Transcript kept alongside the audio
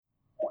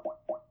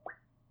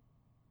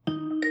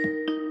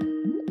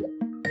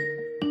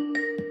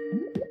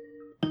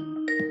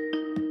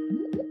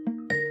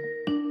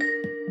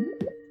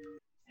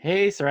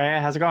Hey, Soraya,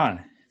 how's it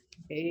going?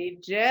 Hey,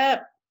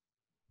 Jeff.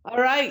 All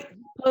right.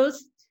 Let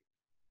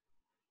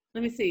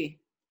me see.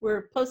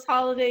 We're post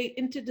holiday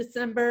into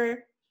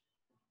December,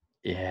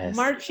 Yes,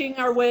 marching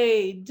our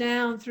way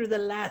down through the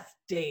last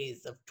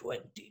days of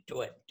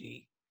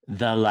 2020.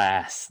 the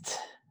last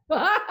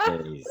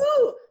days.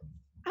 Ooh,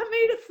 I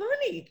made it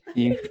funny. I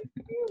You, didn't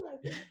realize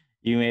it.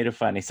 you made it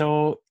funny.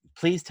 So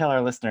please tell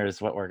our listeners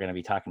what we're going to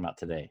be talking about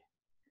today.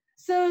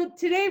 So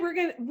today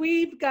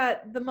we've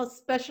got the most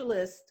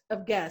specialist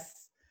of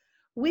guests.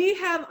 We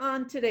have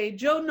on today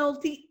Joe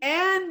Nolte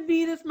and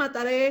Vidas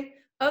Matare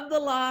of the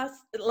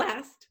Lost,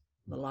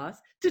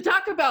 to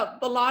talk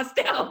about the Lost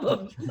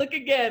album. Look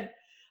again,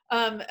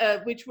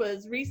 which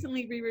was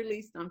recently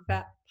re-released on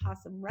Fat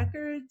Possum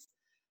Records.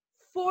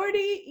 40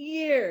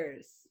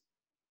 years,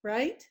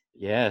 right?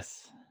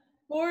 Yes.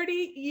 40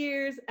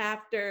 years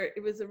after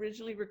it was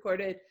originally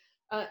recorded.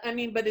 But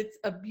it's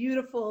a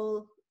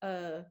beautiful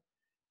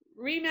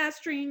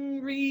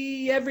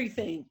remastering,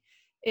 everything.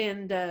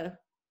 And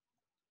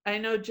I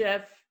know,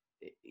 Jeff,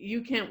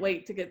 you can't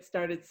wait to get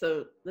started,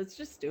 so let's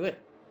just do it.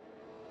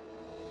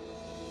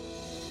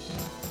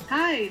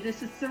 Hi,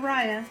 this is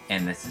Soraya.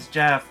 And this is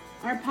Jeff,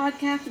 Our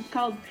podcast is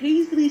called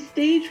Paisley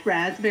Stage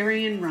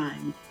Raspberry and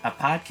Rhyme. a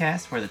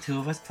podcast where the two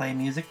of us play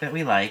music that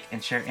we like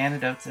and share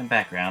anecdotes and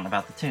background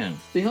about the tunes.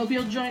 We hope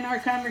you'll join our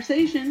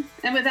conversation.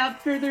 And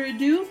without further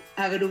ado,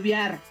 a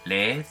grooviar.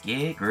 Let's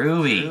get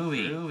groovy.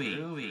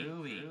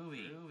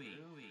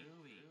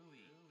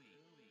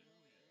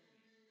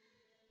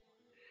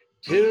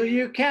 Till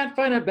you can't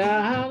find a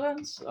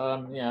balance.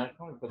 I'm gonna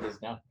put this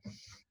down.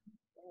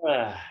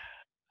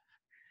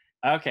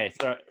 Okay,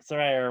 so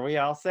Soraya, are we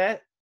all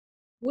set?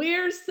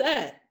 We're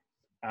set.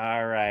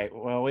 All right.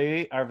 Well,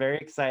 we are very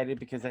excited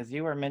because as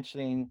you were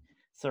mentioning,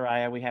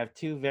 Soraya, we have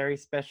two very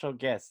special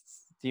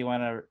guests. Do you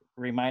want to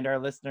remind our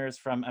listeners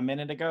from a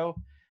minute ago?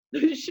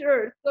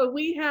 Sure. So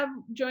we have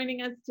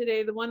joining us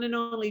today the one and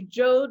only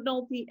Joe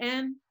Nolte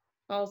and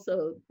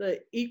also the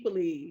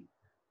equally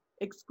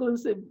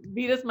exclusive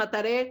Vidas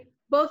Matare.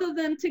 Both of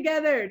them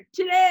together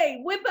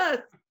today with us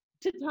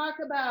to talk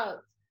about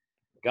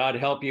God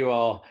help you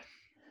all.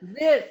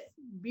 this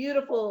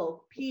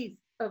beautiful piece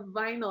of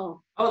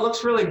vinyl. Oh, it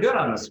looks really good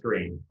on the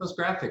screen. Those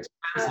graphics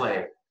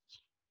translate.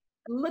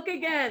 Look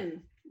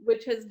Again,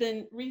 which has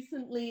been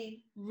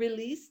recently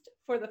released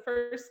for the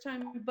first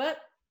time, but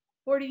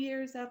 40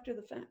 years after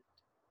the fact.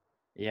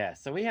 Yeah,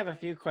 so we have a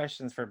few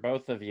questions for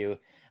both of you.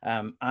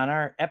 On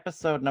our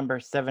episode number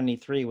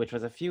 73, which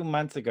was a few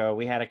months ago,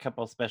 we had a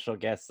couple special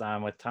guests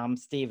on with Tom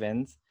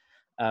Stevens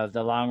of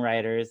the Long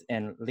Riders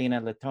and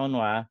Lena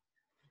Letonois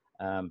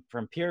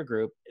from Peer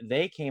Group.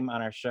 They came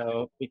on our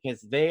show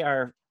because they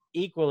are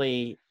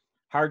equally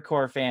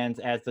hardcore fans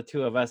as the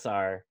two of us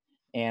are.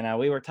 And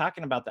we were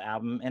talking about the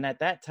album. And at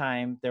that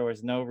time, there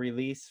was no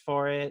release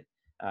for it.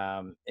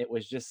 It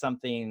was just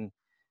something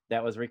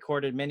that was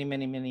recorded many,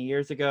 many, many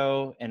years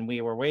ago and we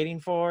were waiting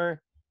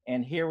for,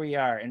 and here we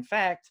are. In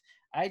fact,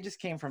 I just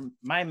came from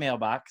my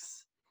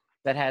mailbox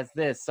that has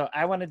this. So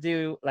I want to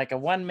do like a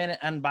 1 minute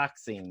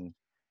unboxing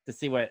to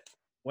see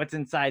what's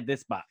inside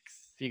this box,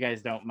 if you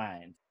guys don't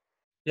mind.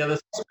 Yeah, the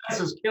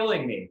suspense is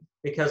killing me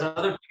because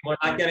other people are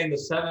not getting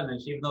the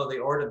 7-inch even though they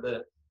ordered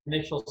the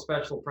initial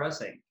special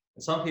pressing.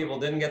 And some people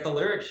didn't get the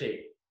lyric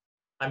sheet.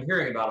 I'm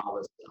hearing about all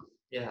this stuff.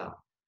 Yeah.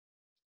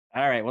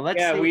 All right, well, let's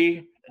Yeah,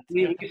 see.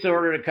 we just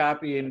ordered a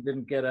copy and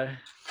didn't get a.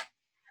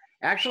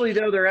 Actually,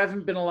 though, there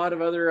haven't been a lot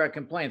of other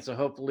complaints, so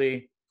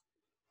hopefully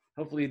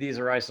these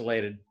are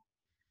isolated.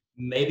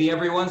 Maybe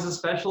everyone's a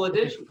special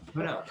edition.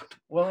 Who knows?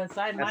 Well,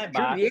 inside my That's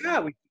true. box. Yeah,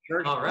 we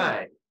sure. All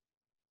right.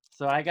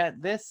 So I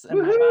got this in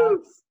my Woohoo!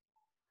 box,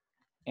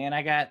 and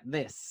I got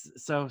this.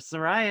 So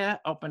Soraya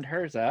opened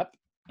hers up,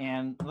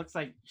 and it looks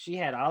like she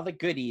had all the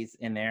goodies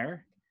in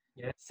there.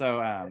 Yeah.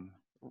 So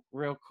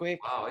real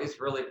quick, Wow, he's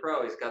really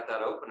pro. He's got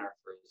that opener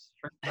for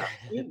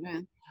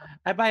his.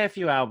 I buy a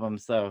few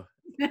albums, so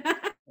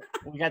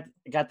we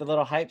got the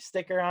little hype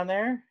sticker on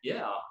there,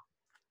 Yeah.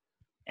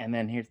 and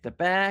then here's the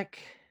back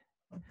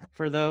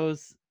for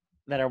those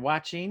that are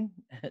watching.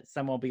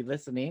 Some will be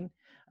listening,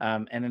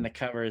 and then the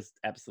cover is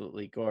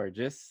absolutely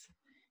gorgeous.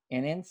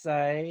 And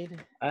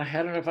inside, I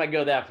don't know if I can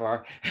go that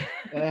far.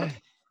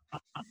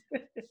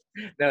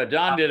 No,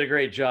 Don did a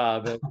great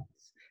job. But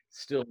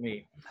still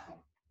me.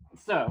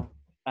 so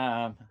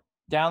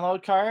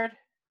download card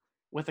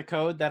with a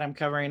code that I'm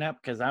covering up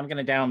because I'm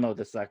gonna download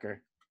the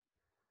sucker.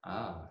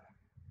 Ah.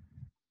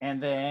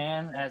 And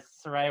then, as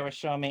Soraya was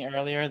showing me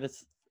earlier,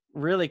 this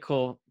really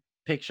cool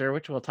picture,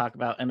 which we'll talk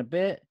about in a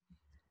bit,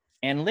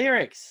 and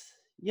lyrics.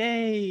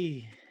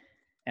 Yay!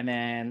 And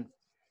then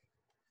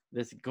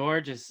this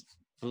gorgeous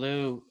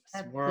blue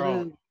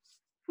swirl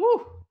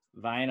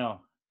vinyl.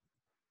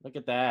 Look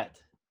at that.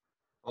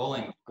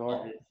 Bowling.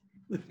 Gorgeous.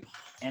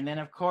 And then,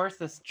 of course,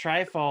 this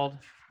trifold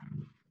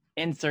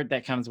insert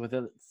that comes with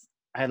it.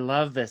 I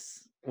love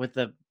this with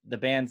the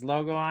band's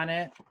logo on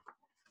it.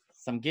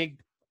 Some gig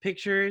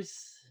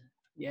pictures.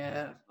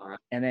 Yeah.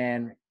 And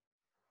then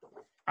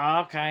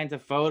all kinds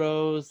of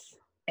photos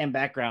and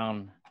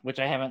background which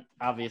I haven't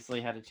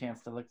obviously had a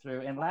chance to look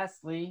through. And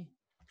lastly,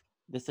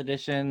 this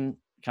edition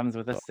comes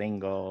with a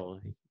single.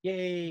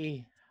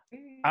 Yay!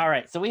 All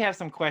right, so we have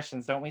some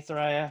questions, don't we,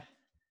 Soraya?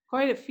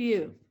 Quite a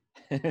few.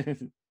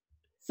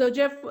 So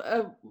Jeff,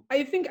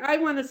 I think I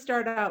want to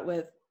start out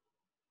with,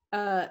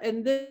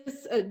 and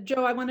this,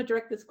 Joe, I want to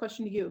direct this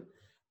question to you.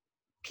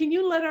 Can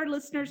you let our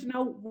listeners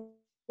know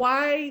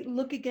why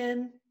Look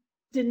Again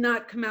did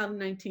not come out in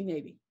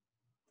 1980?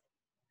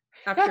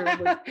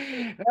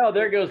 Well,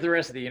 there goes the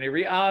rest of the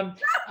interview. Yeah.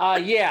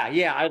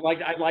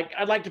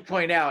 I'd like to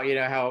point out,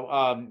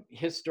 how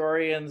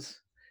historians,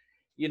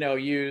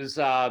 use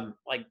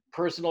like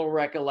personal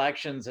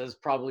recollections as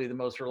probably the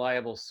most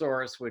reliable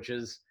source, which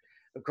is,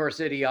 of course,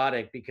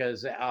 idiotic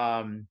because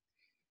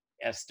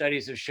as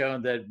studies have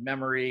shown that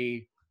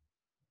memory,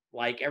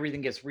 like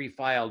everything gets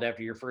refiled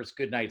after your first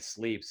good night's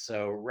sleep.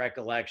 So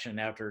recollection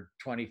after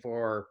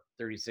 24,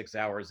 36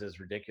 hours is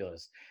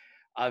ridiculous.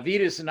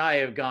 Vitas and I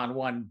have gone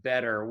one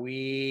better.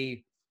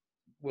 We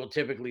will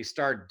typically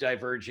start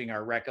diverging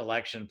our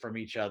recollection from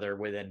each other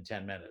within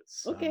 10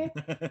 minutes. Okay.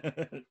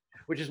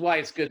 Which is why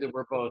it's good that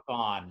we're both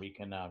on. We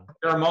can.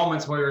 There are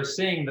moments where we're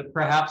seeing that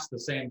perhaps the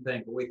same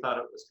thing, but we thought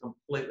it was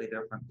completely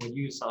different. What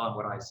you saw and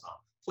what I saw.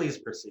 Please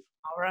proceed.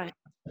 All right.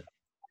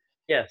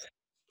 Yes.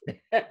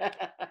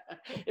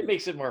 It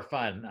makes it more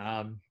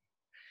fun.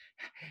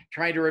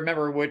 Trying to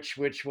remember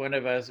which one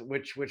of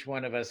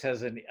us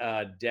has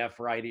a deaf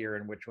right ear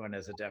and which one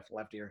has a deaf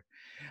left ear.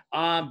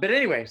 But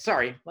anyway,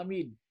 sorry. Let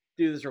me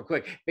do this real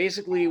quick.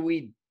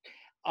 Basically,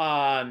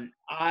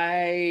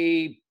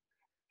 I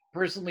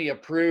personally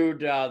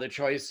approved the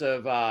choice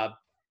of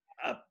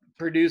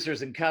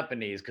producers and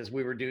companies because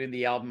we were doing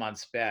the album on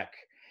spec,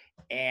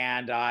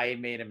 and I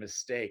made a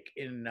mistake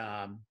in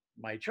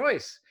my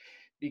choice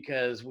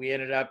because we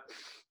ended up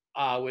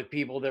with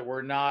people that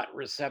were not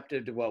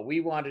receptive to what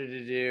we wanted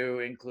to do,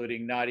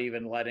 including not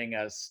even letting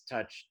us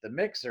touch the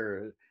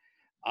mixer,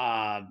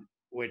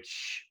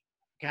 which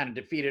kind of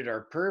defeated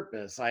our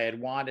purpose. I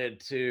kind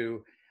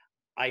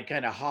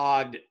of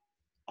hogged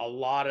a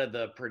lot of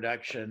the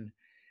production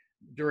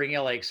during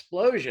LA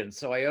Explosion,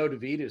 so I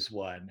owed Vitas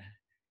one.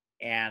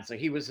 And so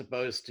he was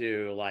supposed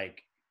to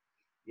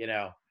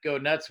go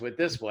nuts with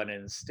this one.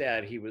 And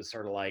instead, he was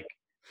sort of like,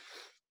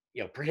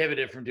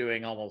 prohibited from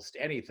doing almost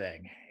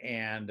anything.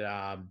 And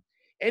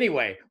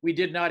anyway, we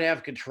did not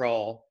have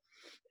control.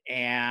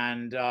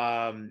 And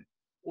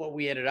what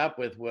we ended up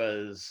with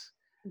was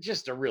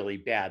just a really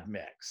bad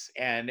mix.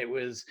 And it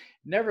was,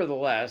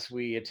 nevertheless,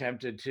 we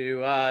attempted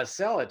to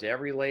sell it to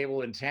every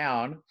label in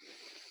town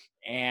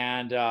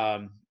and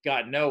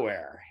got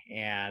nowhere.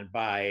 And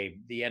by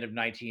the end of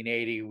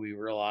 1980, we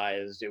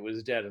realized it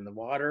was dead in the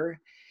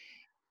water.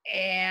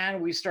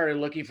 And we started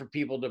looking for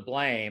people to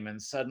blame.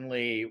 And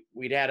suddenly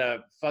we'd had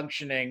a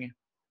functioning,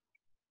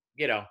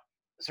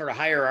 sort of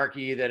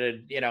hierarchy that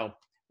had,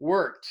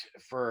 worked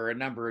for a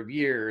number of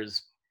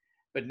years.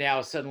 But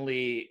now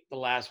suddenly the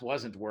last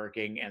wasn't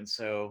working. And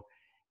so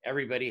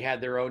everybody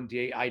had their own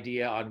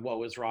idea on what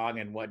was wrong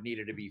and what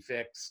needed to be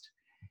fixed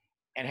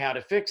and how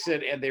to fix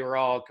it. And they were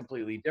all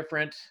completely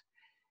different.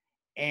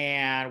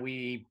 And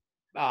we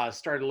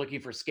started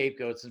looking for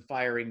scapegoats and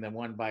firing them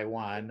one by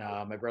one.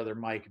 My brother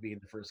Mike being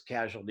the first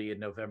casualty in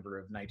November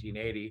of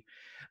 1980.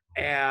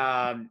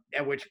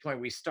 At which point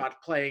we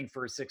stopped playing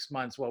for 6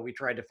 months while we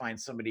tried to find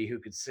somebody who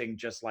could sing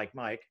just like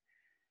Mike.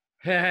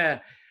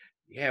 Yeah,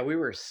 we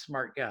were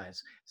smart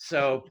guys.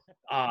 So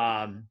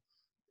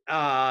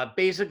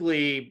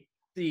basically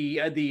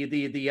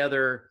the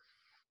other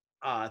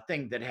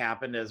thing that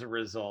happened as a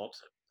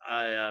result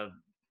of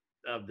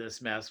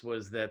this mess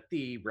was that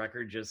the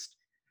record just,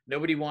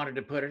 nobody wanted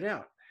to put it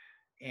out.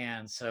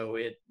 And so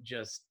it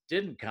just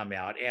didn't come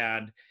out.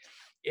 And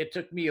it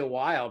took me a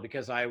while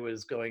because I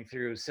was going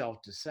through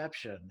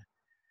self-deception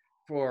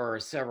for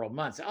several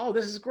months. Oh,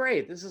 this is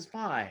great. This is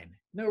fine.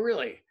 No,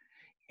 really.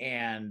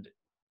 And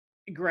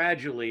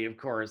gradually, of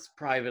course,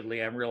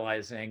 privately, I'm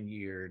realizing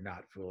you're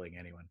not fooling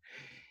anyone.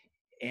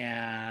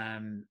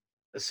 And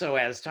so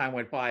as time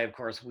went by, of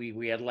course,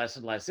 we had less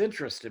and less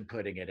interest in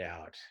putting it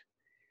out.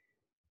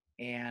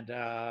 And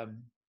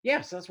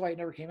yes, that's why it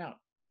never came out.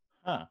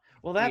 Huh.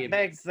 Well, that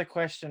begs the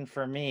question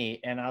for me,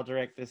 and I'll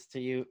direct this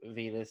to you,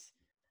 Vitas.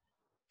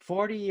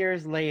 40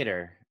 years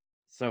later,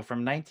 so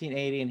from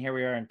 1980, and here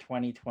we are in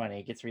 2020,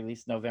 it gets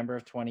released November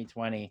of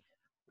 2020.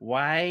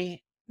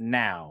 Why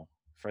now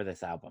for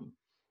this album?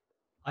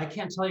 I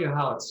can't tell you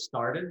how it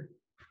started,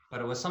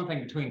 but it was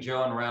something between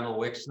Joe and Randall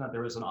Wixson that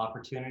there was an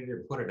opportunity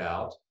to put it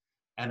out.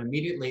 And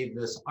immediately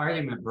this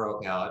argument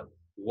broke out.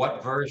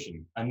 What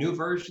version? A new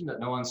version that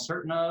no one's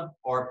certain of,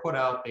 or put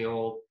out the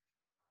old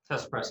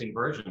test pressing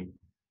version?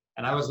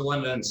 And I was the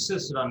one that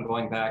insisted on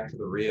going back to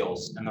the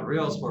reels. And the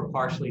reels were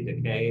partially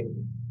decayed.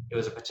 It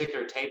was a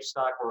particular tape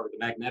stock where the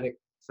magnetic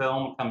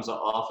film comes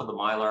off of the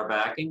Mylar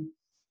backing.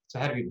 So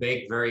it had to be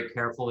baked very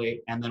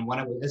carefully. And then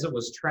as it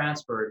was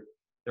transferred,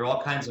 there were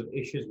all kinds of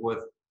issues with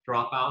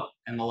dropout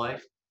and the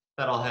like.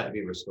 That all had to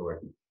be restored.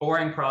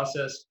 Boring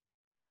process,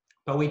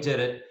 but we did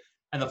it.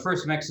 And the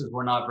first mixes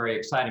were not very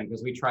exciting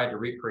because we tried to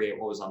recreate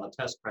what was on the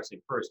test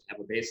pressing first, have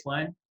a bass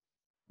line.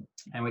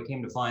 And we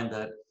came to find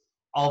that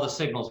all the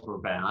signals were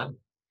bad.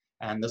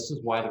 And this is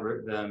why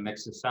the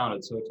mixes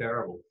sounded so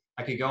terrible.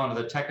 I could go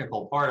into the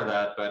technical part of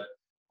that, but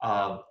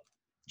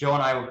Joe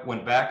and I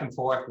went back and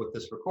forth with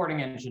this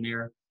recording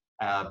engineer,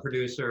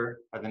 producer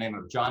by the name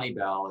of Johnny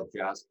Bell at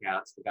Jazz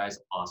Cats. The guy's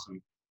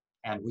awesome.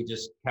 And we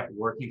just kept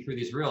working through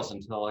these reels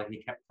until he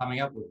kept coming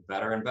up with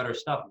better and better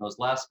stuff. And those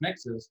last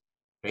mixes,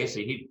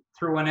 basically, he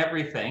threw in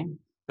everything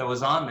that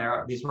was on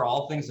there. These were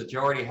all things that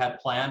Joe already had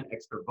planned,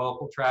 extra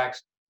vocal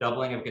tracks,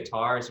 doubling of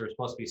guitars. They were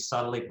supposed to be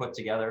subtly put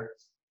together.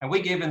 And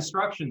we gave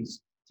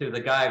instructions to the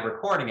guy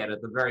recording it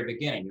at the very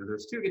beginning.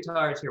 There's two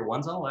guitars here,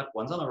 one's on the left,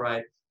 one's on the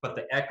right, but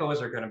the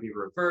echoes are going to be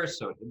reversed,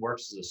 so it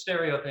works as a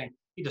stereo thing.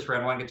 He just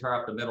ran one guitar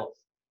up the middle.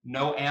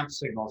 No amp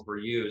signals were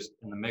used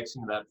in the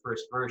mixing of that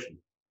first version.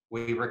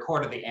 We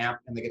recorded the amp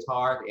and the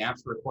guitar. The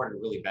amps were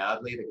recorded really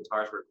badly. The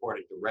guitars were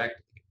recorded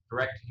direct.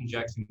 Direct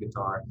injection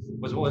guitar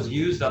was what was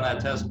used on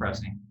that test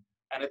pressing.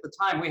 And at the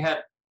time, we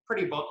had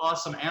pretty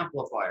awesome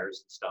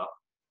amplifiers and stuff,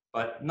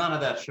 but none of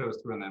that shows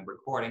through in the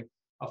recording.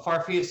 A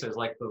Farfisa is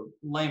like the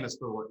lamest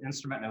little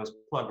instrument, and it was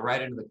plugged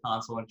right into the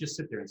console and just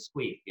sit there and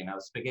squeak,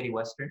 spaghetti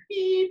western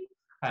beep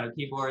kind of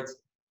keyboards.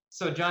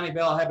 So Johnny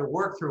Bell had to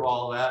work through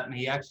all of that, and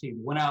he actually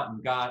went out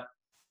and got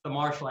the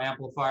Marshall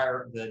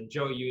amplifier that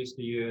Joe used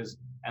to use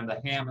and the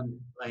Hammond,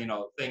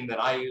 thing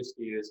that I used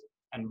to use,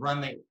 and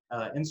run the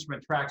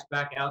instrument tracks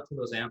back out to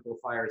those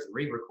amplifiers,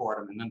 re-record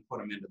them, and then put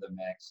them into the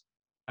mix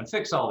and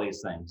fix all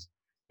these things.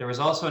 There was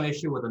also an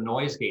issue with a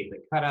noise gate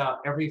that cut out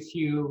every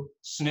few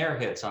snare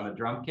hits on the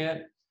drum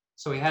kit.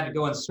 So we had to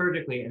go in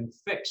surgically and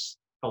fix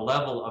the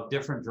level of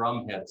different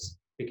drum hits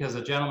because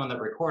the gentleman that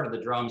recorded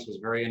the drums was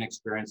very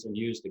inexperienced and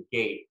used a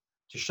gate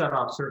to shut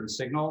off certain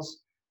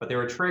signals, but they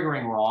were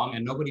triggering wrong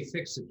and nobody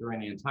fixed it during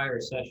the entire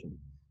session,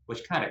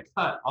 which kind of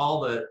cut all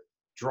the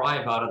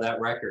drive out of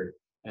that record.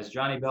 As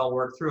Johnny Bell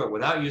worked through it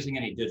without using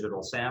any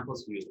digital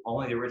samples, he used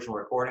only the original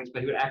recordings,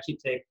 but he would actually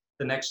take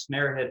the next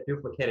snare hit,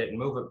 duplicate it, and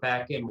move it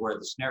back in where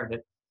the snare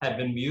hit had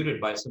been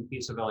muted by some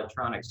piece of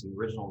electronics in the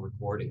original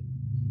recording.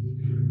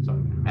 So,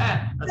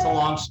 that's a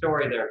long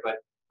story there, but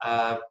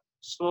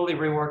slowly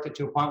reworked it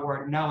to a point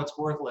where now it's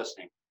worth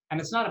listening. And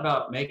it's not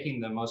about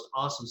making the most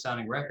awesome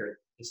sounding record.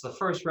 It's the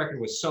first record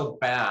was so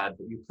bad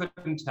that you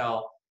couldn't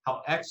tell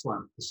how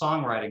excellent the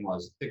songwriting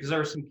was, because there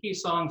were some key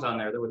songs on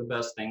there that were the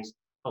best things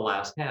The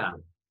Last had.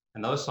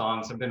 And those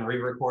songs have been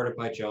re-recorded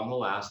by Joe and The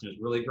Last, and there's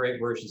really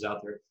great versions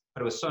out there.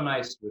 But it was so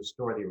nice to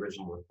restore the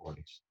original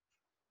recordings.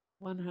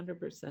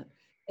 100%.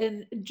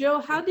 And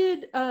Joe, how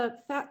did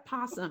Fat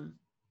Possum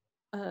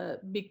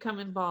become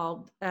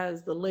involved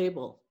as the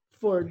label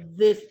for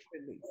this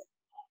release?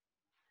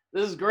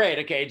 This is great.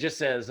 Okay,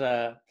 just as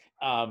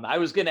I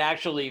was going to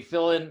actually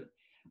fill in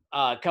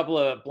a couple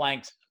of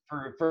blanks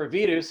for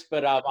Vitus,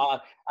 but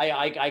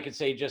I could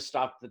say just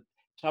off the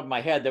top of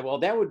my head that, well,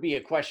 that would be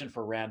a question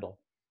for Randall.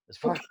 As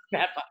far as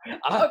that,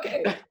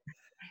 Okay.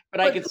 but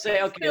I could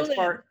say, okay,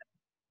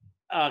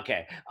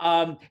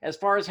 as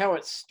far as how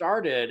it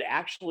started,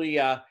 actually,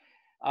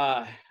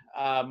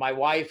 my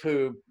wife,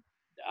 who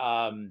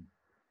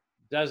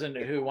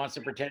wants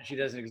to pretend she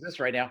doesn't exist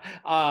right now,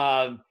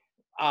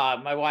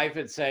 my wife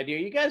had said,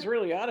 you guys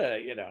really ought to,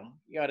 you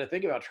ought to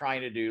think about trying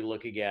to do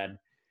Look Again,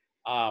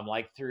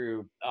 like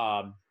through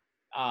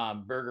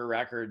Burger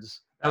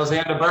Records. That was the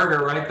end of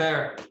Burger right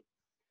there.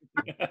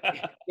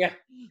 Yeah.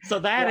 So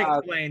that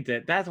explains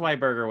it. That's why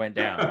Burger went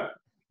down.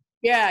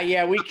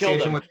 Yeah, we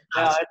killed him.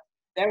 That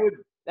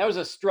was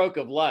a stroke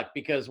of luck,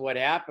 because what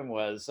happened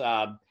was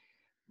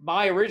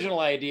my original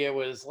idea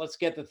was, let's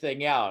get the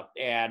thing out.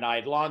 And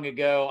I'd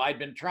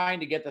been trying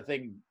to get the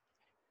thing,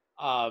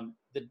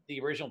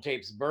 the original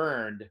tapes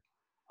burned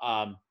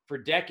for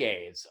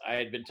decades. I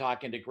had been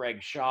talking to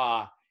Greg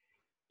Shaw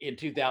in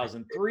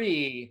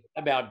 2003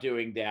 about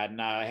doing that. And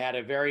I had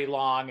a very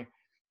long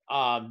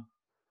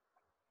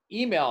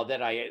email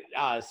that I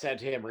sent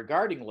to him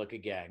regarding Look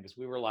Again, because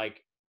we were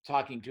like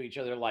talking to each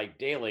other like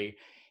daily,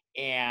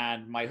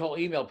 and my whole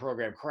email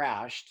program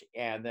crashed.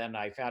 And then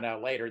I found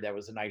out later that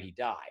was the night he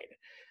died.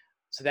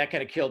 So that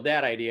kind of killed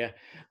that idea.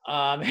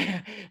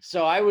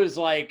 So I was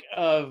like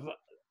of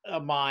a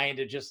mind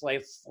to just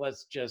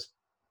let's just,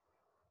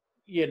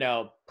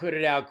 put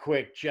it out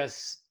quick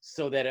just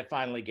so that it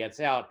finally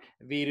gets out.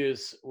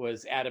 Vitus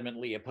was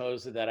adamantly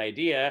opposed to that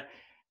idea.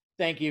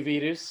 Thank you,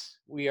 Vitus.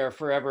 We are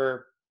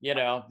forever,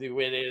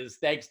 it is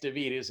thanks to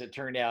Vitus, it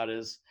turned out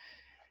as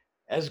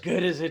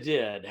good as it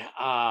did.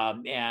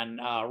 And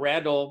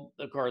Randall,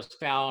 of course,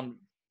 found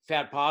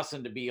Fat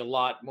Possum to be a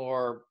lot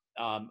more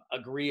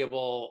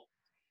agreeable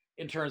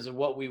in terms of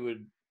what we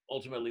would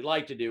ultimately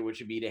like to do, which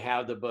would be to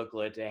have the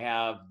booklet, to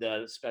have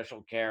the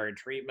special care and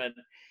treatment.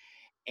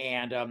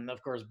 And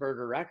of course,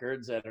 Burger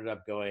Records ended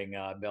up going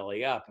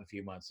belly up a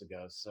few months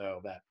ago.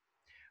 So that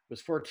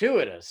was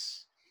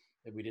fortuitous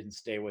that we didn't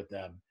stay with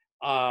them.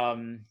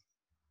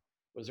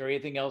 Was there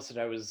anything else that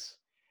I was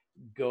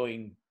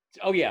going to?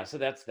 Oh yeah, so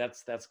that's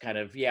kind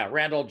of,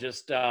 Randall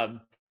just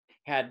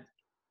had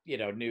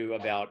knew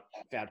about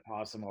Fat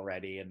Possum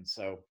already, and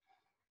so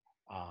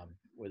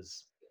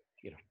was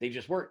they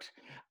just worked.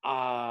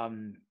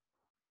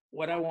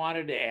 What I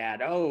wanted to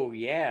add, oh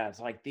yeah, it's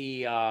like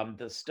the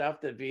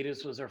stuff that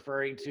Vitas was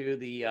referring to,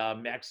 the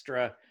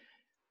extra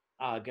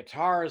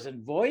guitars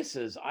and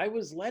voices. I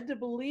was led to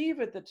believe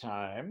at the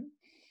time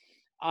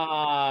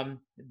that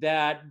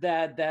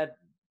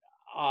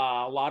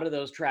a lot of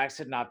those tracks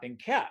had not been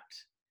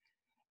kept,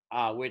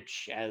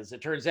 which, as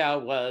it turns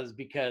out, was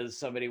because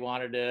somebody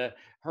wanted to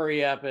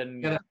hurry up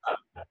and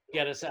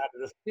get us out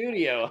of the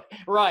studio.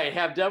 Right,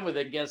 have done with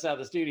it, get us out of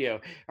the studio.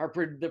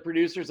 The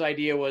producer's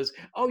idea was,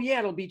 oh yeah,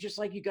 it'll be just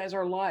like you guys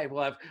are live.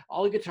 We'll have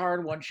all the guitar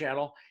on one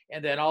channel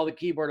and then all the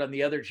keyboard on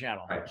the other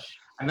channel. Right.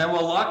 And then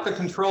we'll lock the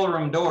control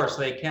room door so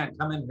they can't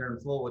come in here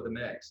and fool with the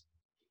mix.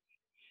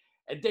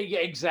 Yeah,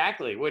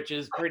 exactly, which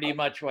is pretty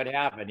much what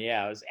happened.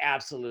 Yeah, it was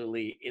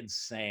absolutely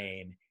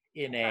insane,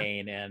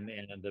 inane, and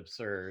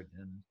absurd,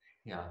 and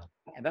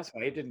that's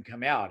why it didn't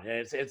come out.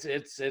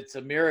 It's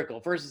a miracle.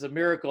 First, it's a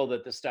miracle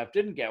that the stuff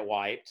didn't get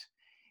wiped,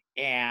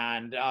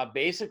 and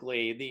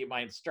basically my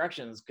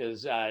instructions,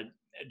 because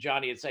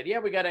Johnny had said, yeah,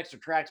 we got extra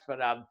tracks,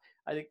 but I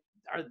think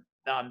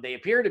they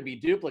appear to be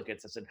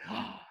duplicates. I said,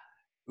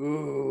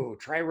 ooh,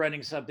 try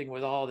running something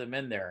with all of them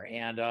in there,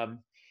 and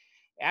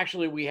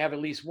actually, we have at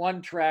least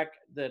one track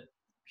that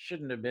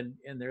shouldn't have been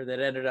in there that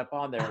ended up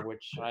on there,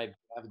 which I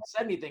haven't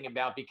said anything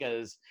about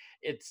because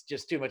it's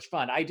just too much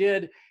fun. I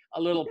did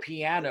a little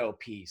piano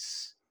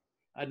piece.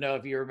 I don't know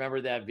if you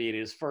remember that,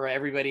 Vitas, for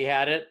Everybody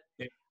Had It.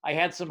 Yeah. I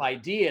had some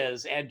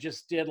ideas and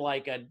just did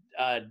like a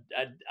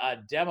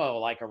demo,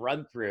 like a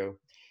run through.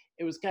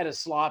 It was kind of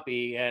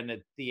sloppy, and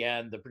at the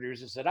end, the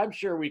producer said, "I'm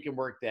sure we can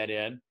work that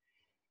in,"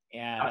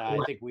 and I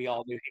think we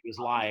all knew he was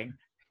lying.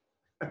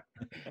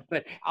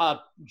 But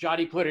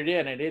Johnny put it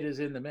in, and it is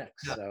in the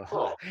mix. So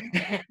cool.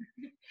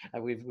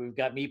 we've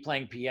got me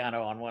playing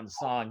piano on one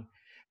song,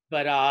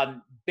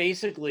 but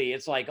basically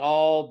it's like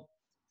all.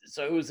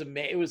 So it was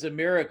a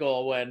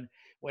miracle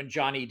when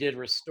Johnny did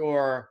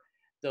restore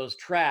those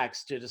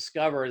tracks to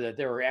discover that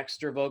there were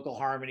extra vocal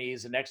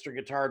harmonies and extra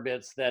guitar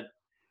bits that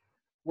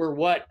were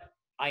what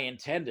I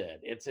intended.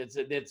 It's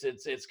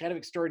kind of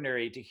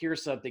extraordinary to hear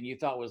something you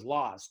thought was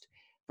lost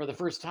for the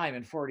first time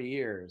in 40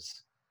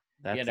 years.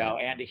 And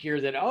to hear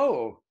that,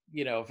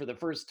 for the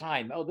first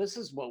time, this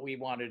is what we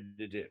wanted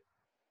to do.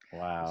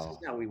 Wow. This is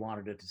how we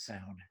wanted it to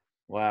sound.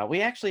 Wow.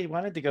 We actually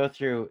wanted to go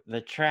through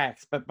the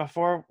tracks, but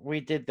before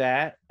we did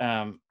that,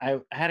 I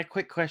had a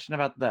quick question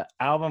about the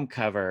album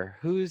cover.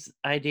 Whose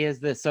idea is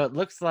this? So it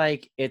looks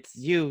like it's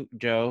you,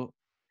 Joe,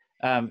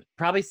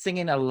 probably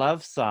singing a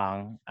love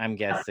song, I'm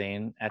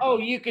guessing.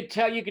 You could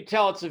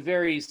tell it's a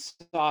very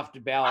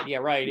soft ballad. Yeah,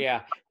 right.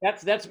 Yeah,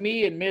 that's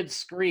me in mid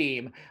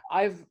scream.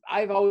 I've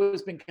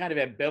always been kind of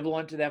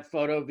ambivalent to that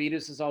photo.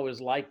 Vitas has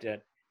always liked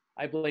it.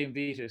 I blame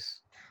Vitas.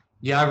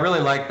 Yeah, I really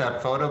like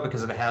that photo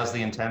because it has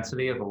the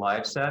intensity of the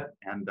live set,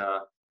 and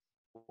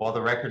while the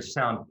records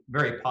sound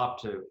very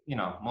pop to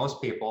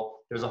most people,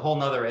 there's a whole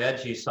nother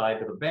edgy side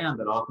to the band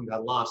that often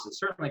got lost. It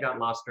certainly got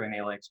lost during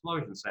the LA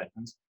Explosion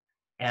sessions.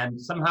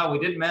 And somehow we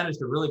didn't manage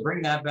to really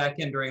bring that back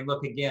in during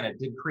Look Again. It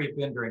did creep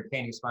in during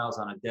Painting Smiles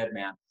on a Dead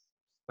Man.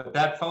 But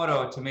that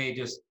photo to me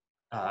just,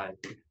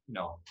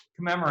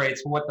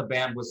 commemorates what the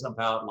band was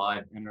about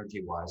live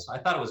energy-wise. I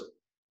thought it was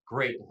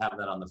great to have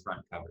that on the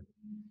front cover.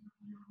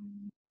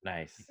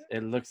 Nice.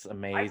 It looks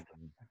amazing.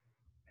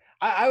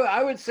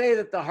 I would say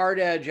that the hard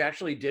edge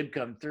actually did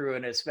come through,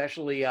 and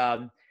especially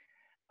Vitas'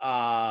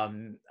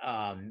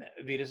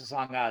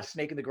 song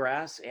Snake in the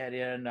Grass and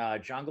in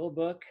Jungle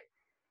Book.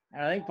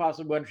 And I think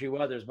possibly one or two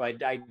others,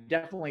 but I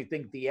definitely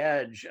think the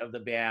edge of the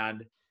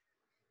band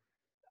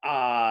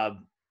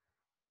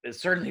is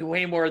certainly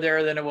way more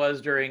there than it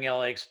was during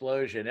LA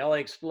Explosion. LA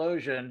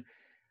Explosion,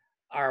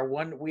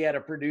 we had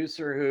a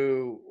producer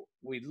who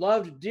we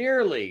loved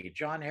dearly,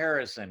 John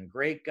Harrison,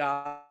 great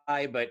guy,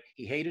 but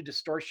he hated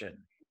distortion.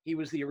 He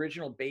was the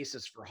original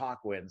bassist for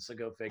Hawkwind, so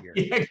go figure.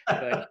 Yeah.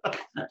 But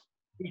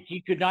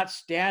he could not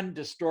stand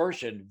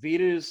distortion.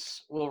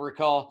 Vitas will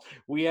recall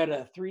we had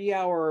a 3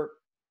 hours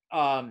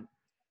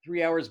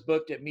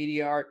booked at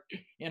Media Art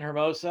in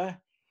Hermosa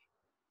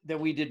that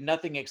we did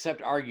nothing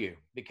except argue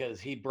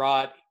because he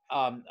brought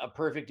a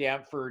perfect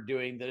amp for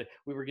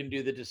we were going to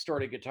do the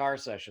distorted guitar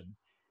sessions,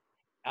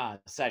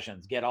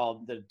 get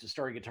all the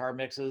distorted guitar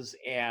mixes,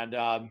 and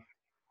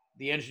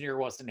the engineer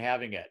wasn't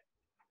having it.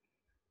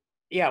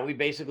 Yeah, we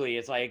basically,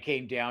 it's like it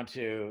came down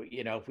to,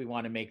 if we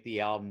want to make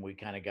the album, we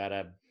kind of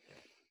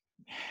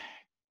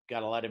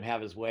gotta let him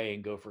have his way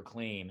and go for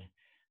clean.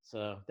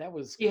 So that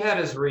was. He had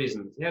his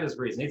reasons.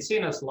 He'd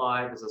seen us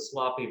live as a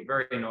sloppy,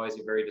 very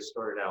noisy, very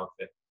distorted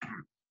outfit.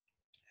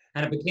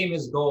 And it became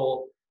his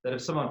goal that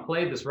if someone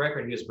played this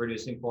record he was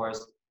producing for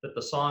us, that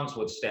the songs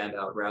would stand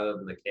out rather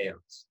than the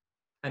chaos.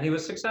 And he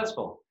was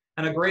successful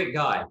and a great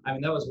guy. I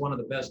mean, that was one of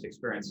the best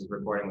experiences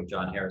recording with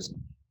John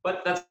Harrison.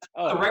 But that's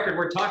the record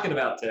we're talking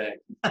about today.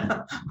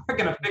 We're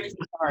going to fix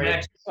this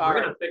next. We're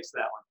going to fix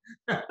that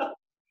one.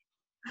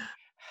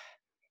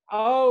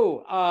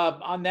 Oh,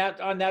 on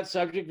that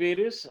subject,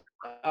 Vetus,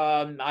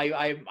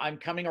 I'm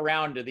coming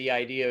around to the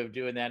idea of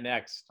doing that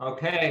next.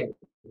 Okay,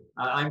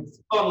 I'm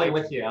totally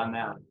with you on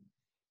that.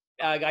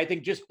 I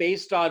think just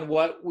based on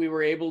what we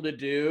were able to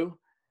do,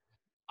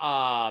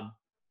 um,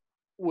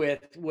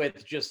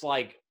 with just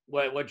like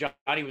what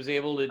Johnny was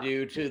able to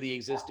do to the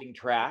existing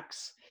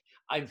tracks,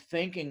 I'm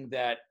thinking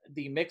that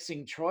the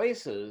mixing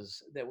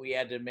choices that we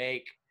had to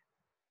make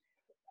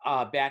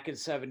back in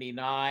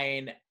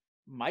 '79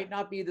 might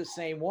not be the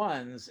same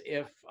ones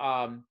if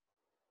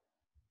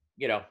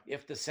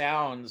if the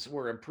sounds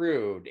were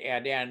improved.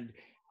 And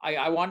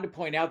I wanted to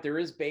point out there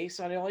is bass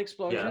on LA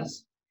Explosion.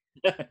 Yes.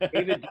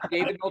 David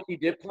Nolte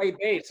did play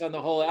bass on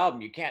the whole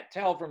album. You can't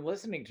tell from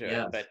listening to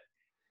Yes. it, but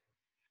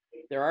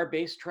there are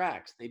bass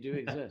tracks. They do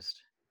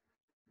exist.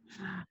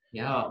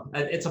 Yeah,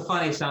 it's a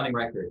funny sounding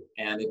record,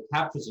 and it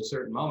captures a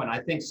certain moment. I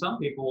think some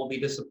people will be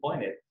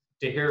disappointed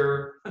to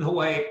hear the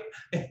way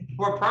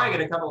we're probably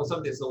going to come up with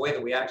something that's the way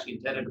that we actually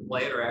intended to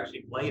play it or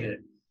actually played it,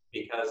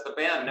 because the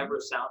band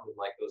never sounded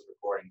like those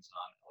recordings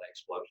on LA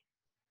Explosion.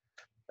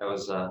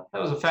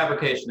 That was a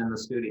fabrication in the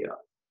studio,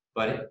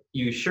 but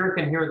you sure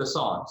can hear the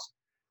songs.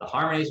 The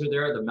harmonies are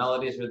there, the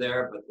melodies are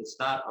there, but it's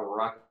not a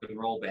rock and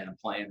roll band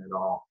playing at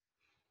all.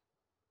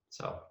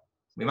 So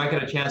we might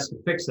get a chance to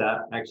fix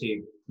that,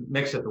 actually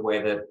mix it the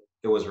way that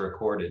it was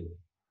recorded.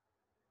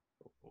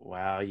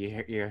 Wow,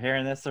 you're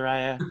hearing this,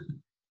 Soraya?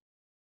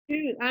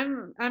 Dude,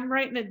 I'm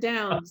writing it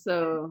down,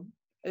 so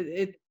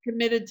it's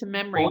committed to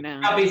memory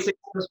now.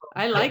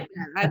 I like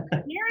that. I'm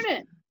hearing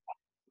it.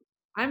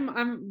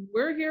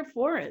 We're here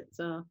for it.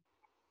 So,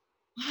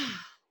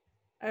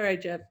 all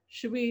right, Jeff.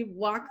 Should we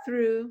walk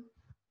through?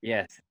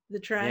 Yes. The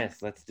tracks.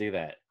 Yes, let's do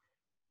that.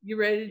 You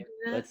ready to do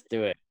that? Let's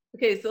do it.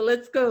 Okay, so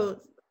let's go.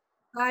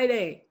 Side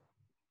A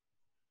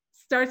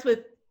starts with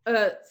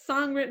a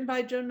song written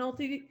by Joe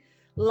Nolte,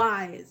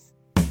 "Lies."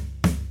 It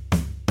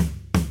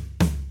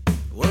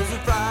was a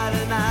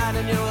Friday night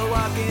and you were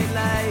walking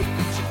late.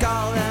 She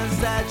called and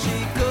said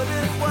she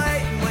couldn't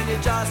wait. And when you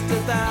just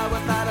stood there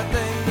without a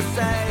thing to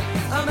say,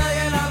 a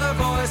million other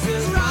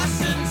voices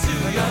rushed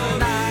into your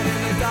night.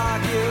 In the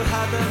dark you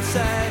heard them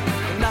say,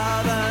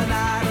 another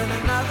night and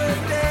another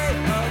day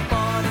of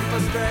morning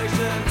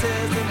frustration,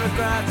 tears and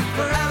regret.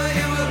 Forever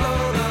you will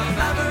hold the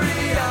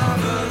memory of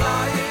the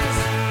lies,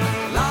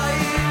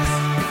 lies,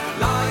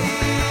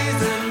 lies,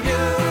 and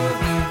you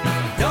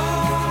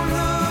don't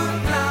look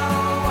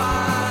now.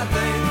 I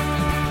think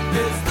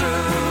it's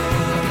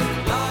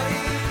through.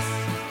 Lies,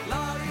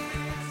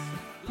 lies.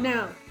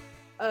 Now,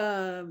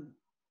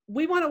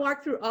 we want to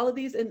walk through all of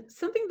these, and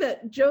something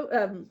that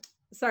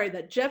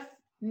that Jeff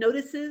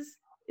notices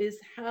is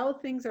how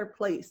things are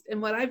placed.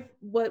 And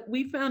what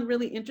we found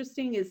really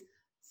interesting is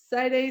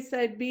side A,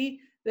 side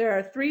B. There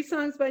are 3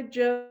 songs by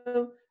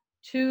Joe,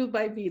 2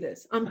 by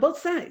Vetus on both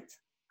sides.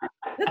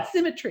 That's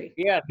symmetry.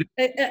 Yeah.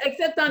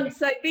 Except on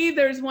side B,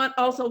 there's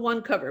also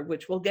one cover,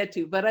 which we'll get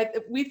to. But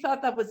we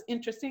thought that was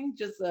interesting,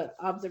 just an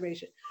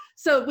observation.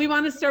 So we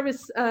want to start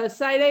with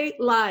side A,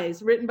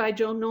 "Lies," written by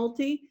Joe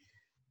Nolte.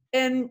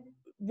 And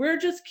we're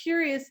just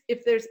curious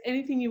if there's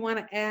anything you want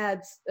to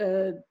add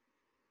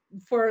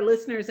for our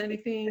listeners,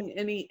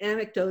 any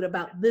anecdote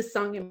about this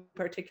song in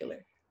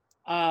particular.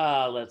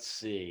 Let's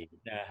see.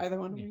 Either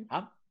one of you?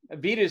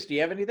 Vetus, do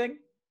you have anything?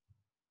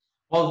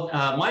 Well,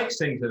 Mike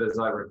sings it, as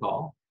I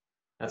recall.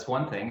 That's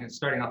one thing. It's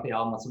starting off the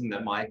album with something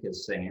that Mike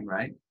is singing,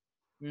 right?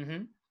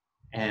 Mm-hmm.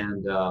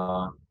 And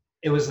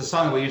it was the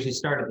song that we usually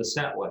started the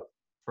set with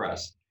for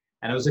us.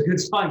 And it was a good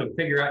song to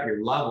figure out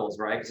your levels,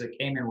 right? Because it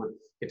came in with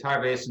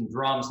guitar, bass, and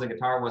drums. The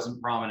guitar wasn't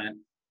prominent. And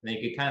then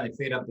you could kind of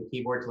fade up the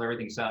keyboard till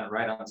everything sounded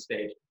right on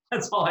stage.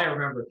 That's all I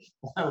remember.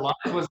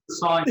 Live was the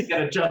song to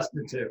get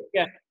adjusted to.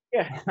 Yeah.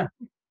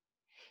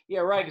 Yeah,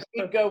 right. 'Cause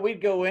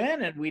we'd go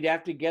in and we'd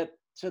have to get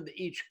to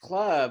each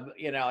club,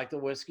 like the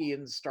Whiskey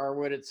and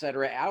Starwood, et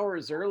cetera,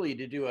 hours early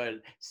to do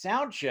a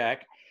sound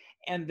check.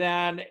 And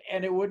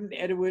it would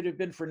have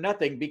been for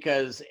nothing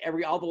because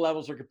all the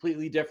levels are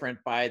completely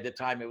different by the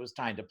time it was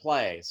time to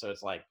play. So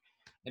it's like,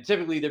 and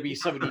typically there'd be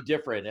somebody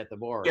different at the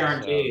board.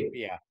 Guaranteed. So,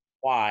 yeah.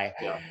 Why?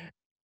 Yeah.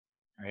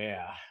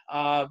 Yeah.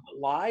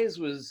 Lies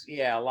was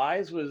it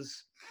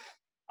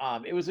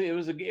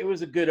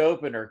was a good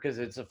opener because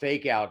it's a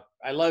fake out.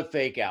 I love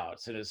fake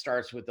outs, and it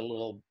starts with a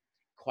little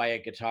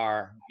quiet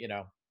guitar.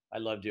 I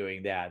love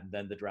doing that, and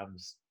then the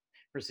drums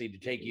proceed to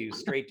take you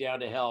straight down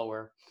to hell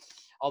where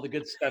all the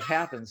good stuff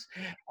happens.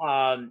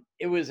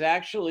 It was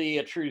actually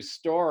a true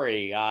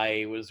story.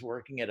 I was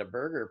working at a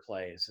burger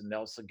place in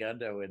El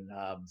Segundo in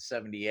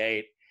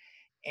 '78,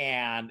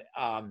 and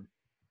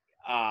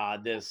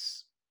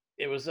this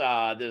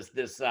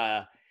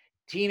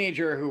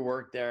teenager who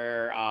worked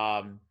there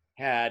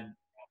had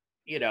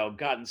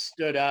gotten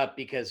stood up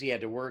because he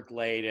had to work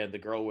late and the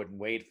girl wouldn't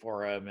wait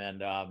for him,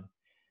 and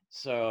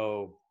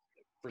so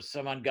for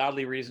some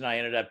ungodly reason I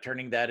ended up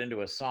turning that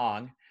into a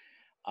song,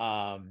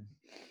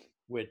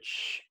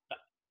 which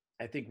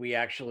I think I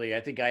actually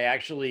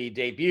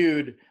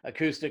debuted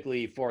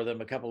acoustically for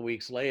them a couple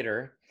weeks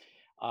later,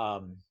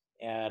 and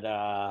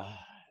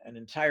an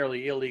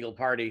entirely illegal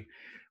party,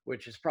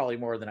 which is probably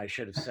more than I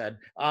should have said.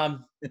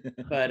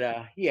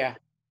 But yeah,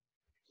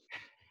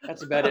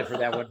 that's about it for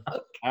that one.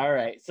 All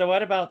right. So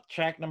what about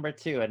track number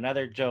 2?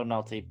 Another Joe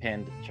Nolte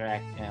penned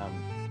track,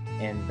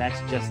 and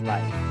That's Just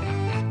Life.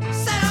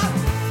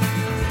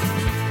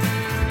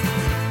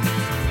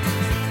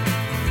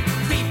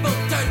 People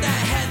turn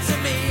their heads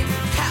at me,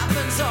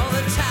 happens all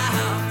the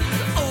time.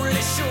 The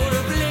only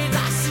shoulder blades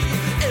I see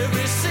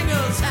every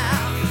single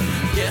time.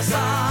 Guess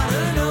I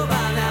don't know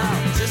by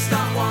now, just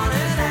not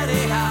wanting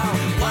anyhow.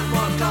 One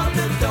more club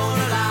that don't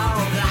allow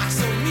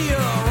blacks of me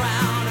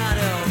around. I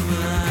don't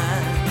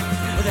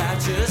mind,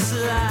 that's just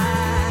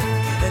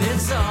life, and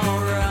it's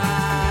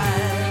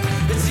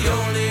alright. It's the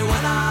only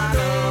one I know.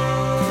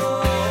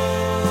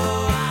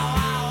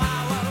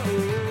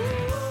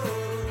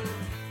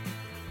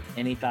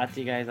 Any thoughts,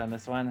 you guys, on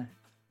this one?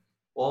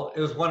 Well,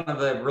 it was one of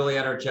the really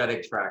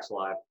energetic tracks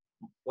live.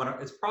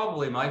 It's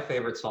probably my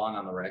favorite song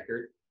on the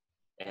record.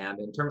 And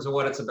in terms of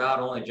what it's about,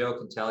 only Joe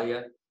can tell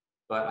you.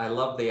 But I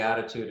love the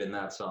attitude in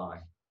that song.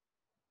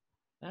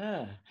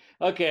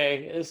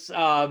 Okay.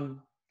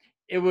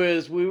 We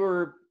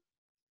were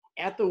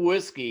at the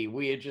Whiskey.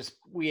 We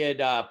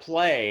had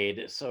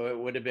played, so it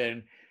would have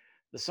been,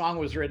 the song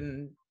was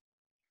written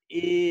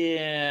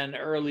in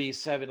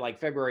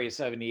February of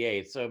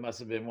 '78, so it must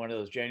have been one of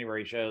those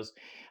January shows.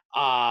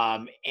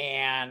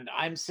 And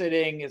I'm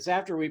sitting, it's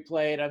after we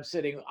played, I'm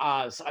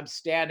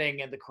standing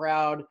in the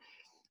crowd,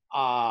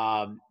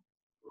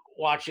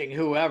 watching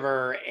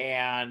whoever,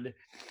 and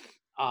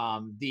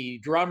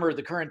the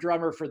current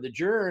drummer for the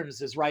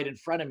Germs is right in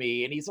front of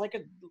me, and he's like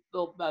a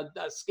little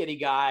skinny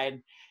guy,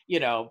 and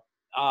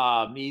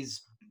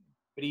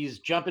he's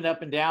jumping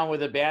up and down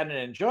with a band and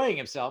enjoying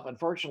himself.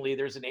 Unfortunately,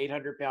 there's an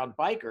 800-pound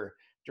biker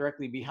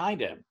directly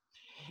behind him.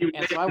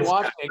 And so I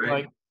watched it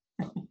going,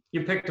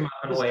 you picked him up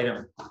and weighed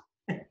him.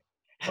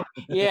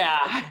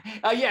 yeah.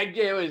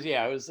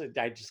 It was,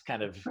 I just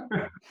kind of,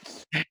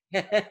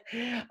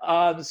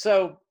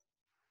 so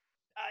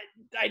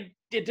it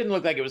didn't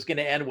look like it was going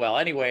to end well.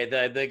 Anyway,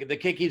 the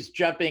kid keeps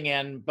jumping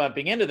and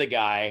bumping into the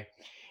guy,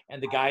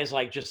 and the guy's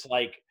just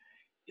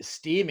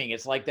steaming.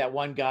 It's like that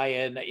one guy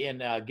in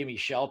Gimme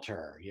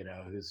Shelter,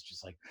 who's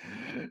just like,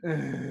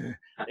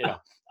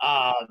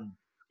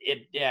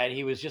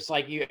 he was just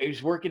like, he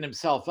was working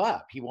himself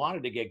up. He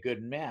wanted to get good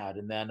and mad.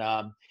 And then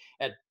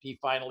he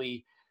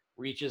finally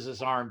reaches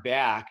his arm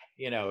back,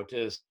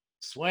 to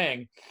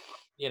swing,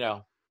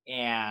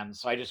 and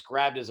so I just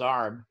grabbed his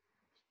arm.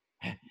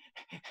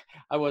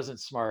 I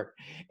wasn't smart.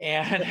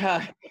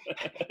 And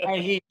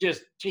he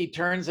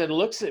turns and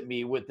looks at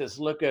me with this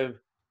look of,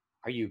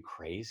 are you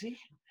crazy?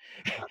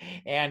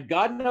 And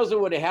God knows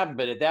what would have happened.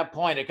 But at that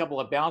point, a couple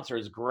of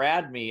bouncers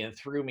grabbed me and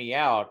threw me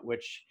out,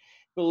 which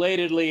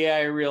belatedly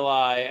I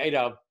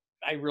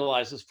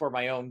realized was for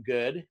my own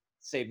good,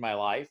 saved my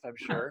life, I'm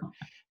sure.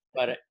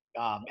 But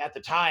at the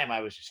time,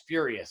 I was just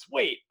furious.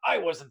 Wait, I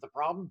wasn't the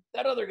problem.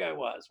 That other guy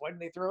was. Why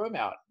didn't they throw him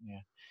out? Yeah,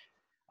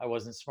 I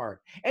wasn't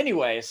smart.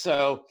 Anyway,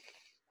 so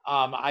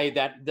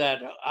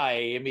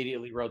I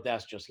immediately wrote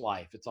That's Just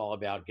Life. It's all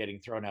about getting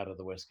thrown out of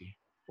the Whiskey.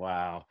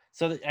 Wow.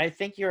 So I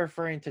think you're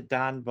referring to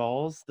Don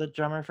Bowles, the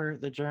drummer for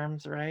the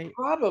Germs, right?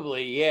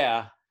 Probably,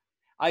 yeah.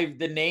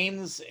 The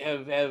names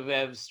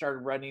have started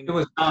running. It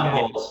was Don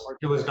Bowles.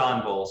 It was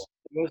Don Bowles.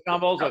 It was Don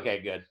Bowles? Okay,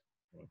 good.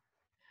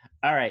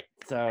 All right.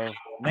 So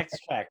next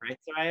track, right,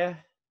 Soraya?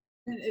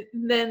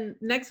 Then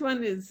next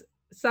one is,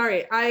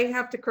 sorry, I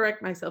have to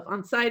correct myself.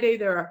 On side A,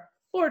 there are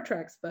 4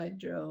 tracks by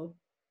Joe,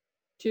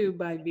 2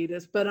 by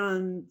Vitas, but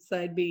on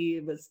side B,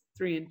 it was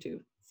 3 and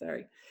 2.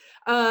 Sorry.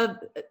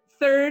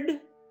 Third,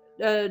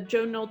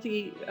 Joe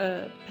Nolte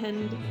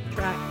penned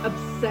track,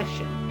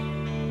 Obsession.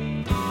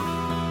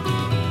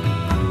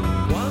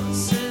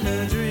 Once in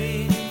a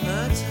dream,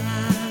 a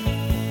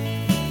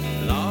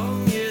time,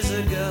 long years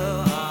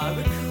ago, I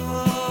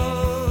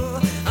recall.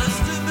 I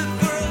stood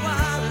before a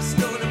while, a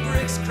stone and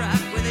bricks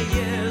cracked with the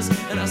years,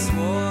 and I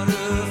swore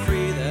to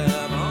free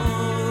them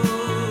all.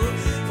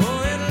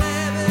 For it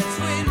lay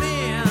between me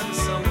and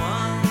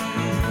someone,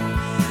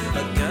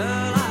 a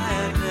girl I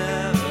had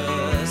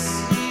never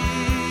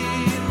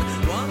seen.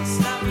 Once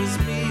that was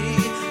me,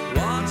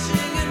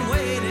 watching and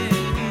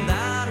waiting.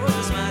 That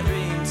was my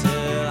dream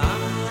till I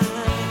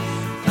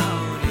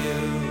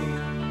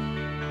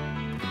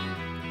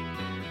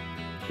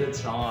Good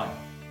song.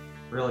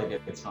 Really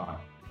good song.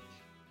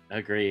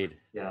 Agreed.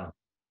 Yeah.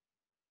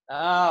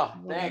 Oh,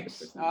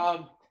 thanks.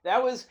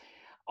 That was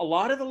a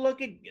lot of the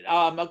looking.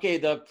 Okay,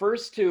 the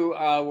first 2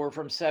 were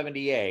from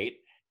 '78.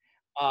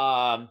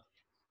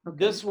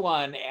 This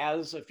one,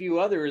 as a few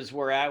others,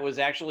 was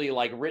actually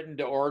written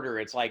to order.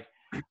 It's like,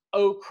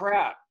 oh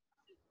crap,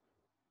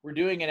 we're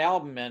doing an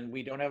album and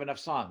we don't have enough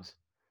songs.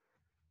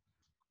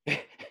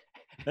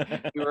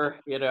 It's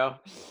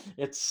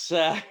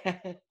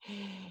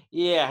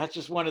it's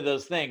just one of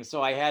those things.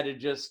 So I had to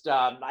just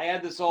I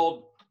had this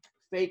old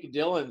fake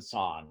Dylan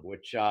song,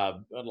 which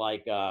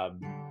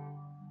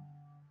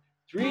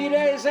 3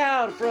 days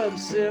out from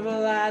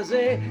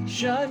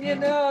civilization,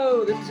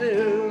 the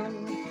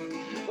tune.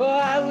 Well,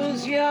 I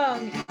was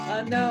young,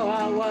 I know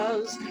I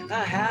was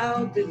a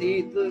hound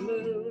beneath the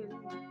moon.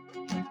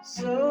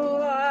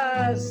 So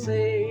I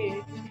say,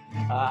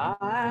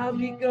 I'll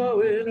be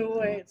going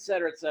away,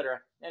 etc., etc.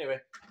 Anyway,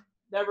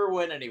 never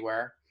went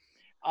anywhere.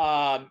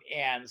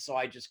 And so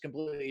I just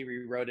completely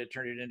rewrote it,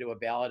 turned it into a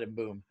ballad, and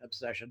boom,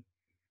 Obsession.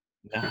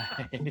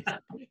 Nice.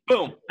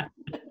 Boom.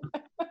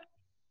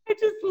 I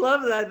just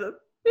love that.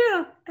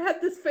 Yeah, I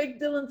had this fake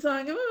Dylan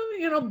song.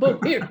 Boom,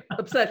 here,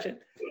 Obsession.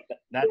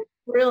 That-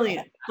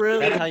 Brilliant.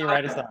 That's how you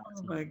write a song.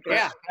 Oh my God.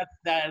 Yeah,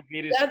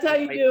 That's how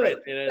you do it.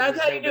 That's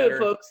how you do it,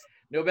 folks.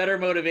 No better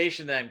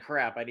motivation than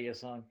crap. I need a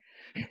song.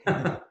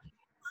 All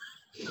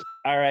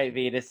right,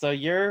 Vitas. So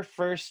your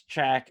first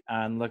track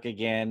on Look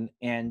Again,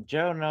 and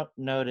Joe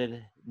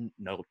noted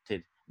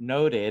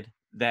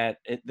that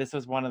this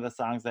was one of the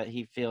songs that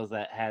he feels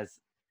that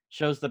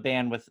shows the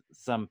band with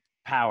some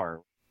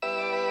power.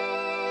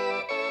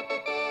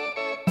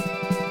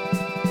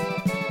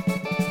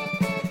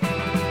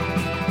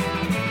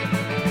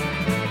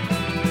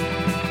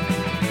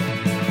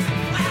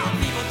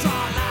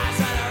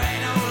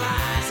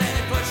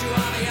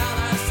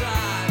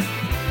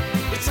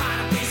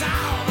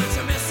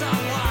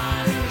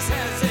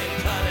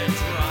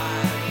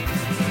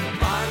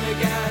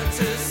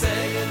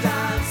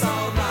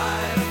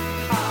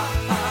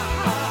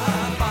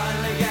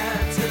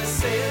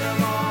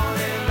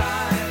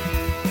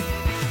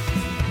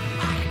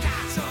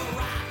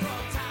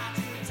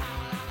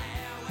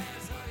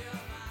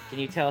 Can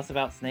you tell us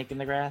about Snake in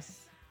the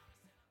Grass?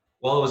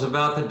 Well, it was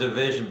about the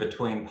division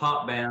between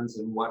pop bands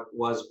and what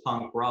was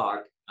punk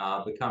rock,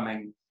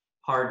 becoming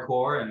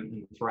hardcore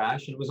and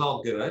thrash, and it was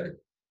all good,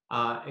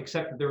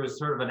 except that there was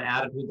sort of an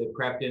attitude that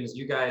crept in, as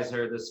you guys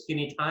are the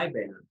skinny tie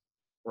band,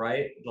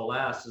 right? The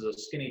Last is a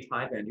skinny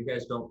tie band. You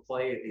guys don't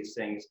play these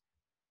things.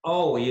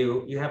 Oh,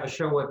 you have a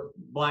show with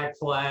Black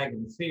Flag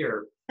and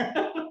Fear. You're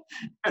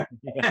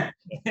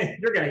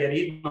gonna get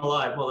eaten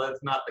alive. Well,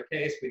 that's not the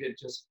case. We did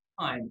just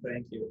fine,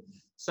 thank you.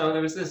 So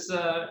there was this,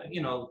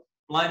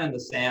 line in the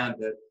sand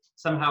that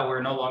somehow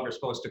we're no longer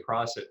supposed to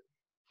cross it.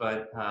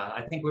 But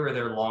I think we were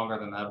there longer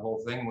than that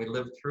whole thing. We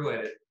lived through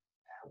it.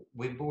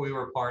 We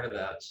were part of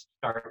that,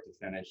 start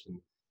to finish. And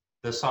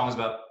this song is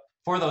about,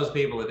 for those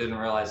people that didn't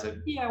realize that,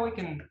 yeah, we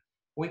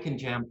can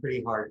jam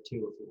pretty hard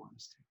too if we want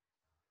us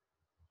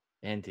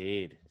to.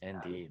 Indeed.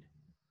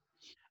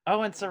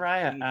 Oh, and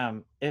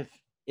Soraya,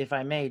 if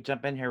I may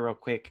jump in here real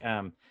quick,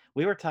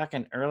 we were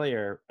talking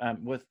earlier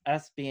with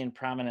us being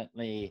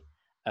prominently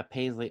a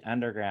Paisley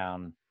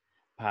Underground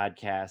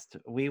podcast.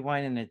 We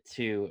wanted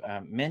to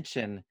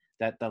mention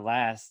that the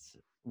Last,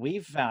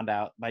 we've found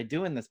out by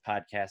doing this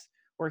podcast,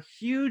 were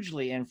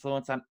hugely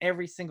influenced on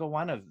every single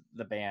one of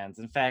the bands.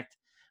 In fact,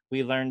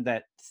 we learned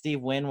that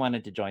Steve Wynn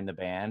wanted to join the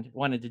band,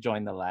 wanted to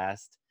join the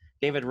Last.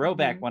 David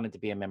Roback wanted to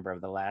be a member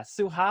of the Last.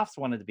 Sue Hoffs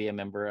wanted to be a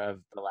member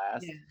of the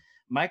Last. Yeah.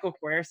 Michael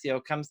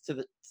Quercio comes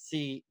to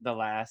see the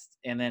Last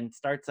and then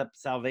starts up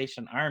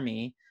Salvation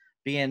Army,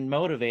 being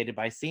motivated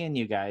by seeing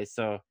you guys.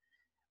 So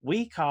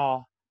we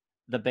call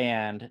the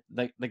band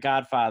the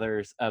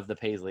godfathers of the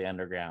Paisley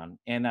Underground.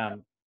 And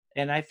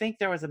I think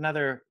there was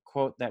another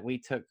quote that we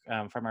took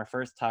from our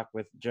first talk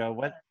with Joe.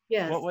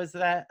 What was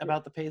that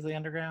about the Paisley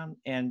Underground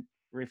and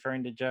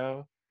referring to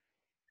Joe?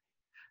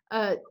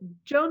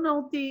 Joe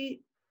Nolte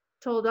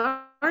told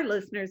our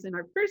listeners in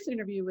our first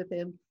interview with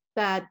him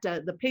that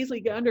the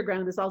Paisley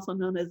Underground is also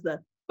known as the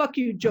 "Fuck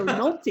You, Joe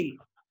Nolte"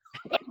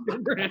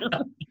 Underground.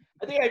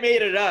 I think I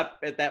made it up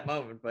at that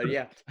moment, but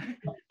yeah.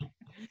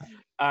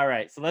 All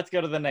right, so let's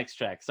go to the next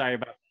track. Sorry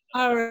about that.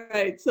 All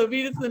right, so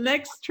Vitas, the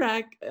next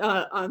track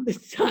on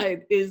this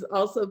side is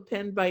also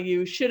penned by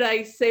you. Should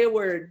I Say a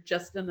Word?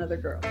 Just Another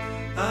Girl.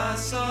 I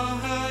saw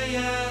her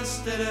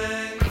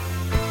yesterday.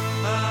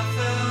 I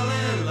fell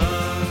in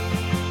love,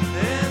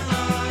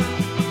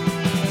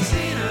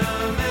 Seen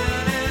her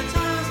many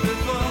times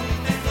before.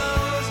 And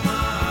close my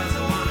eyes, I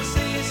want to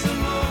see some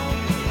more.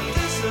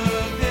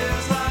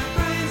 Disappears like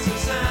grains of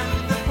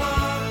sand that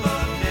pop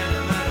up near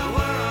no matter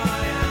where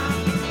I am.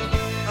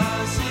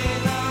 I see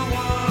her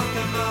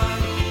walking by.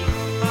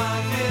 I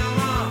feel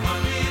my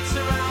heart beats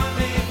around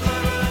me.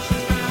 Blood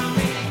rushes round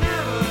me.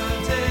 Never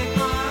take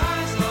my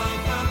eyes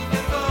off her.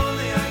 If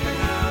only I could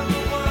have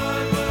a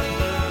word with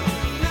her.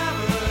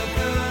 Never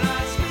could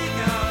I speak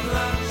out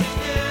loud. She's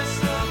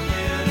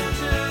disappeared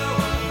into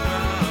a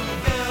crowd.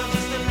 Girl,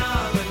 just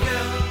another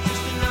girl,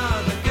 just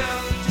another girl,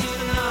 just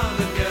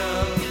another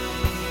girl.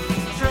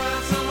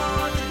 Tried so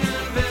hard to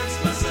convince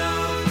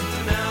myself to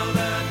now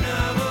that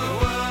never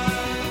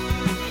would.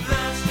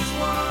 That's just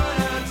what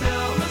I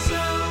tell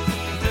myself.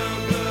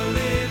 Don't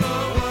believe a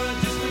word,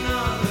 just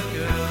another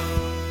girl.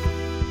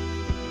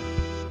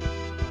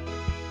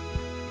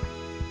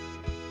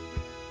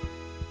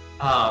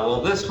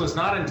 Well, this was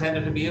not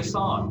intended to be a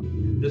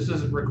song. This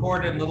is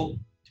recorded to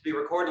be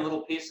recorded in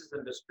little pieces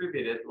and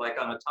distributed, like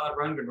on a Todd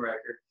Rundgren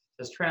record,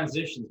 as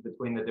transitions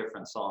between the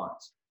different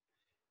songs.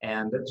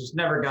 And it just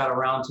never got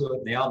around to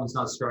it. The album's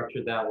not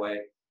structured that way.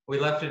 We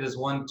left it as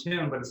one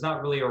tune, but it's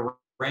not really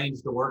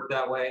arranged to work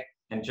that way.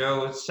 and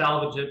Joe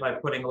salvaged it by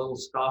putting a little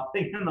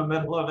scoffing in the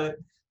middle of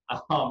it.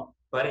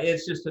 But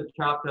it's just a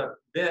chopped up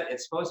bit.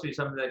 It's supposed to be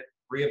something that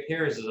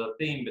reappears as a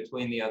theme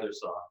between the other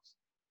songs.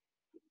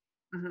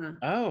 Uh-huh.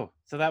 Oh,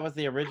 so that was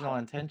the original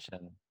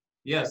intention.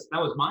 Yes, that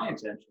was my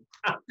intention.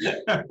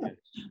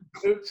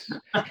 Oops.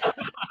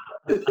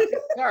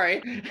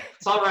 Sorry.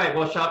 It's all right.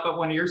 We'll chop up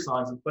one of your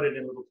songs and put it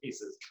in little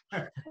pieces.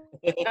 All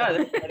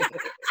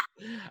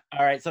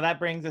right, so that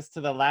brings us to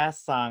the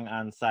last song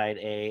on side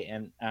A,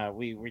 and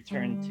we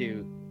return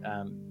to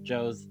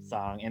Joe's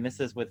song, and this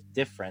is with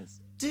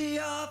Difference. The day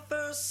I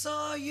first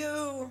saw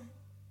you,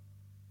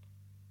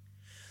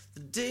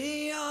 the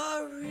day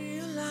I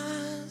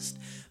realized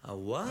I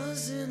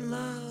was in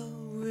love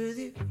with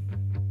you.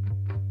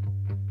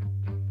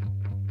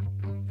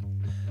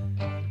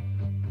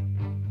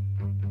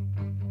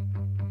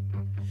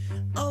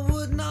 I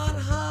would not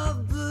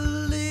have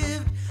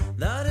believed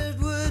that it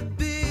would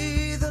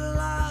be the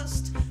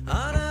last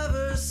I'd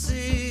ever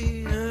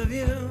seen of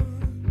you.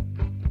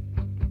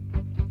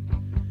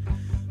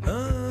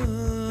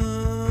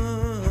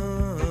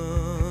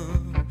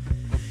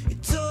 You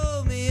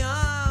told me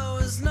I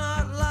was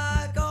not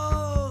like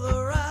all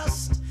the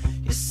rest.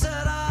 You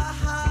said I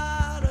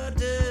had a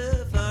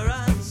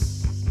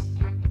difference.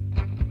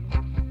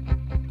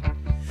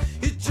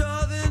 You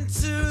drove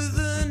into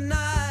the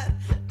night,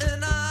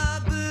 and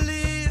I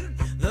believed,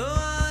 though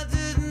I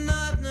did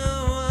not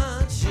know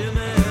what you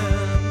meant.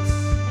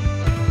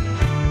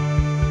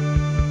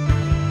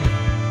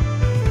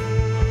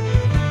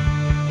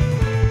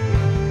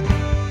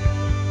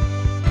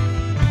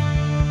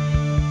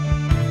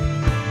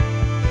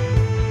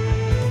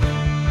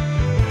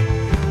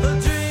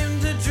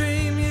 A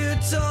dream, you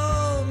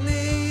told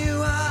me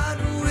you had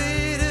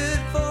waited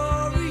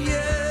for a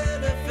year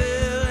to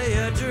fill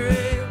your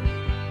dream.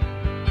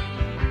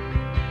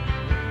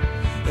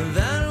 And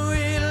then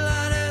we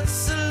let it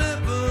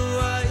slip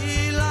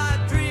away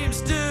like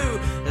dreams do,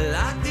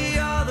 like the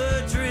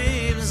other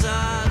dreams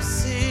I've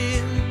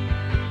seen.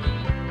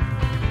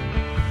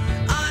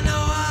 I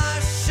know I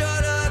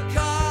should have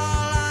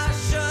called, I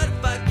should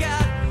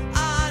forget.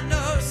 I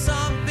know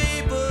some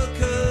people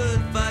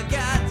could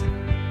forget.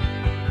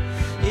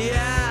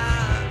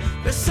 Yeah,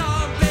 but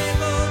some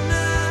people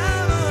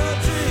never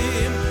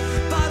dream.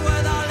 But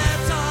with a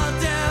little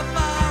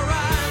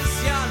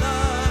difference, your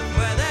love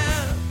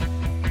within.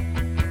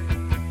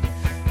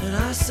 And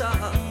I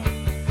saw,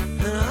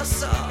 and I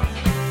saw,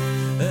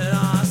 and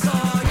I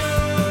saw you.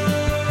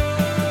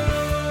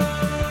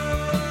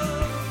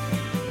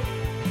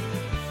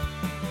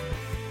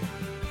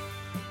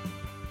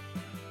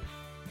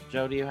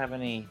 Joe, do you have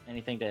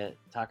anything to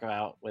talk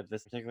about with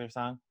this particular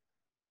song?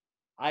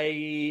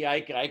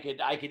 I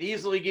could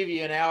easily give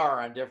you an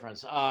hour on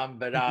Difference.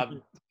 But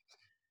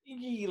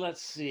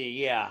let's see.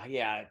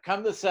 Yeah.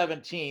 Come the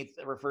 17th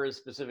refers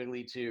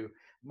specifically to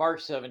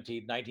March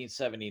 17th,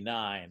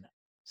 1979.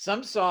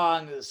 Some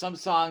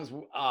songs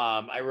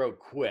I wrote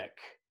quick.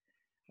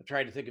 I'm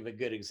trying to think of a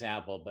good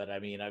example, but I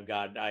mean I've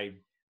got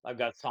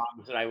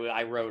songs that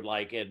I wrote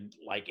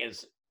as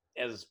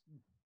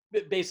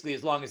basically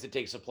as long as it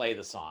takes to play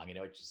the song, it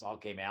just all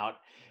came out.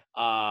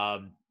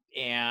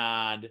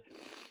 And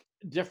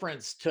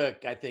Difference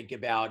took, I think,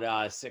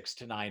 about 6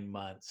 to 9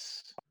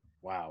 months.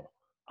 Wow.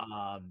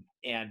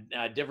 And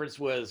Difference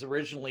was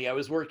originally, I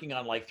was working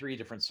on like 3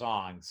 different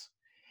songs,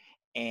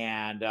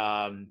 and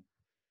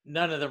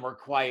none of them were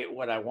quite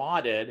what I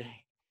wanted.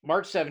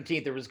 March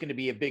 17th, there was going to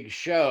be a big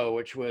show,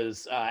 which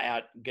was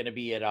going to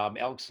be at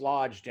Elks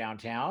Lodge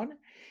downtown.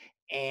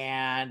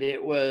 And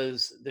it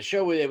was the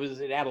show.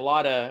 It had a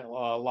lot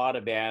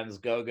of bands,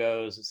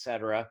 Go-Go's,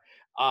 etc.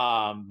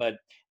 But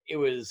it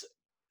was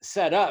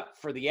set up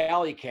for the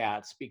Alley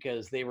Cats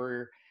because they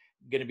were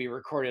going to be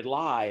recorded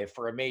live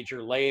for a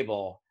major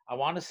label. I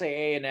want to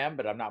say A&M,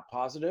 but I'm not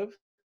positive.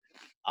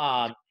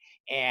 So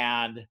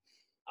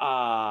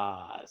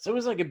it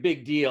was like a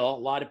big deal. A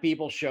lot of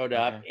people showed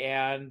up, Okay.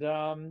 and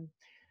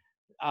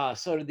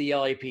so did the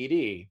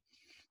LAPD.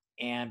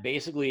 And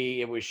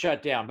basically, it was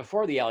shut down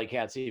before the Alley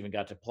Cats even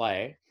got to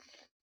play.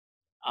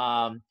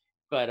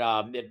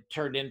 But it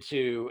turned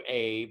into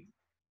a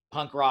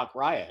punk rock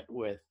riot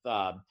with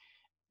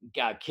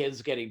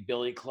kids getting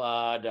billy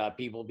clubbed,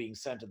 people being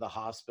sent to the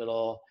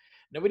hospital.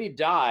 Nobody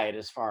died,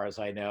 as far as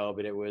I know,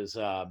 but it was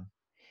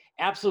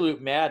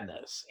absolute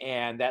madness.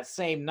 And that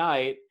same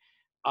night,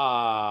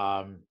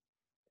 a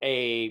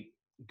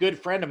good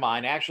friend of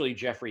mine, actually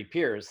Jeffrey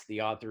Pierce,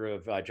 the author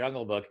of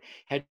Jungle Book,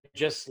 had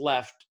just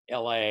left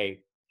LA,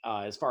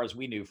 as far as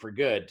we knew, for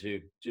good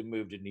to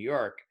move to New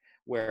York,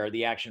 where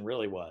the action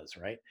really was,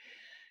 right?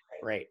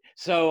 Right.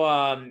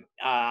 So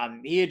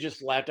he had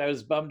just left. I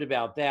was bummed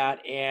about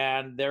that.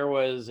 And there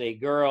was a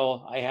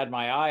girl I had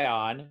my eye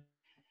on,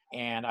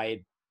 and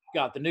I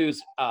got the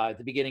news at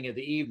the beginning of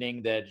the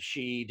evening that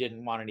she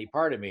didn't want any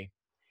part of me.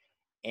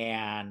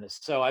 And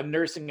so I'm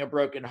nursing a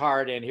broken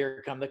heart, and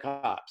here come the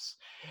cops.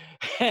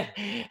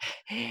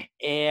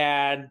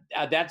 And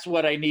that's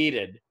what I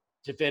needed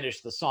to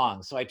finish the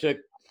song. So I took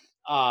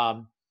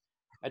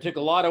I took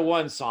a lot of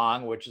one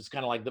song, which is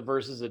kind of like the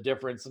verses of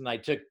difference, and I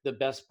took the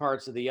best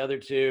parts of the other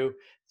two,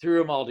 threw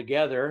them all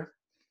together,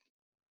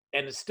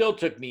 and it still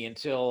took me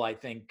until I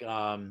think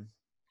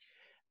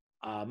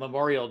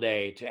Memorial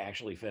Day to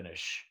actually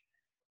finish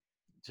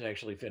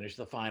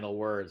the final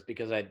words,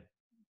 because I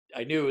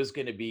knew it was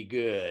going to be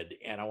good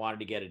and I wanted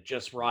to get it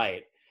just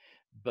right,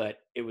 but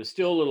it was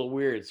still a little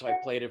weird. So I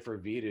played it for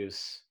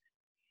Vitus.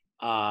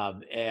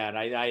 And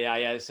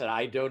I said,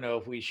 I don't know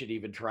if we should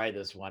even try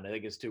this one. I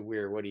think it's too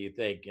weird. What do you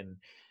think? And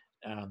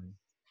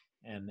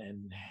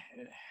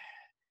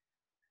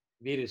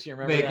Vitus, you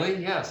remember Vaguely,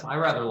 that? yes. I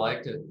rather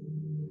liked it.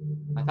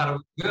 I thought it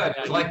was good.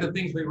 It was like the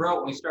things we wrote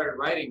when we started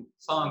writing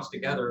songs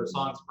together,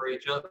 songs for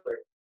each other.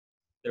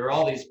 There were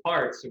all these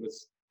parts. It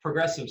was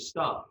progressive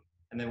stuff.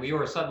 And then we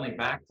were suddenly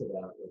back to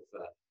that with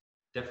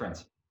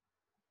difference.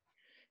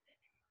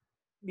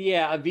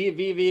 Yeah,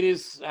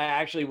 Vitus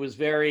actually was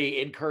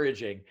very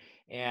encouraging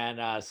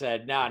and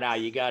said, "No,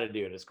 you got to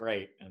do it. It's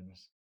great." And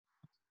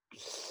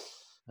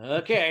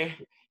okay,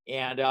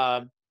 and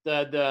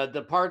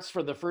the parts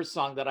for the first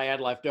song that I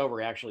had left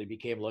over actually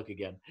became "Look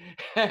Again,"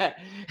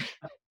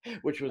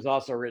 which was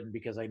also written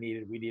because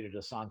we needed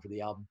a song for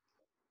the album.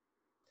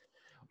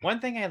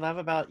 One thing I love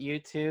about you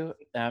two,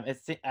 I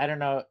don't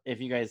know if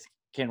you guys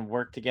can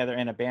work together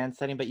in a band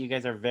setting, but you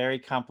guys are very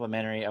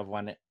complimentary of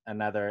one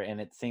another,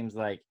 and it seems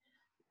like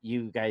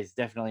you guys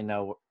definitely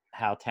know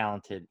how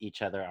talented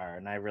each other are,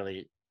 and I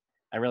really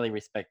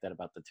respect that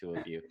about the two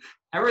of you.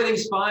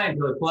 Everything's fine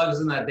until it plugs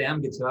in that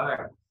damn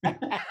guitar.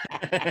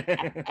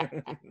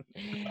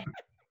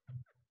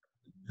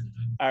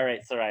 All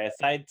right, Soraya,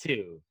 side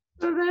two.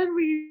 So then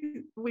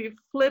we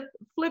flip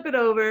it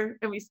over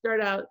and we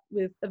start out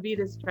with a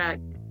Vitus track,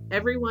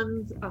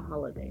 Everyone's a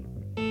Holiday.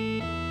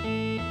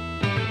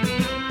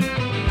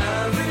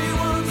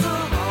 Everyone's a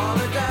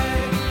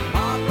holiday.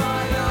 Hop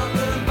right up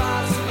and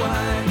pass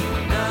away.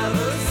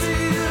 Never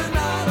see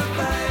another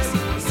face.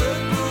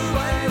 Slip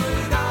away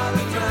without a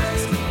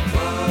trace.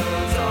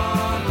 Words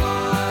on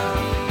fire,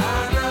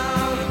 and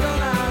now we're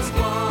gonna ask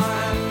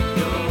why.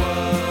 Your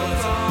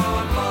words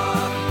on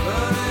fire,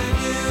 burning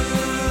you.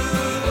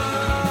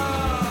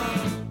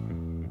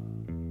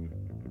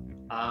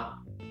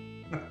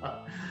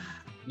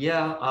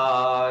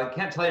 Yeah,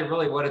 can't tell you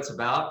really what it's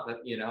about, but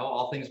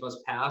all things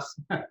must pass.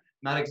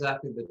 Not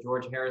exactly the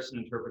George Harrison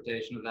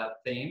interpretation of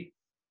that theme.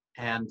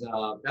 And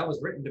that was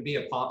written to be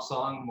a pop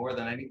song more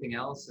than anything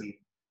else. And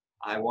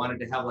I wanted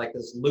to have like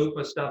this loop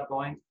of stuff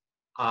going.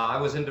 I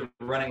was into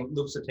running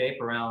loops of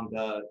tape around,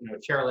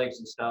 chair legs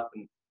and stuff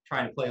and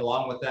trying to play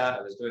along with that.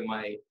 I was doing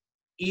my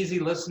easy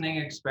listening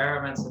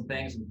experiments and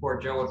things. And poor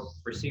Joe would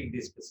receive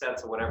these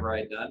cassettes of whatever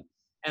I'd done.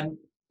 And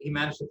he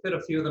managed to fit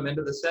a few of them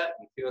into the set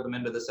and a few of them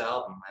into this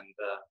album. And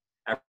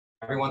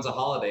Everyone's a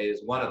Holiday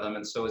is one of them,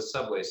 and so is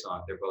Subway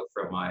Song. They're both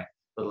from my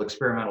little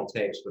experimental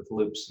tapes with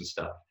loops and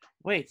stuff.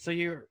 Wait, so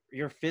you're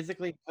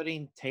physically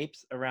putting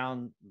tapes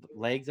around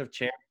legs of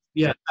chairs?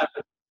 Yeah.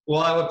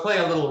 Well, I would play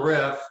a little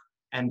riff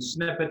and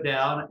snip it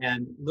down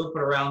and loop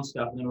it around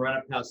stuff and then run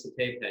it past the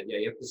tape head. Yeah,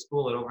 you have to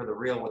spool it over the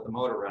reel with the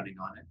motor running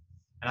on it.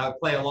 And I would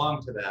play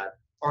along to that.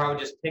 Or I would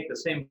just take the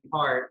same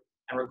part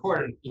and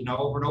record it,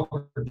 over and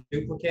over,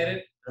 duplicate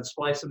it, and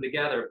splice them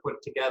together,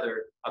 put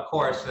together a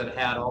chorus that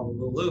had all the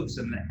little loops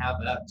and have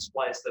that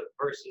splice the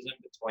verses in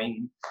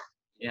between.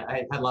 Yeah,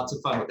 I had lots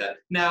of fun with that.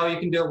 Now you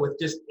can do it with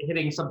just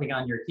hitting something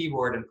on your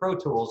keyboard in Pro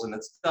Tools and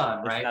it's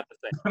done, right? It's not the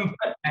same.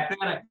 But back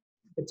then,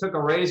 it took a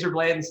razor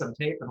blade and some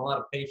tape and a lot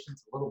of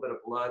patience, a little bit of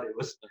blood. It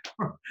was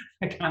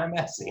kind of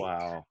messy.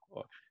 Wow.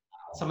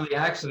 Some of the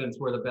accidents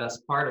were the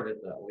best part of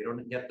it, though. We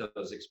don't get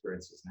those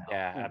experiences now.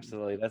 Yeah,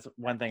 absolutely. That's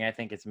one thing I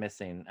think is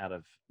missing out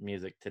of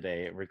music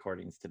today,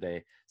 recordings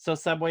today. So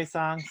Subway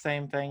Song,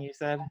 same thing you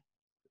said?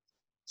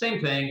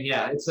 Same thing,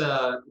 yeah. It's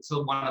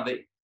one of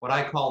the what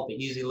I call the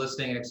easy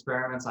listening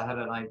experiments. I had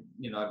a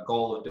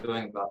goal of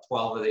doing about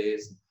 12 of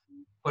these,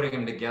 putting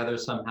them together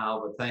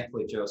somehow. But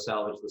thankfully, Joe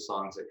salvaged the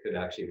songs that could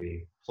actually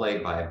be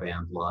played by a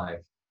band live.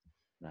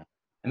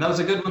 And that was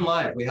a good one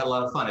live. We had a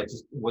lot of fun. It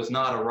just was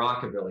not a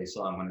rockabilly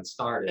song when it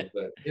started,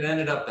 but it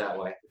ended up that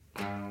way.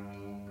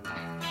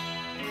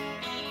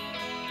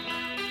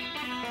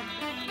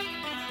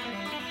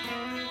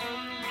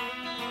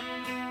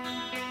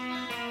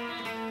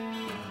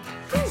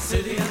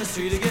 Sitting on the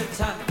street to get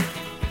tired,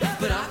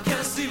 but I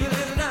can't sleep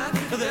at night.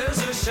 There's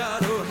a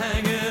shadow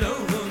hanging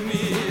over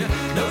me.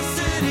 No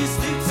city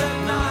sleeps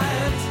at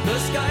night. The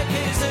sky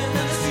caves in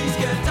and the streets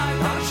get dark.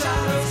 Hot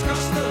shadows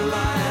crush the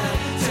light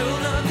till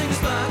nothing's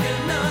black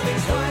and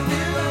nothing's white.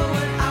 Below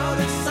and out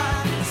of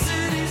sight.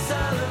 City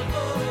silent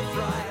full of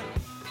fright.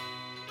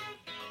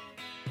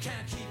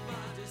 Can't keep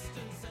my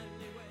distance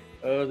anyway.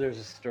 Oh, there's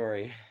a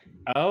story.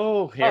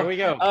 Oh, here we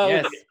go. Oh,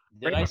 Yes.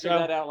 Did I say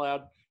that out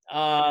loud?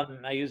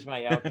 I used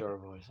my outdoor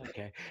voice.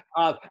 Okay.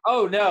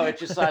 Oh no, it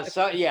just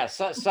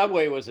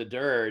Subway was a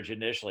dirge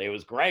initially. It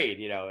was great,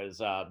 it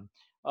was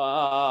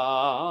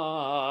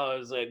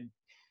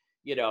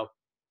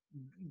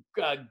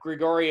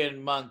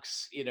Gregorian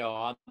monks,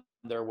 on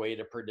their way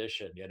to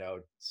perdition,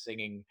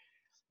 singing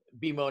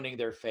bemoaning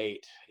their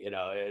fate.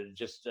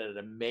 Just an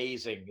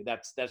amazing.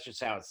 That's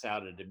just how it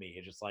sounded to me.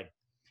 It's just like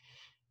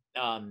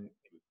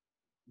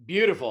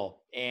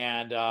beautiful,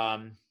 and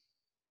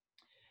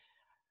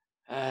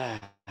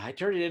I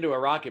turned it into a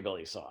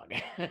rockabilly song.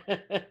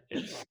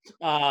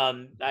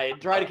 I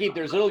try to keep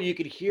there's little you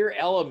could hear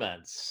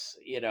elements,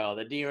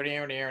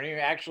 the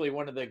actually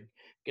one of the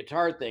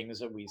guitar things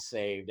that we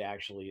saved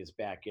actually is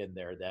back in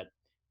there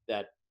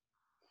that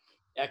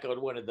echoed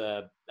one of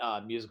the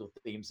musical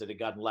themes that had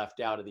gotten left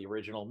out of the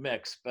original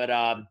mix. But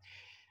um,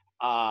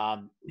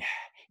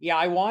 yeah,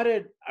 I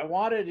wanted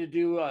to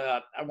do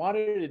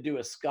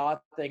a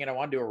ska thing, and I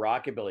wanted to do a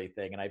rockabilly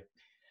thing, and I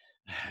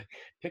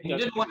picked You up.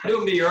 didn't want to do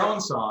them to your own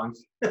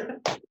songs.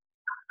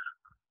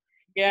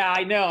 Yeah,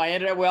 I know. I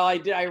ended up. Well, I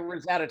did. I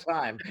was out of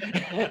time.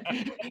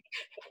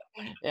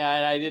 Yeah,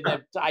 and I didn't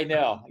have. I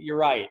know. You're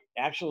right.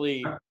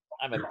 Actually,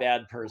 I'm a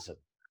bad person,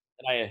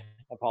 and I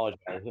apologize.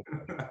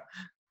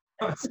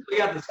 We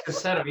got this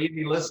cassette of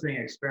easy listening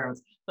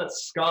experiments.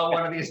 Let's ska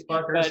one of these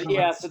fuckers. But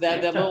yeah, so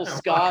that little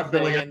ska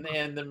thing Rockabilly.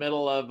 in the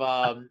middle of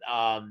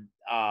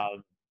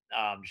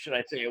should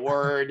I say a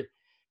word?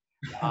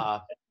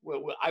 That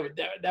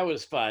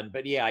was fun.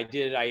 But yeah, I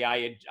did.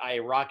 I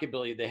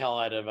rockabilly the hell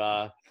out of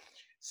a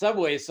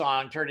Subway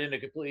song, turned into a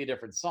completely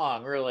different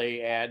song,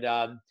 really.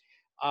 And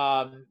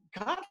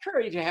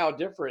contrary to how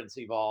Difference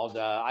evolved,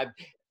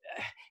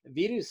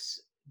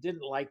 Vitus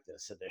didn't like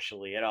this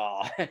initially at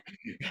all.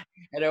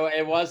 And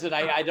it wasn't.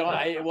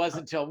 It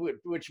wasn't until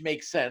which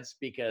makes sense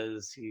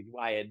because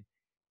I had,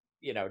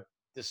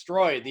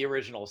 destroyed the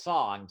original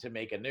song to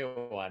make a new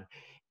one.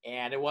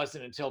 And it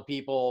wasn't until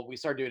we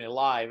started doing it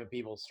live and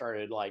people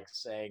started like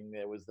saying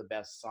it was the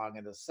best song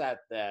in the set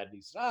that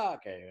he said, "Oh,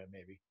 okay,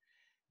 maybe."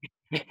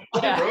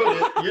 I wrote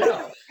it.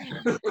 Yeah.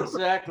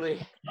 Exactly.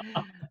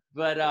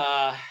 But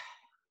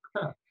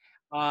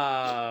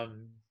oh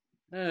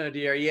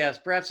dear, yes,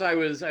 perhaps I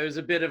was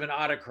a bit of an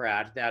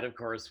autocrat. That of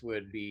course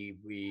would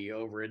be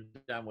over and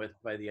done with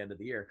by the end of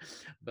the year.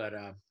 But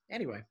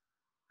anyway.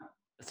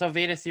 So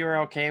Vitus, you were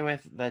okay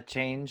with the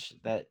change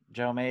that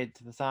Joe made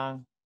to the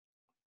song?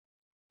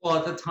 Well,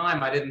 at the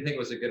time, I didn't think it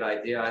was a good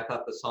idea. I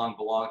thought the song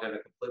belonged in a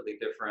completely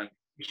different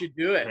We should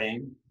do it.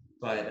 vein.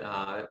 But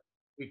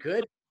We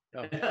could.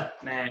 Oh.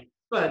 nah.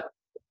 But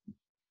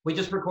we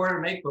just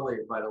recorded Make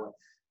Believe, by the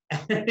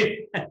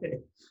way.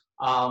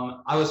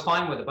 I was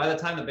fine with it. By the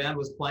time the band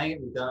was playing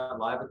it, we've done it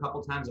live a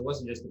couple times. It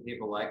wasn't just that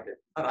people liked it,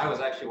 but I was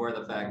actually aware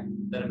of the fact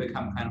that it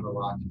become kind of a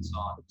rocking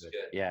song. It was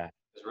good. Yeah. It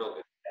was real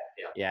good.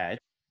 Yeah. Yeah.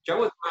 Joe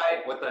was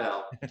right. What the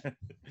hell?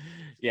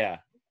 Yeah.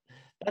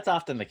 That's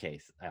often the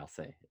case, I'll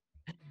say.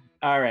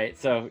 All right.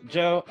 So,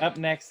 Joe, up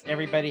next,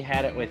 Everybody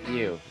Had It With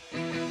You.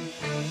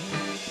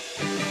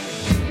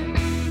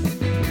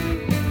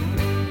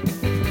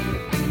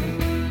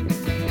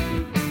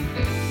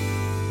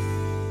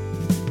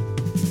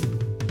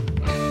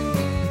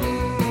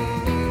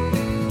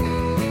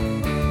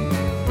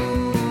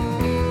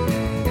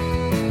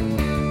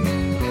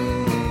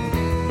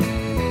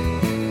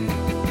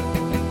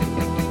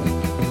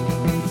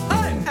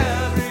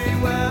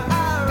 Everywhere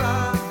I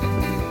run,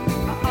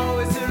 I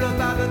always hear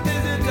about the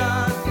things you've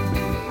done,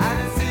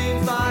 and it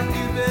seems like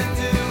you've been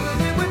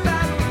doing it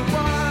without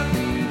one.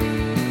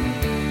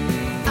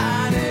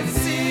 And it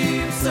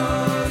seems so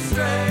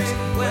strange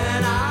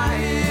when I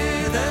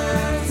hear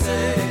them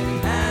say,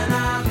 and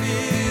I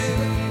feel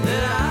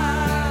that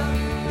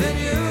I've been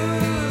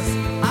used.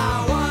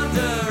 I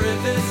wonder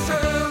if it's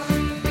true.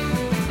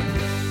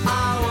 I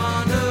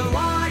wonder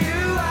why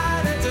you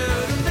had to do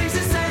the things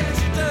you say that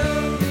you do.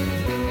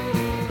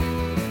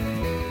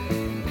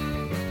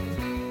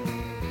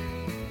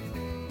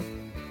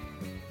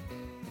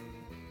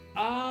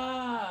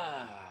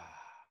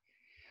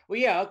 Well,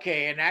 yeah,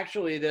 okay. And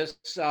actually, this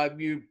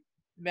you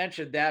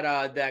mentioned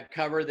that that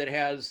cover that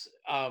has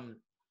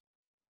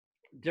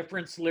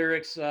Difference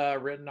lyrics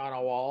written on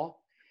a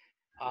wall.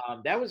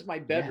 That was my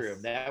bedroom.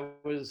 Yes. That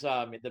was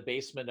in the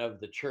basement of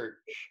the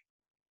church,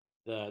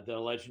 the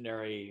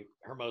legendary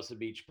Hermosa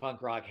Beach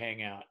punk rock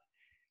hangout.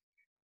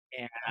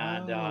 And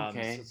Oh, so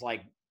okay. it's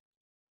like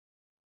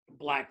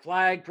Black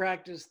Flag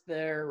practiced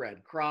there,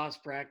 Red Cross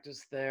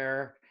practiced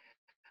there.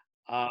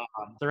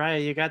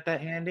 Soraya, you got that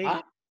handy?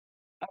 Huh?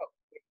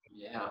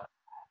 Yeah.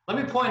 Let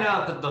me point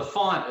out that the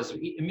font is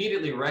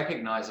immediately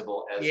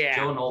recognizable as Yeah,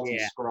 Joe Nolte's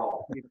yeah.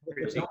 scrawl.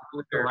 There's no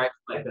way to write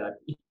like that.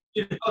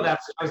 You know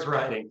that's Joe's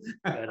writing.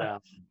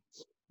 But,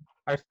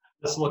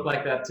 This looked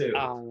like that too.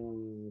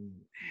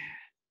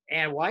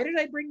 and why did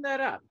I bring that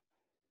up?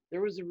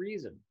 There was a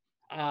reason.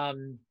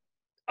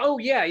 Oh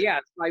yeah.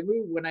 So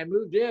when I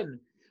moved in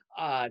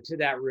to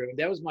that room,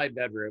 that was my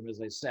bedroom.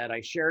 As I said,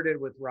 I shared it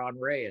with Ron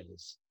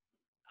Reyes,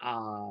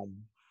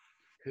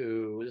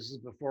 who this is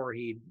before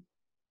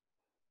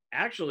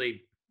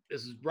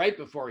this is right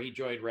before he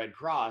joined Red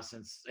Cross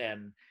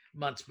and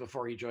months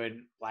before he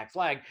joined Black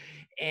Flag.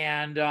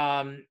 And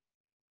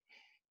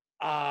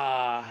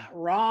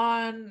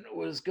Ron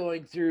was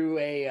going through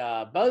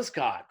a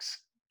Buzzcocks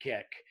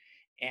kick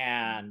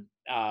and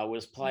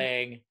was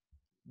playing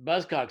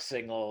Buzzcocks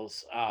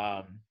singles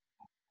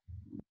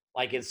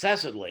like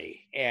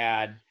incessantly.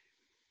 And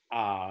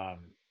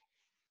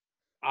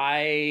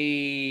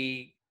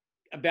I,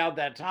 about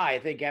that time, I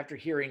think after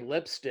hearing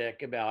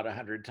Lipstick about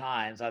 100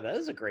 times, I thought,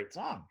 this is a great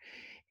song.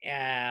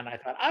 And I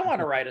thought, I want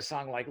to write a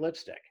song like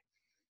Lipstick.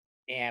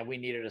 And we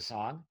needed a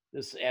song.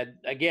 And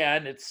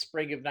again, it's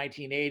spring of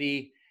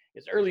 1980.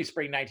 It's early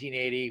spring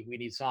 1980. We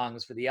need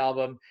songs for the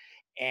album.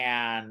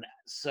 And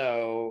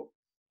so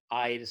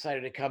I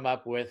decided to come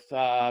up with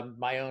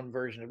my own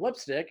version of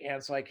Lipstick.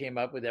 And so I came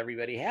up with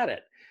Everybody Had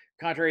It.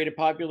 Contrary to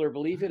popular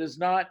belief, it is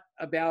not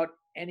about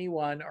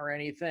anyone or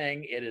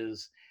anything. It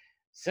is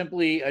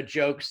simply a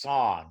joke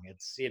song.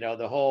 It's,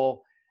 the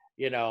whole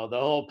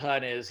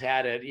pun is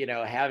had it,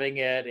 having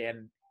it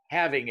and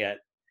having it.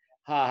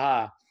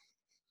 Ha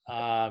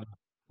ha.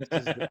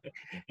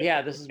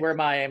 This is where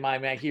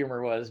my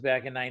humor was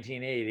back in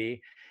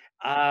 1980.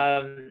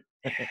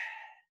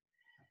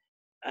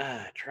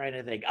 Trying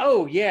to think.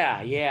 Oh yeah.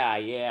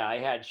 I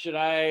had. Should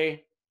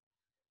I?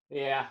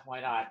 Yeah,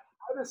 why not?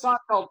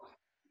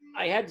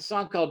 I had a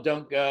song called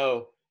 "Don't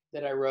Go"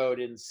 that I wrote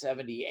in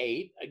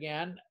 '78.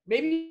 Again,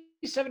 maybe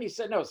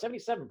 '77. No,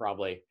 '77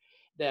 probably.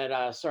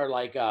 That sort of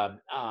like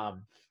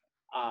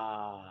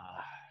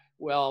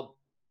well,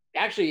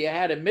 actually, it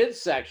had a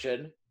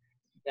midsection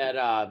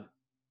that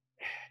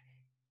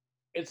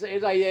it's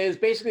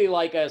basically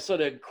like a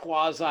sort of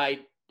quasi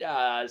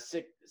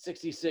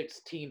 66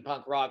 teen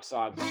punk rock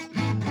song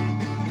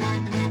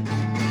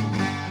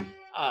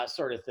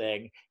sort of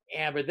thing.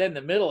 But then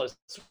the middle is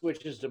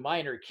switches to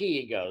minor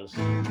key and goes.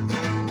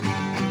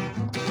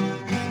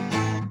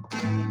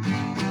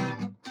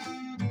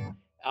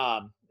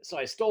 So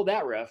I stole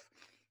that riff,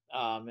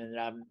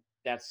 and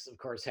that's of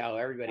course how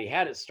Everybody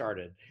Had It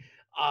started.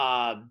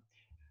 And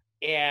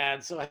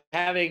so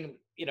having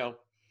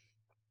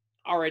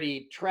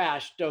already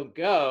trashed "Don't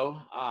Go,"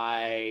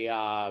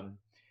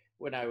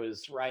 when I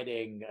was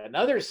writing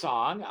another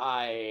song,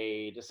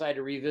 I decided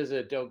to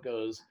revisit "Don't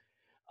Go's"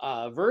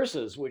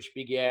 verses, which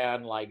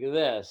began like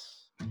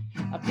this.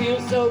 I feel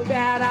so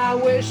bad, I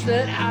wish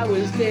that I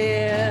was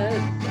dead.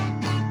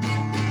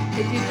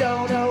 If you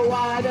don't know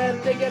why, then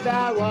think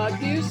about what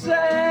you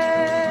said.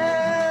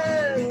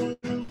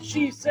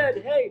 She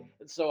said, hey,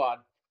 and so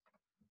on.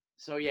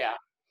 So yeah,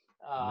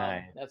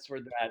 Nice. That's where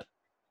that.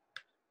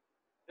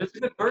 There's a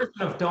good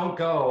version of "Don't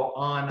Go"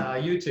 on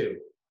YouTube,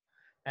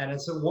 and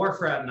it's a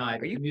Wharf Rat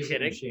Night. Are you Music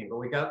kidding? Machine, but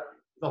we got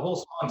the whole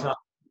song's on.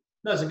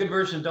 No, it's a good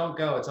version of "Don't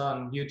Go." It's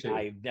on YouTube.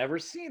 I've never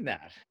seen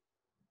that.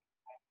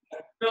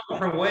 Filmed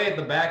from way at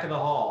the back of the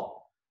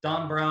hall.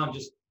 Don Brown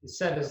just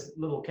set his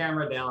little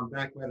camera down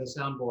back by the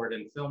soundboard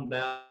and filmed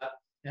that,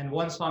 and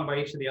one song by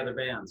each of the other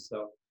bands.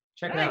 So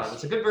check it out.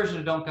 It's a good version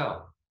of "Don't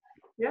Go."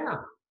 Yeah,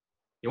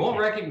 you won't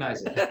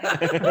recognize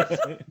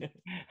it.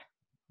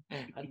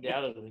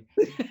 Undoubtedly.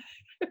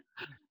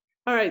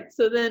 All right,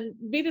 so then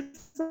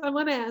Vitas, I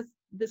want to ask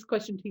this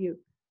question to you.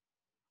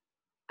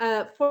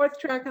 Fourth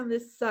track on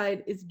this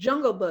side is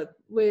Jungle Book,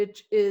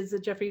 which is a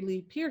Jeffrey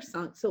Lee Pierce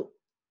song. So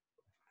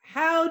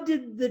how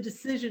did the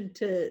decision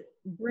to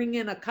bring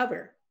in a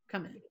cover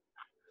come in?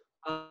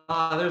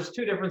 There's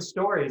two different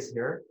stories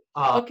here.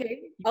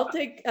 Okay, I'll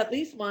take at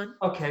least one.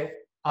 Okay,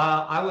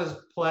 I was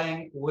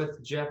playing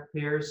with Jeff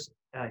Pierce,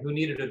 who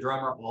needed a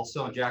drummer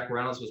also, and Jack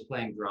Reynolds was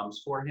playing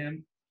drums for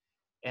him.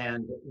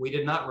 And we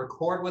did not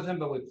record with him,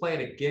 but we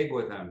played a gig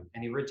with him,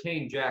 and he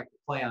retained Jack to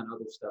play on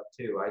other stuff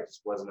too. I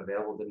just wasn't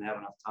available, didn't have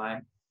enough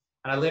time.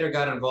 And I later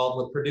got involved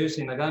with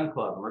producing the Gun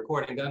Club and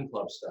recording Gun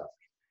Club stuff.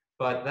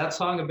 But that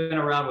song had been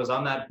around, was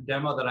on that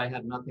demo that I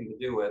had nothing to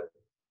do with.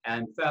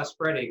 And Fast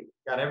Freddy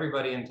got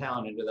everybody in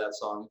town into that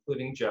song,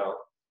 including Joe.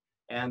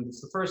 And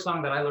it's the first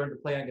song that I learned to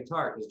play on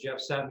guitar, because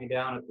Jeff sat me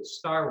down at the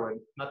Starwood,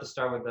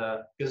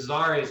 the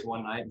Gazzarri's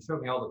one night and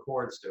showed me all the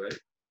chords to it,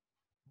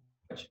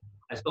 which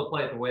I still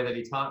play it the way that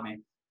he taught me.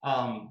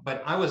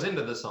 But I was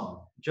into the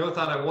song. Joe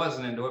thought I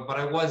wasn't into it, but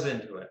I was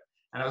into it.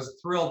 And I was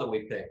thrilled that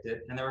we picked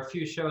it. And there were a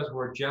few shows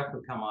where Jeff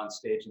would come on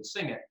stage and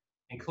sing it,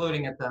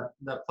 including at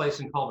that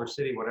place in Culver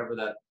City, whatever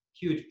that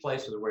huge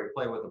place was where he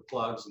played with the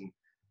Plugs and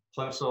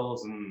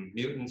Plimsolls and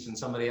Mutants and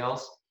somebody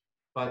else.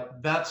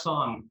 But that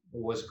song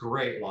was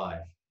great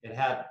live. It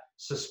had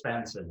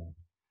suspense in it.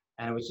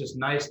 And it was just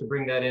nice to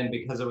bring that in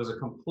because it was a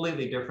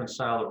completely different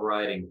style of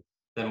writing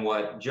than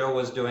what Joe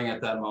was doing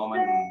at that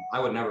moment. And I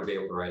would never be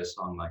able to write a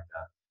song like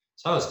that.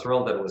 So I was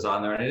thrilled that it was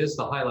on there, and it is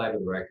the highlight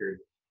of the record.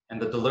 And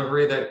the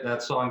delivery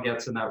that song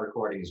gets in that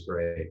recording is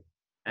great.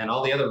 And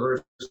all the other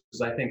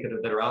versions, I think,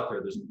 that are out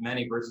there, there's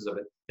many versions of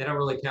it. They don't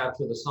really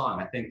capture the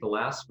song. I think the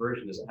last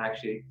version is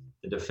actually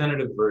the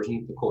definitive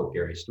version, to quote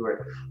Gary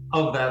Stewart,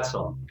 of that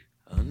song.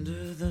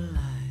 Under the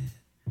light,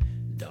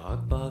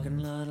 dark parking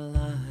lot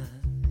alive.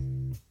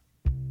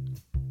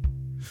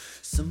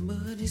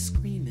 Somebody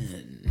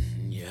screaming,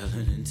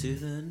 yelling into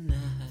the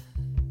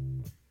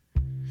night.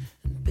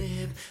 And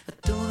babe, I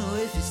don't know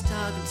if he's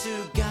talking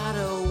to God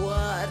or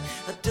what.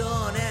 I don't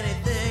want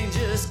anything,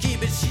 just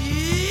keep it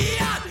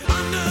shut.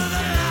 Under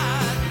the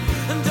light,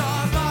 and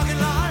dark parking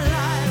lot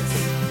lights.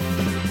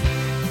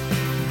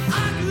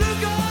 I can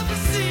look up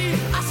and see,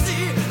 I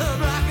see the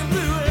black and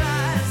blue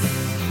lights.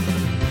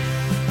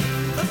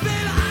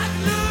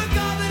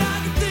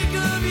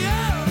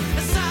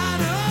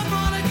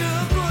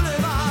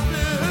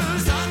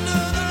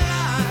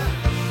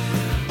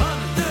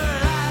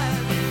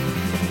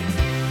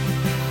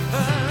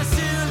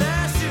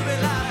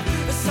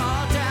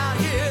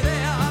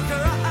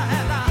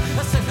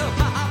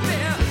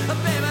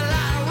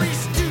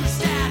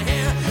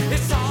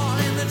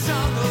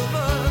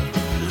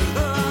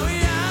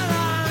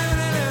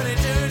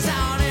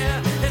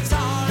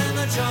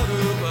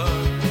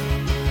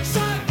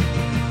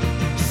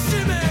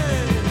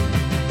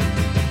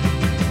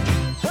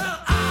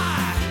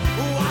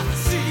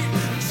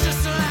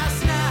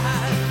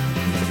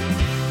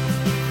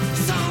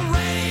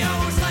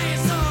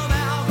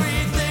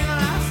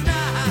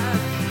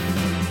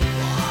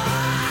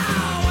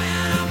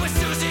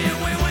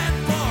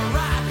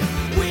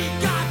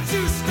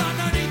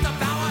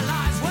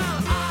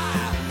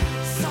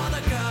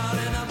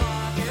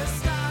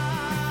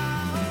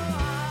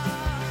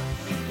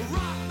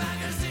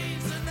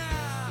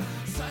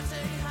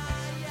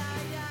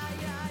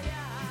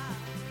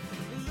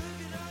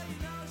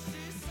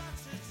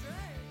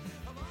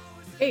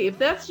 Hey, if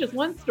that's just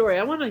one story,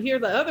 I want to hear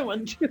the other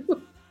one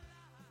too.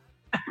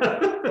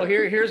 Well,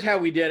 here's how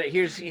we did it.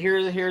 Here's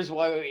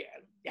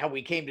how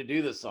we came to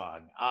do the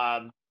song.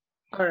 All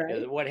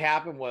right. What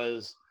happened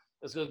was,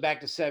 this goes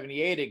back to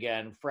 78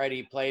 again.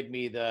 Freddie played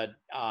me the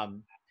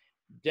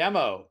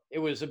demo. It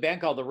was a band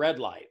called the Red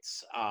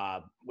Lights,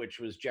 which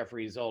was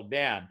Jeffrey's old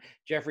band.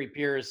 Jeffrey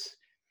Pierce,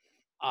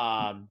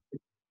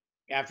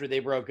 after they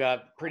broke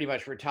up, pretty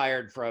much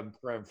retired from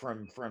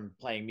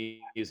playing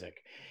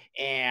music.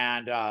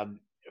 And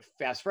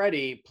Fast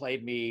Freddie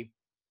played me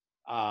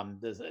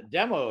this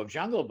demo of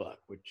Jungle Book,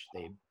 which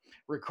they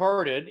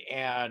recorded,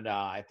 and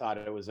I thought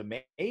it was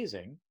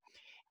amazing.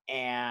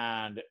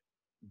 And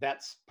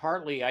that's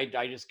partly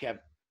I just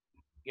kept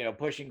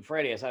pushing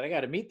Freddie. I said, I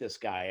got to meet this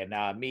guy.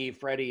 And me,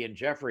 Freddie, and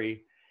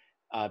Jeffrey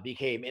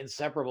became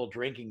inseparable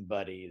drinking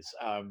buddies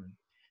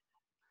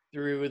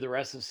through the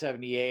rest of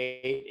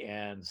 78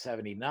 and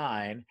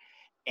 79.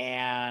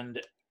 And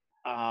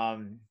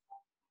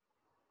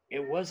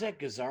it was at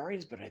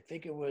Gazzarri's, but I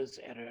think it was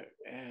at a...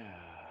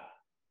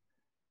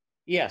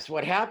 Yes,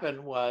 what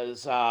happened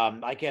was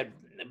I kept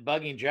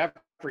bugging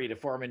Jeffrey to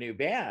form a new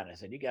band. I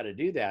said, you got to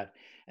do that.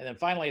 And then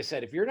finally I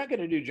said, if you're not going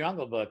to do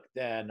Jungle Book,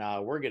 then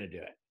we're going to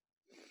do it.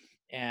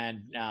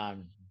 And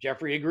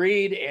Jeffrey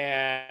agreed.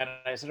 And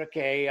I said,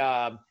 okay,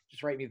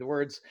 just write me the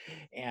words.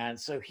 And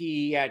so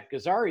he, at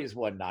Gazzarri's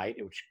one night,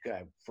 which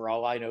for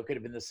all I know could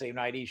have been the same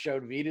night he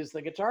showed Vitas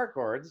the guitar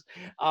chords.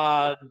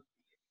 At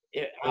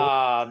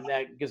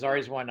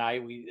Gazzarri's one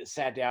night, we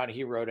sat down,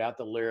 he wrote out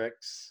the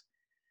lyrics.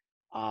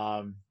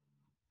 And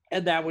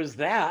that was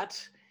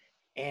that.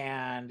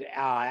 And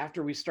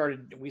after we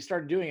started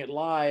doing it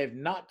live,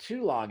 not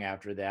too long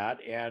after that.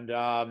 And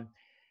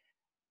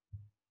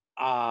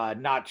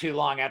not too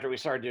long after we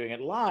started doing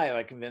it live,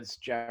 I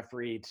convinced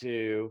Jeffrey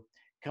to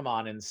come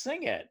on and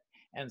sing it.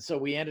 And so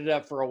we ended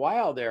up, for a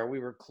while there, we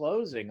were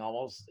closing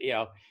almost,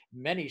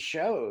 many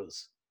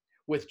shows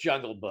with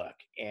Jungle Book.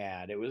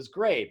 And it was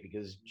great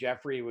because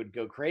Jeffrey would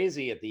go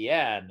crazy at the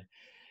end,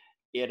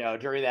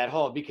 during that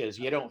whole, because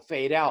you don't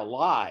fade out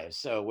live.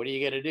 So what are you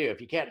going to do?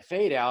 If you can't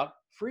fade out,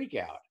 freak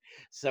out.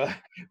 So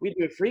we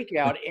do a freak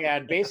out,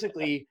 and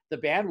basically the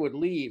band would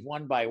leave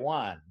one by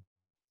one,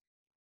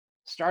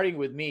 starting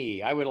with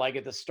me. I would, like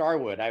at the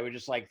Starwood, I would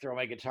just like throw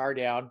my guitar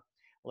down,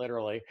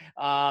 literally,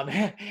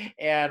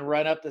 and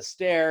run up the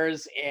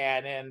stairs.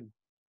 And in,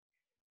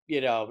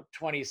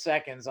 20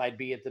 seconds, I'd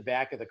be at the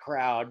back of the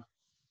crowd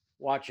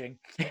watching.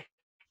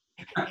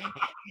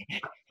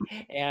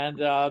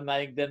 And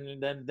I think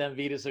then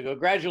Vitas will go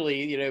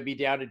gradually, be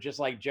down to just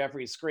like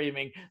Jeffrey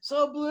screaming,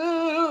 "So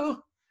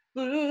blue,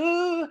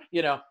 blue,"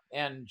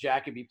 and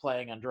Jack would be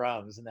playing on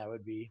drums, and that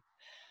would be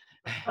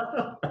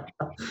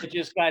it.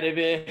 Just kind of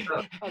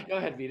oh, go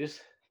ahead, Vitas.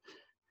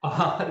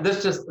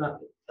 This just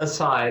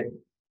aside.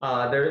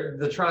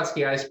 The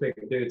Trotsky Ice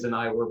Pick dudes and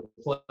I were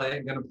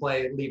going to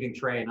play Leaving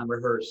Train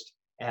unrehearsed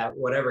at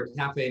whatever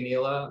Cafe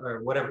Nila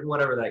or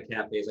whatever that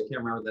cafe is. I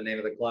can't remember the name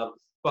of the club.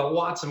 But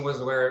Watson was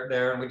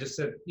there, and we just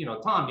said,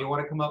 Tom, do you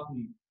want to come up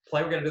and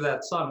play? We're going to do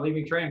that song,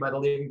 Leaving Train by the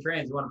Leaving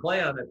Trains. You want to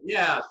play on it?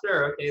 Yeah,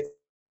 sure. Okay, it's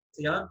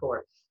the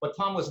encore. What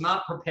Tom was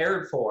not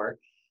prepared for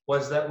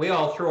was that we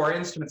all threw our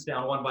instruments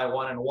down one by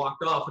one and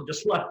walked off and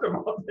just left them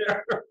up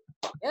there.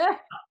 Yeah.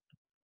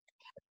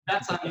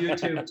 That's on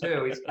YouTube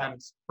too. He's kind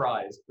of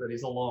surprised that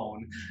he's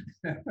alone.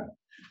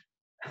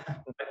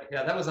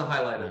 Yeah, that was a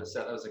highlight of the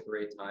set. That was a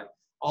great time.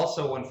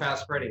 Also, when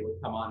Fast Freddie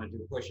would come on and do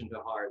Push Into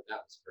Hard, that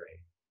was great.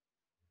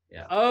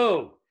 Yeah.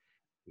 Oh,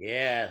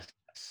 yes.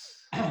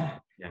 Yeah.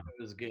 It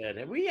was good.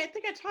 And I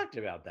think I talked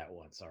about that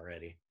once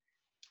already.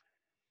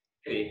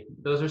 Hey,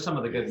 those are some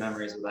of the good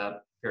memories of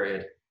that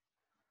period.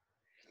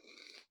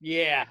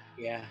 Yeah.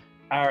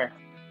 All right.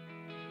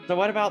 So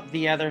what about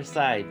The Other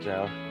Side,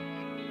 Joe?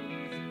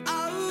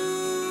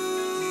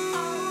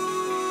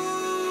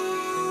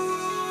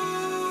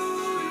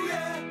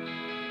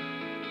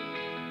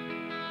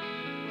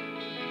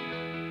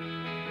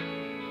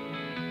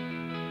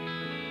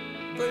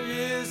 For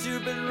years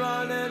you've been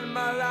running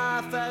my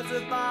life as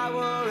if I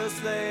were a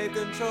slave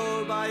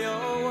controlled by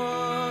your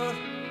word.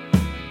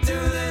 Do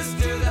this,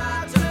 do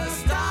that, just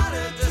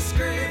started to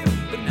scream,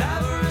 but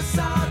never a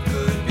sound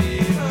could be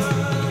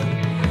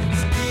heard.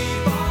 So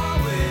keep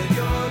on with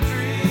your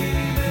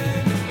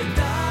dreaming, it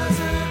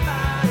doesn't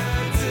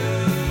matter to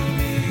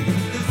me,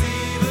 'cause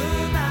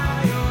even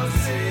now you're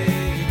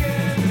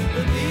sinking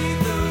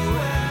beneath the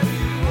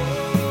heavy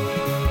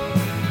road.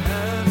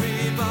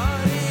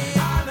 Everybody,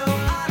 I know,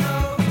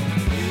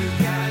 you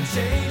can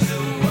change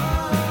the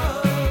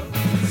world.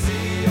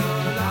 See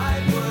your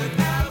life work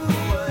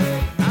every way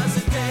as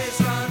the days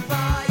run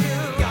by. You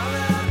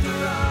gonna have to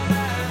run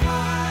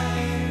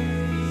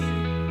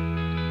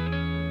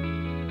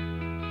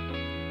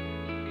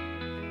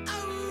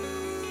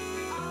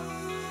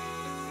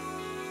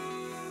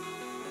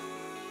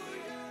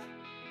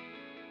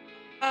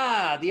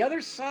and The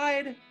Other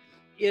Side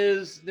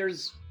is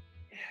there's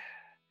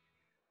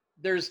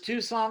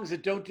two songs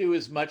that don't do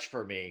as much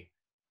for me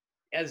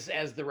as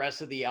the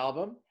rest of the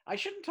album. I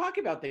shouldn't talk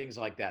about things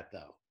like that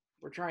though.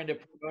 We're trying to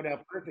promote how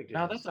perfect it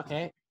No, is. that's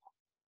okay.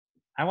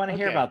 I want to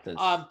hear Okay. about this.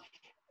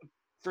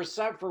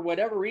 For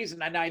whatever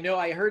reason, and I know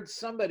I heard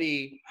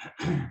somebody's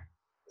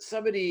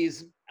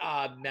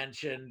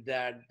mentioned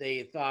that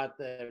they thought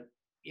that,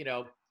 you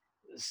know,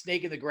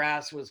 Snake in the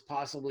Grass was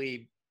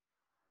possibly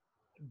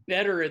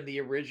better in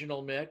the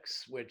original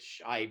mix,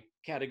 which I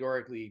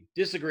categorically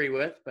disagree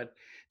with, but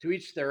to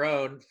each their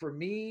own. For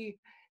me,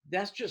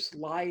 That's Just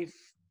Life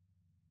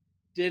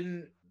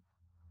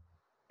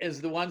is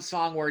the one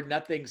song where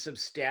nothing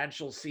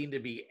substantial seemed to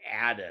be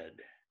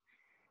added.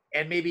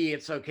 And maybe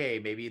it's okay.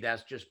 Maybe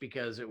that's just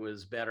because it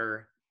was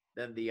better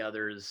than the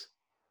others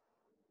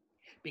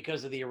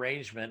because of the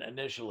arrangement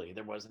initially.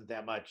 There wasn't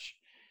that much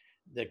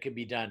that could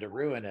be done to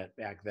ruin it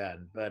back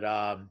then. But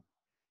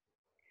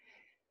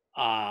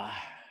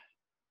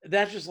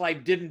That's Just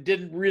Life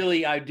didn't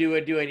really do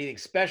anything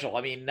special.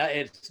 I mean,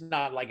 it's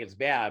not like it's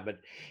bad, but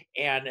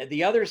and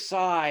the other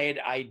side,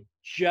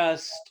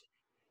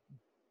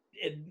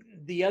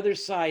 the other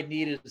side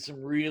needed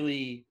some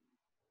really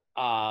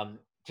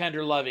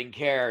tender loving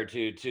care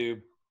to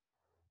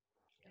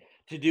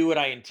do what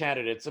I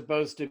intended. It's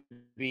supposed to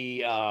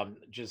be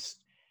just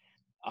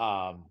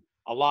a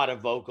lot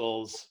of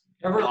vocals,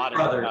 Everly a lot of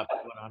Brothers. stuff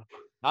going on.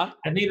 Huh?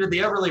 I needed the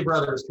Everly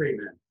Brothers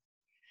treatment.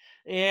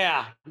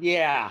 Yeah.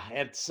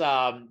 It's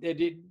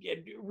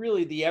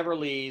really the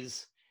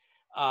Everlys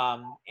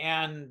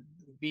and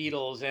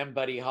Beatles and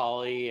Buddy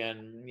Holly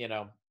and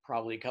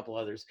probably a couple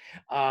others,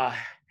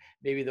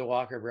 maybe the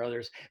Walker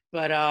Brothers,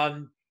 but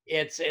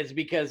it's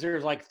because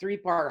there's like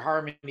 3-part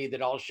harmony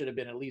that all should have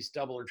been at least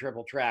double or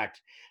triple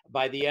tracked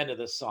by the end of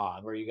the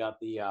song, where you got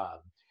the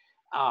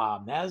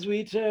as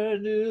we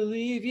turn to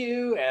leave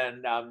you,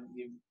 and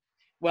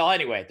well,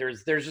 anyway,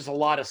 there's just a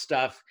lot of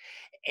stuff,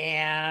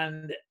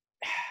 and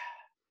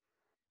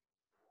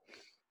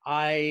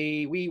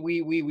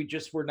we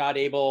just were not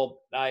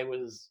able.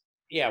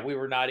 We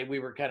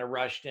were kind of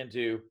rushed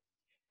into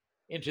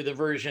the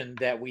version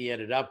that we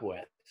ended up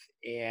with,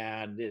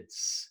 and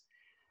it's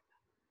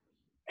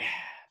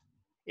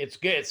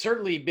good. It's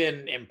certainly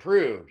been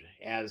improved,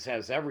 as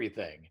has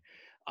everything.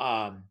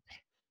 On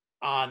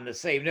the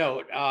same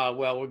note,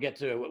 well, we'll get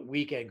to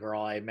Weekend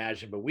Girl, I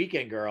imagine, but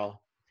Weekend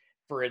Girl,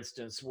 for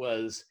instance,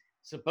 was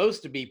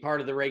supposed to be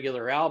part of the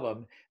regular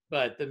album,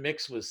 but the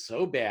mix was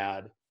so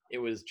bad, it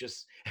was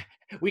just,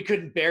 we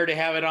couldn't bear to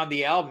have it on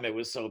the album. It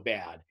was so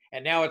bad.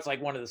 And now it's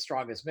like one of the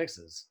strongest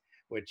mixes,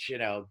 which,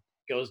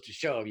 goes to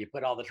show if you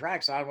put all the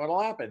tracks on,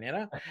 what'll happen,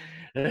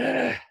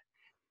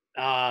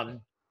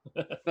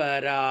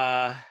 But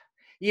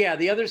yeah,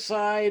 the other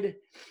side,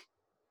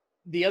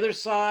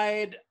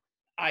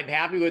 I'm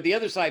happy with. The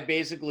other side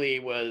basically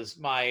was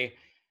my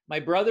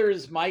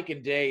brothers, Mike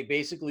and Dave,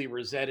 basically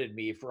resented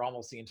me for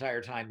almost the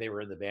entire time they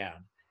were in the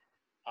band,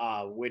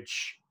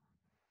 which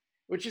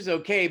is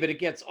okay, but it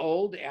gets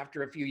old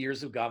after a few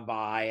years have gone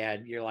by,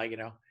 and you're like,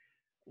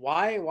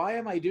 why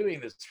am I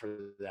doing this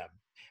for them?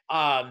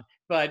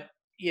 But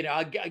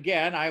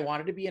again, I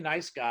wanted to be a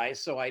nice guy,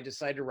 so I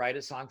decided to write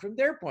a song from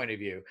their point of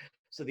view.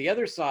 So the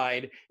other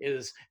side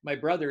is my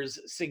brothers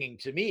singing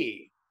to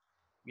me.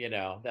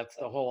 That's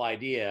the whole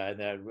idea, and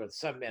that with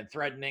and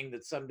threatening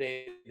that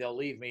someday they'll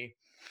leave me,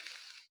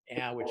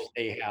 which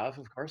they have,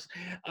 of course,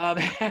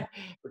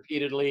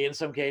 repeatedly in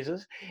some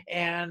cases,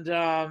 and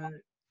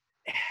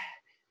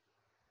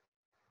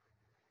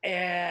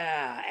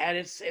and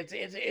it's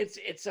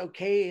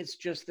okay. It's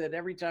just that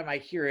every time I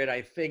hear it,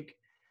 I think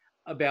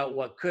about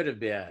what could have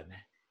been,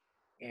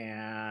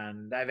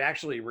 and I've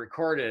actually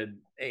recorded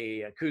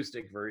a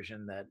acoustic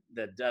version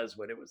that does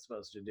what it was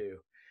supposed to do.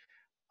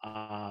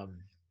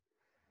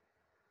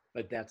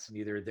 But that's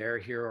neither there,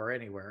 here, or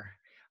anywhere.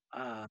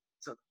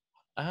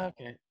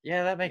 Okay.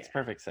 Yeah, that makes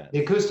perfect sense. The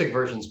acoustic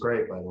version's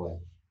great, by the way.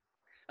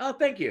 Oh,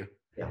 thank you.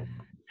 Yeah.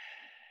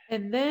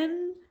 And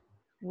then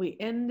we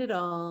end it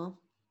all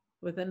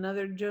with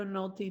another Joe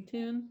Nolte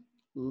tune,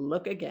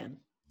 Look Again.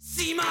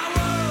 See my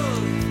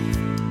world.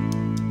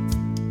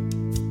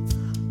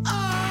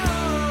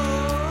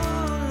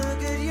 Oh,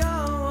 look at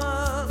your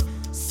world.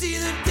 See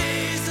the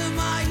days of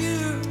my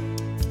youth.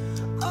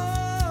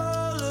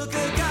 Oh, look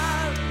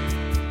again.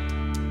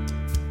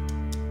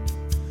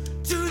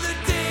 To the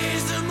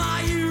days of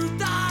my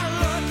youth I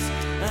looked,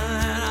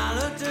 and then I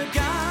looked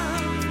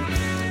again.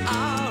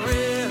 I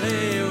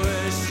really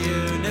wish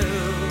you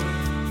knew.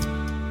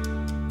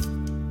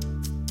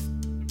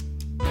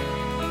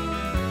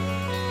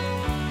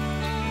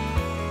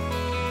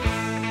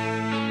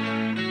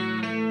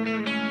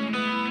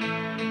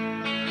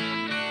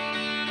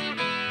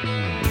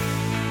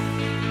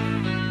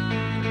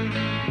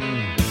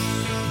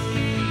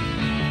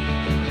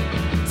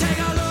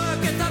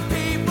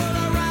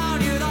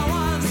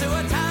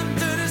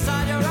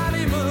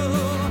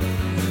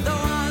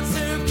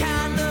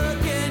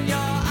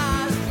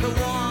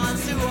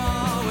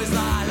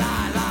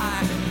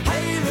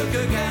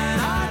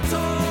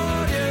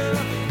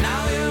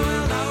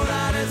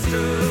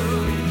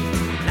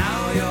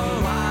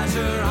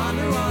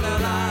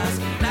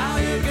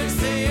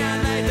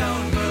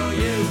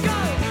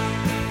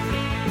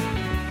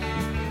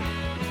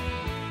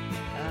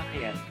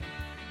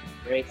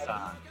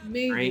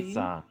 Amazing. Great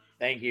song.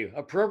 Thank you.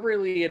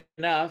 Appropriately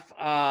enough,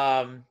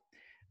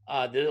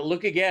 the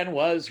Look Again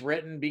was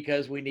written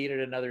because we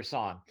needed another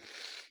song.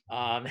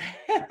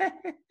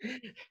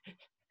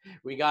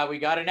 We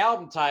got an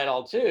album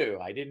title too.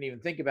 I didn't even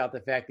think about the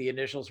fact the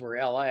initials were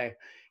LA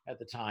at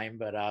the time,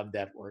 but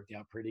that worked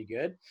out pretty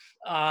good.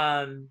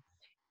 And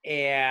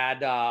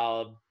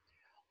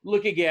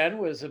Look Again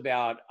was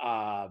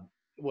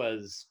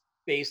was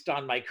based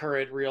on my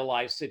current real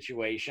life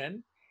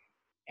situation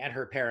and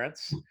her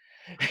parents.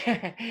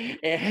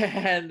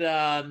 And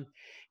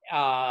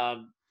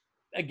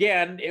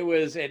again, it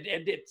was, and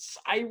it's,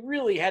 I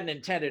really hadn't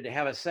intended to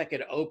have a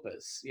second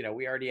opus. You know,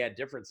 we already had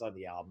Difference on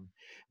the album,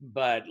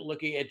 but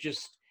Look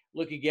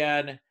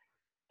Again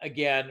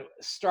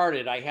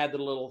started. I had the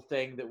little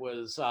thing that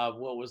was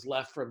what was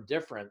left from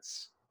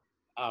Difference,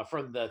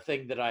 from the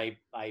thing that I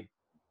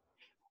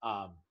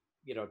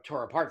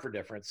tore apart for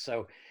Difference.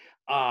 So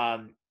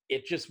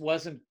it just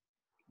wasn't,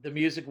 the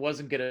music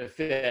wasn't going to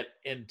fit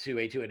into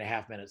a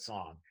 2.5 minute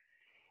song,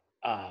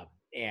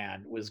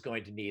 and was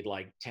going to need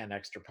like 10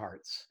 extra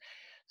parts.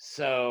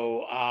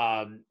 So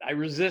I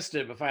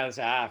resisted, but finally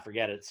said,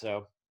 forget it.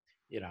 So,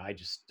 I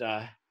just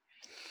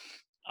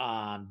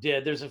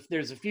did. There's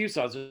a few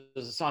songs.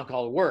 There's a song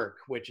called Work,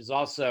 which is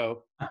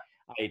also,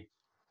 I,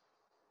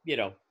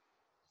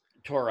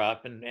 tore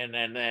up and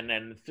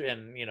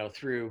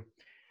threw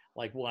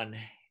like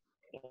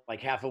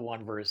half of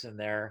one verse in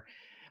there.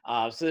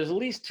 So there's at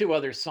least 2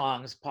 other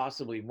songs,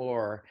 possibly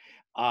more.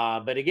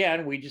 But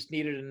again, we just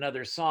needed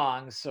another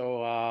song.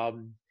 So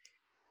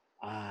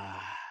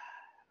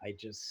I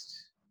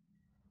just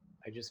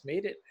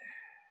made it.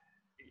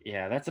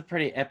 Yeah, that's a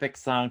pretty epic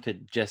song to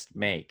just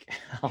make.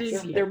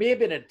 There may have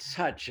been a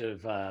touch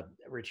of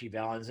Richie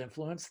Valens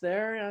influence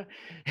there.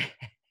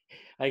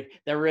 Like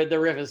the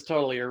riff is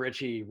totally a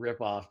Richie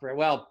ripoff.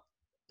 Well,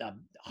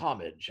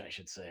 homage, I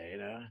should say.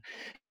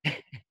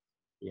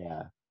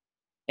 Yeah.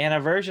 And a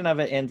version of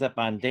it ends up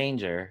on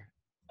Danger.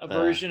 A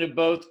version of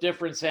both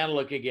Difference and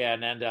Look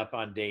Again end up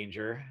on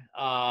Danger.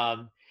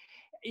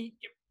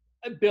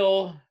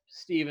 Bill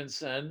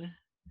Stevenson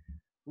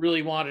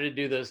really wanted to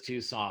do those 2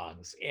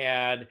 songs.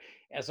 And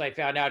as I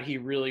found out, he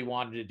really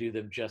wanted to do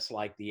them just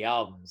like the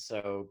album.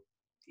 So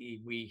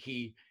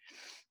he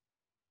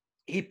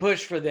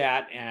pushed for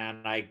that,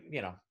 and I,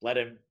 let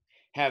him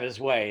have his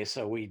way.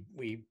 So we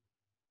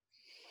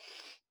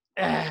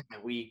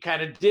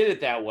kind of did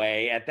it that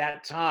way at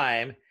that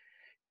time.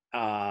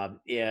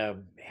 Yeah,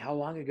 how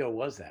long ago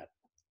was that?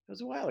 It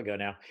was a while ago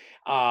now.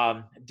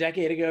 A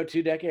decade ago,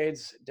 2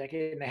 decades,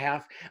 decade and a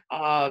half.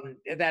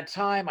 At that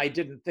time, I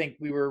didn't think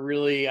we were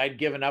really, I'd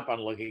given up on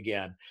Look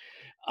Again.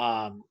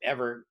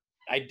 Ever.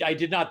 I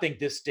did not think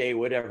this day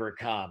would ever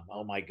come.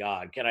 Oh my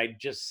God. Can I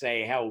just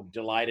say how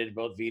delighted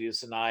both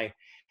Vitas and I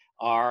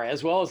are,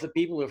 as well as the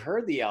people who've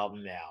heard the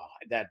album now,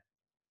 that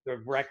the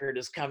record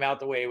has come out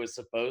the way it was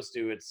supposed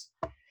to. It's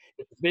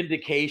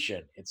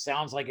vindication. It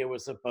sounds like it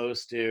was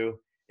supposed to.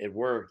 It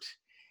worked.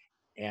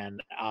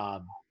 And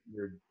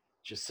we're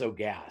just so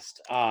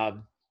gassed.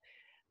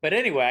 But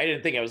anyway, I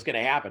didn't think it was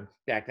going to happen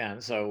back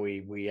then. So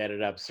we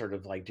ended up sort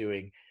of like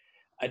doing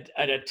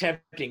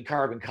attempting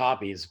carbon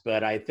copies.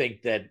 But I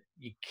think that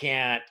you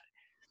can't,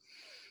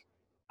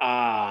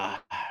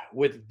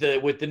 with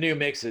the new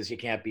mixes, you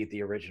can't beat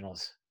the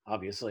originals,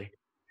 obviously.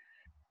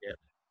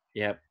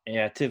 Yep.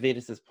 Yeah, to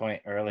Vitas's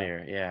point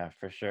earlier. Yeah,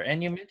 for sure.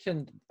 And you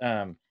mentioned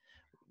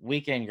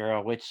Weekend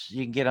Girl, which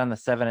you can get on the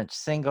 7-inch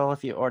single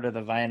if you order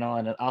the vinyl,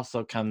 and it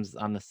also comes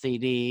on the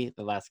CD,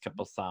 the last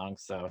couple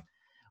songs. So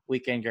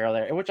Weekend Girl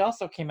there, which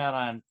also came out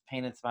on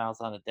Painted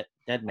Smiles on a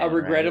Dead Man.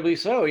 Regrettably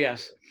so,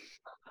 yes.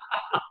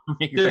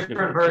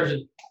 Different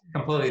version,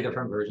 completely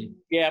different version.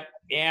 Yep,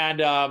 and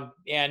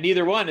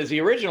neither one is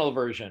the original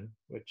version,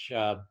 which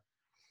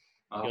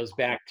goes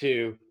back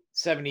to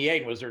 78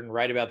 and was written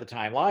right about the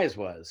time Lies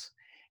was,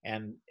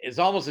 and it's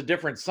almost a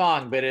different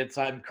song, but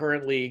I'm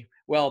currently,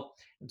 well,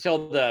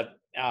 until the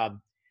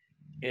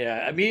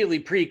immediately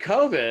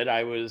pre-COVID,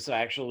 I was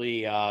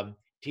actually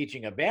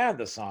teaching a band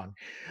the song,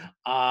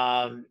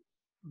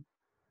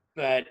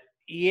 but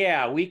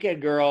yeah,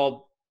 Weekend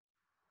Girl,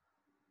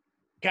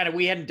 kind of,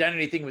 we hadn't done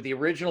anything with the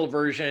original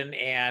version,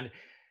 and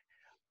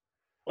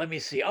let me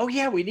see, oh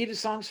yeah, we needed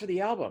songs for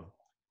the album.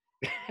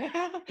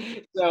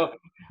 So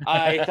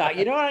I thought,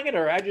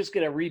 I'm just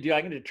gonna redo.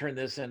 I'm gonna turn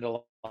this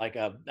into like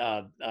a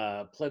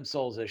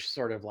Plimsolls-ish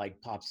sort of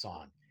like pop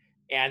song,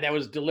 and that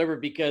was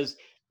deliberate because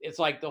it's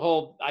like the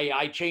whole.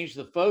 I changed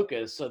the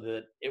focus so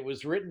that it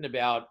was written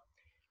about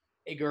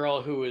a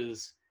girl who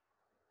was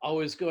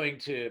always going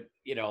to,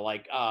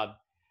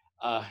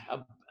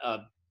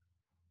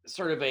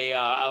 sort of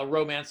a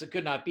romance that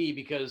could not be,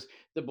 because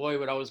the boy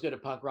would always go to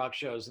punk rock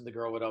shows and the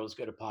girl would always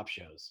go to pop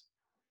shows.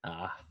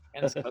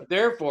 And so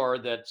therefore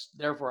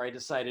I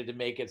decided to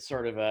make it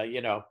sort of a,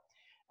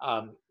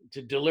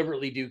 to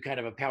deliberately do kind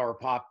of a power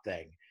pop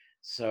thing.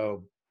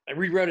 So I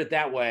rewrote it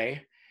that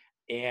way.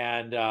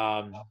 And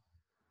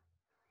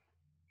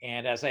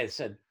as I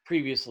said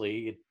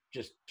previously, it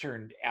just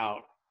turned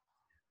out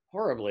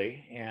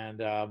horribly. And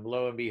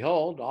lo and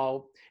behold,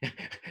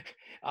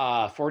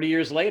 40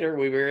 years later,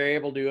 we were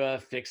able to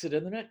fix it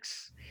in the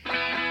mix.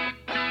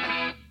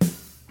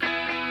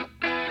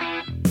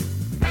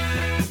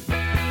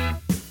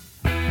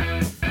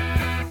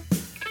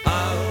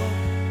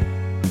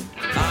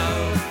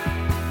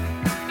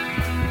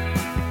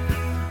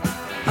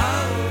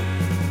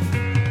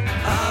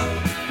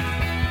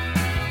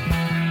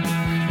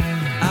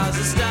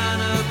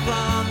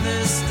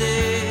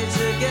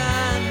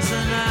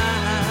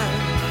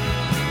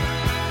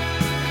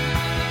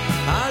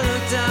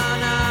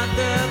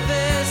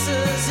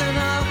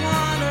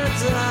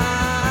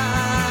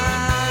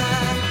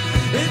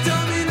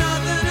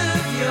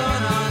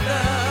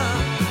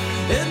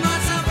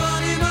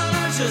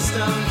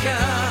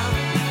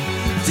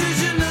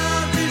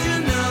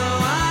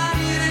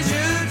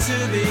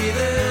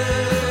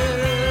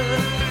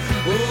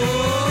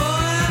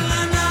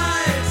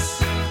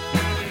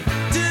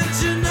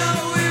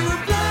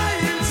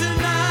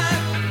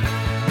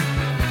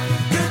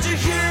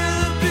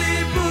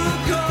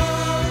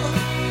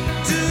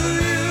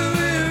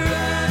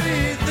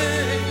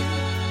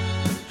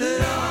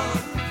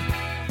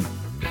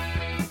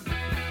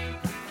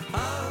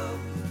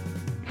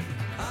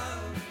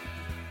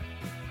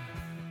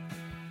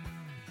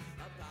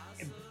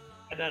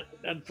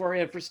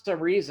 And for some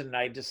reason,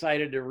 I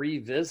decided to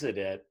revisit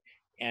it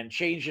and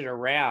change it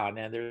around.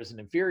 And there's an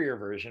inferior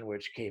version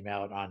which came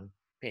out on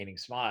Painting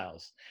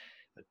Smiles.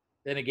 But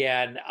then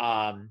again,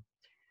 by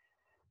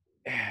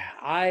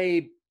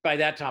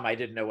that time I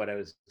didn't know what I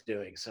was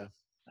doing, so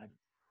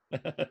I'm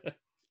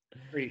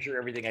pretty sure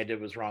everything I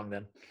did was wrong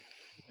then.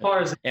 As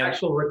far as the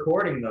actual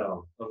recording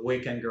though of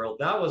Weekend Girl,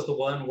 that was the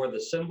one where the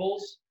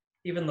cymbals,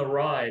 even the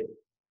ride,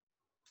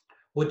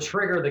 would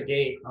trigger the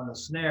gate on the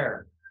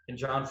snare in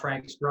John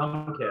Frank's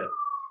drum kit.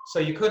 So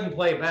you couldn't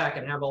play back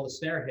and have all the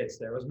snare hits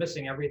there. It was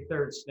missing every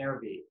third snare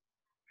beat.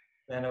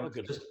 And it was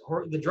just,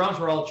 the drums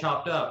were all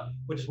chopped up,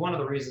 which is one of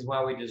the reasons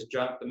why we just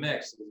junked the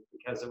mix,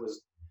 because it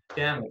was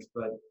damaged.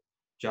 But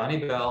Johnny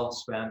Bell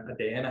spent a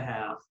day and a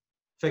half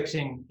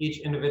fixing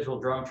each individual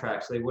drum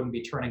track so they wouldn't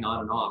be turning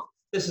on and off.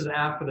 This is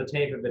after the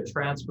tape had been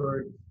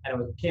transferred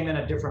and it came in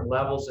at different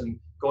levels and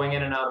going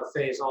in and out of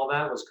phase. All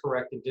that was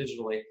corrected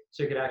digitally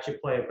so you could actually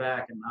play it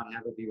back and not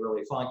have it be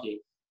really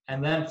funky.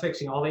 And then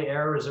fixing all the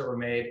errors that were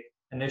made,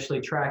 initially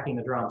tracking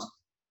the drums.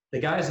 The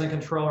guys in the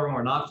control room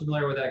were not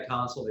familiar with that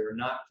console. They were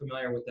not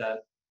familiar with that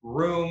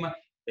room.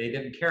 They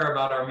didn't care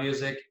about our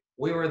music.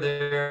 We were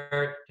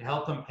there to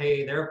help them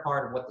pay their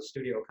part of what the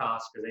studio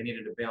cost because they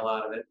needed to bail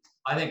out of it.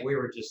 I think we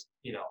were just,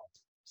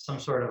 some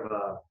sort of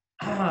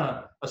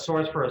a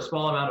source for a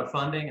small amount of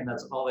funding, and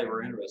that's all they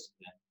were interested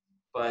in.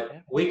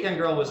 But Weekend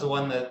Girl was the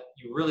one that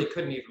you really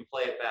couldn't even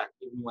play it back,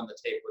 even when the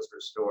tape was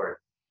restored.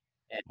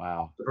 And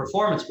wow. The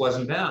performance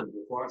wasn't bad.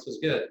 The performance was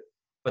good.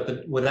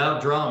 But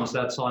without drums,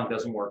 that song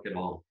doesn't work at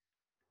all.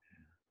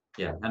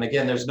 Yeah, and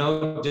again, there's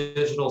no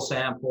digital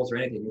samples or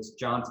anything. It's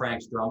John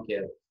Frank's drum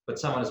kit, but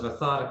someone has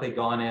methodically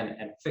gone in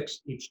and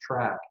fixed each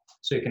track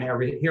so you can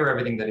hear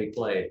everything that he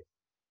played.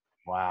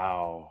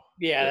 Wow.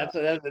 Yeah,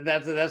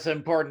 that's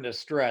important to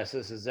stress.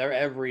 This is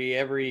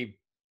every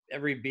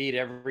beat,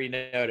 every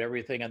note,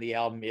 everything on the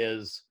album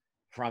is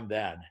from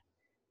then.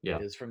 Yeah,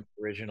 it is from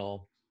the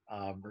original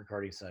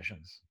recording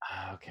sessions.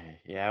 Okay,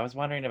 yeah, I was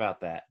wondering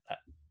about that.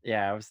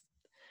 I was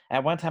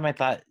at one time I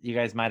thought you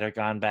guys might have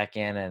gone back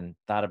in and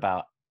thought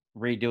about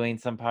redoing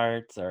some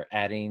parts or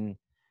adding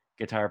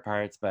guitar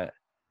parts, but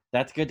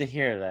that's good to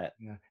hear that.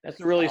 Yeah, that's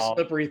a really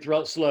slippery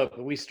slope.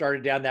 If we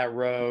started down that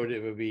road,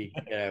 it would be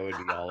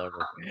all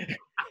over.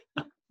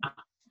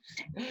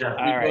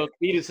 Yeah.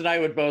 Vetus and I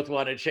would both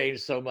want to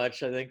change so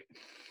much, I think.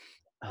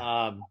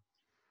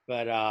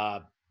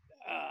 But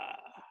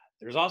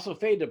there's also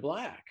Fade to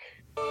Black.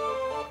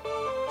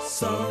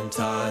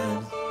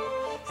 Sometime,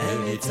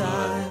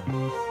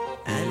 anytime,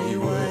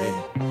 anyway,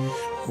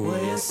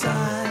 way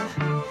aside,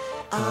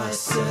 I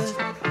sit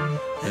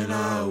and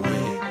I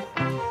wait.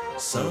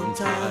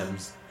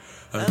 Sometimes,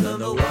 and then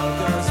the world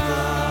goes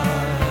by.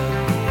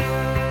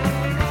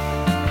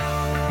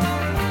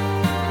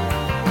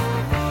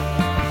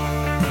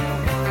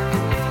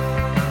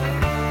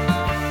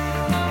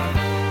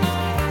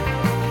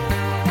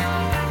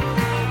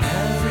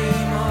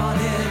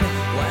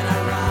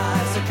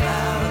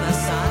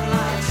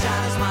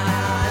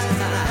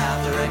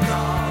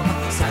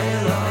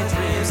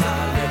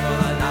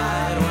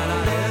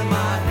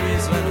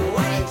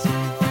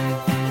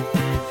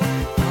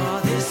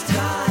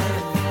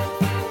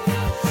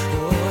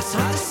 It's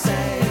hard to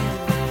say.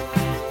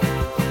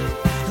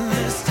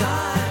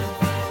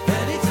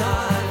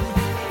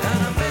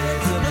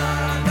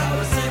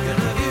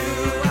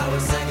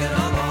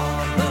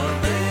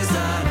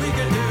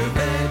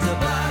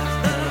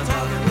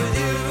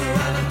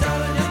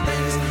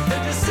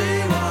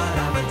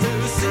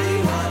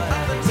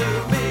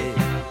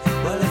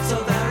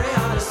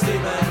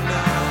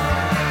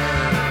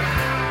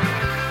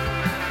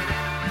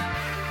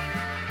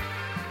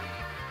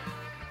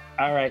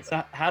 All right.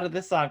 So how did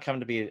this song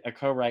come to be a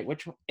co-write,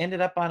 which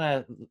ended up on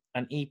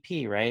an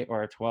EP, right?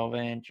 Or a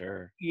 12-inch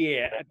or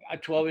Yeah, a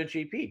 12-inch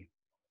EP.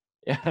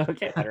 yeah,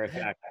 okay. Matter of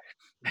fact.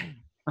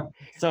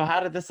 So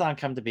how did this song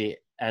come to be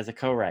as a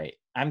co-write?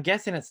 I'm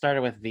guessing it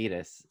started with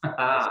Vetus.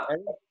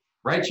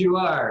 Right you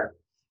are.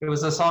 It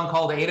was a song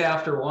called 8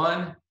 After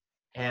 1,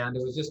 and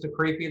it was just a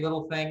creepy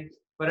little thing,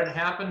 but it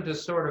happened to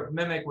sort of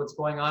mimic what's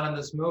going on in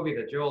this movie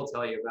that Joe will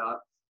tell you about,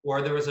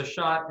 where there was a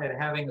shot at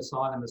having a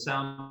song in the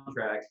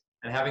soundtrack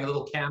and having a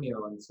little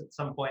cameo at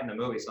some point in the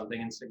movie, something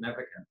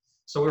insignificant.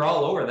 So we were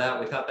all over that.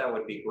 We thought that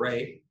would be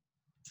great.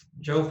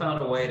 Joe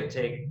found a way to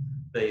take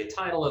the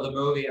title of the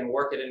movie and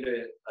work it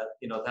into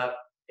that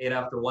 8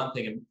 After 1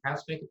 thing and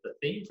perhaps make it the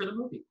theme for the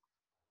movie.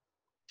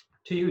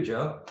 To you,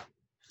 Joe.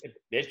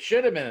 It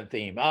should have been a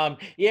theme.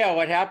 Yeah,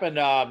 what happened?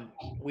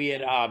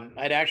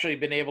 I'd actually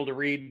been able to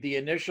read the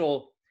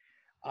initial.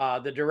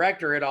 The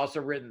director had also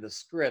written the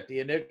script. The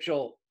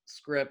initial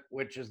script,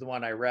 which is the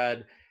one I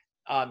read,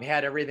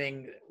 had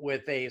everything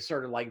with a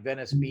sort of like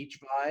Venice Beach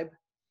vibe.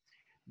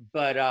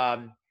 But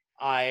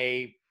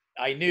I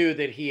knew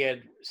that he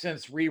had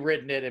since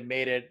rewritten it and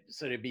made it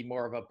so to be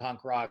more of a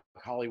punk rock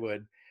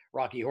Hollywood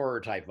Rocky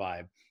Horror type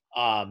vibe,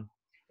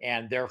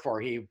 and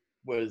therefore he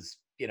was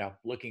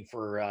looking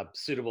for a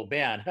suitable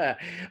band.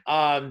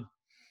 And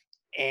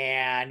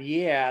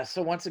yeah,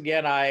 so once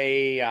again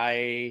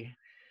I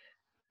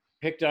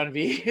picked on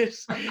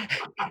Vetus.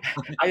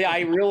 I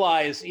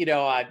realized,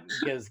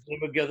 because they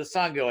would go, the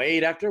song go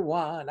 8 After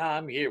 1,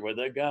 I'm here with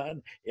a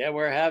gun. Yeah,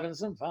 we're having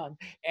some fun.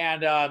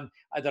 And I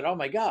thought, oh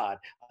my God,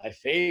 I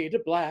fade to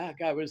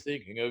black. I was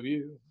thinking of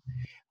you.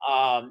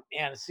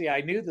 And see,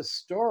 I knew the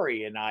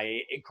story and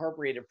I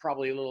incorporated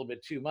probably a little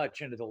bit too much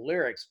into the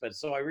lyrics. But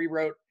so I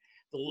rewrote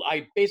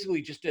I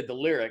basically just did the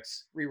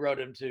lyrics, rewrote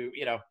them to,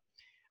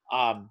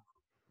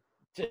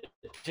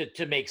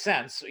 to make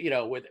sense,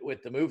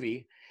 with the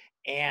movie.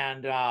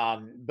 And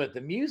but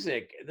the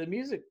music's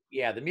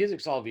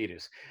all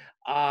Vetus.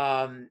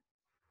 And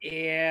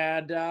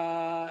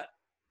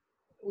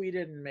we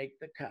didn't make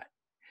the cut.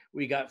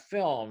 We got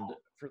filmed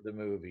for the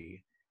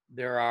movie.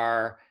 There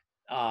are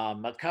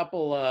a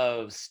couple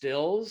of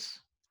stills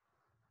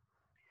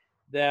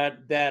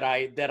that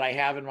I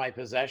have in my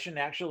possession,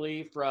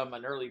 actually, from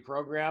an early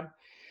program,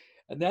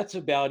 and that's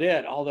about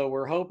it. Although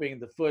we're hoping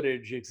the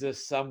footage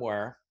exists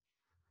somewhere.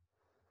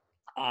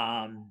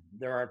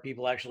 There are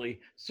people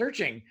actually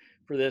searching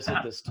for this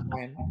at this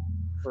time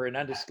for an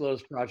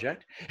undisclosed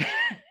project.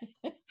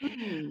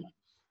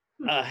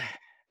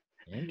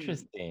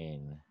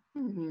 Interesting.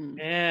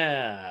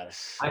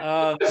 Yes.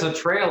 There's a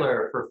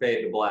trailer for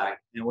Fade to Black,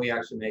 and we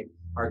actually make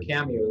our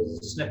cameos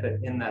a snippet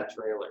in that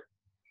trailer.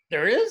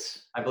 There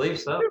is? I believe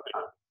so.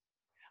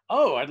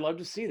 Oh, I'd love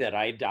to see that.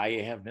 I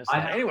have missed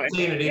that. Anyway,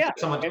 seen it. Yeah.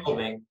 Someone told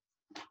me.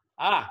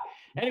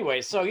 Anyway,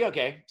 so yeah,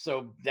 okay.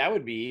 So that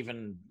would be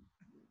even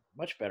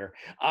much better.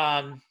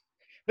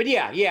 But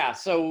yeah.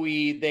 So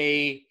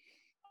they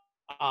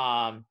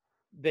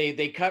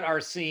cut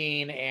our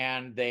scene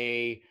and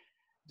they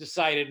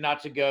decided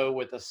not to go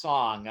with the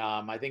song.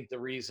 I think the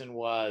reason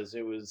was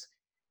it was,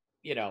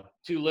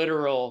 too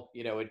literal.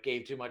 It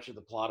gave too much of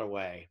the plot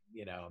away.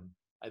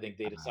 I think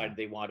they decided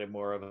they wanted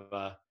more of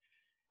a,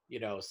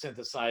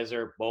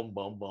 synthesizer, boom,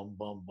 boom, boom,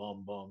 boom,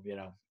 boom, boom,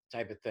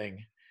 type of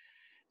thing.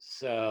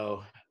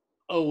 So,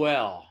 oh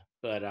well.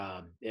 But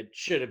it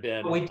should have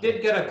been. We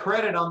did get a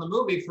credit on the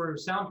movie for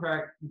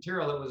soundtrack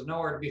material that was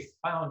nowhere to be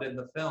found in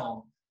the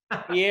film.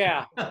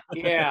 Yeah.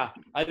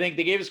 I think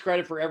they gave us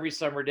credit for Every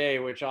Summer Day,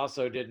 which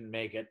also didn't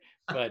make it,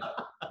 but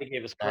they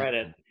gave us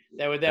credit.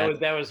 That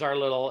was our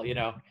little,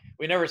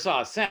 we never saw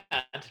a cent,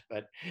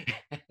 but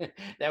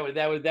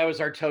that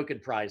was our token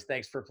prize.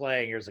 Thanks for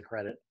playing. Here's a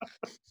credit.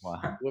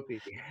 Wow. Whoopee.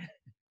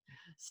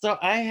 So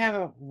I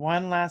have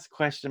one last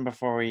question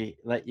before we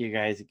let you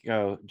guys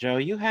go. Joe,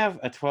 you have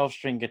a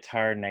 12-string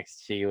guitar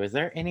next to you. Is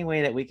there any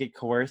way that we could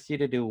coerce you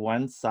to do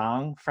one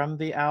song from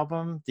the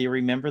album? Do you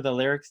remember the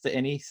lyrics to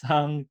any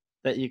song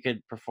that you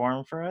could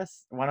perform for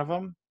us? One of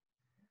them?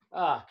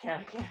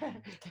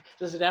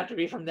 Does it have to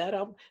be from that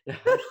album?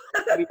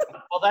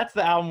 Well, that's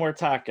the album we're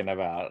talking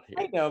about.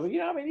 I know, but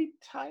how many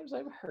times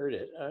I've heard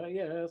it?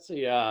 Yeah, let's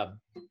see.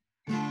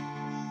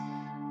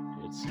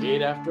 It's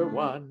 8 After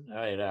 1. All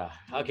right.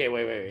 Okay,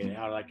 wait.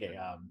 Okay.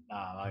 Oh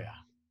yeah.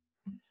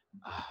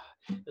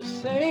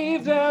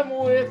 Save them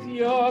with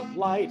your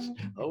plight.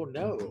 Oh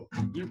no,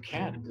 you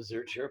can't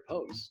desert your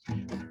post.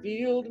 A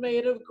field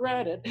made of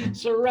granite,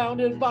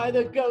 surrounded by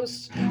the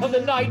ghosts of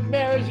the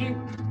nightmares you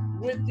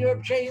with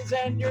your chains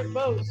and your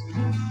boast.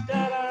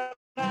 Da, da,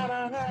 da,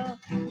 da, da.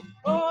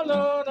 Oh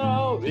no,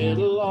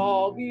 it'll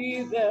all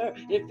be there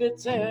if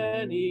it's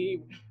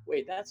any.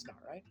 Wait, that's not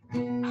right.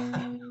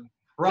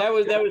 That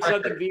was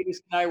something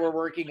Vetus and I were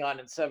working on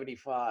in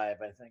 '75,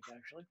 I think,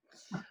 actually.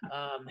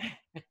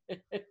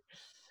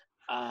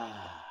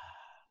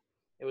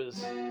 It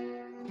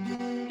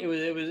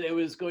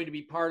was going to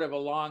be part of a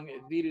long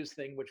Vetus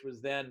thing, which was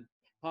then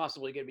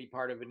possibly going to be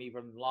part of an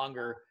even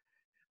longer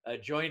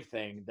joint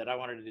thing that I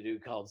wanted to do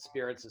called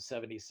Spirits of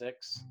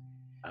 '76.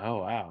 Oh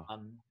wow.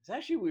 It's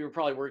actually, we were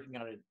probably working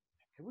on it.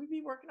 Could we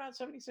be working on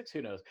 76?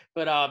 Who knows?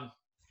 But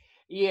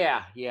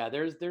yeah.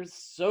 There's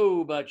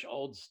so much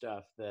old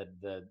stuff that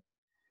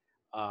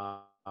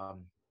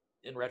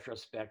in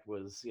retrospect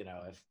was,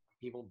 if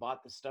people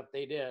bought the stuff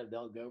they did,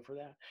 they'll go for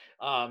that.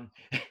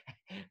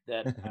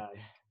 That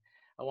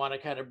I want to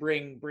kind of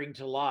bring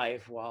to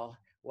life while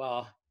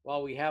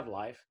we have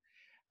life.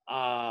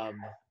 But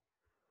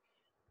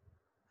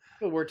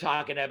we're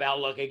talking about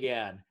Look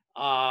Again.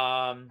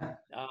 So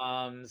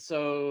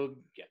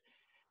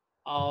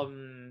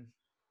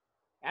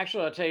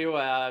actually, I'll tell you,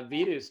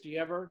 Vitus, do you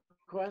have a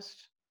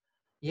request?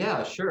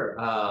 Yeah, sure.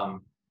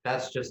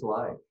 That's Just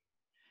Life.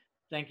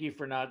 Thank you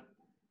for not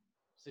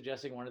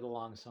suggesting one of the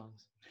long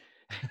songs.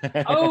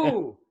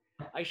 Oh,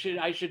 I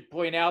should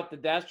point out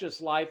that That's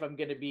Just Life.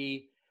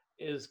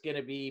 Is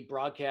gonna be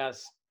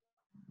broadcast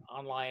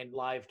online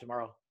live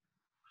tomorrow.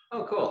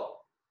 Oh, cool.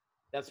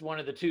 That's one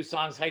of the two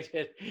songs I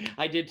did.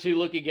 I did two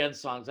Look Again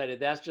songs. I did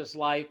That's Just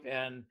Life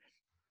and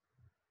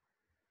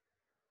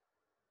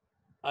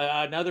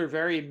another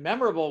very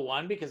memorable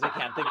one because I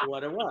can't think of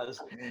what it was.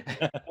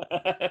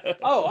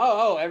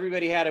 Oh!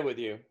 Everybody had it with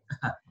you.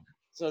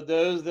 So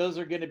those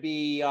are going to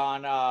be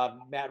on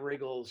Matt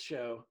Riggle's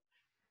show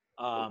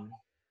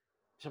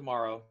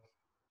tomorrow,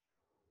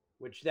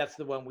 which that's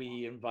the one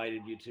we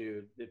invited you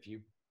to. If you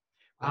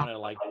want to,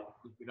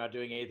 if you're not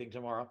doing anything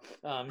tomorrow.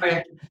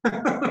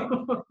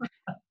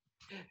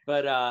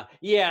 But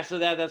yeah, so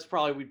that's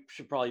probably, we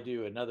should probably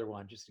do another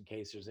one just in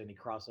case there's any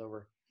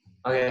crossover.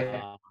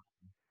 Okay.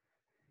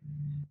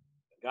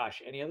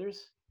 Gosh, any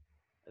others?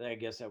 I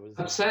guess that was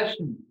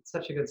Obsession.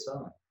 Such a good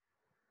song.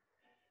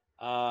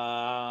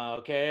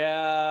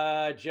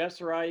 Okay. Jeff,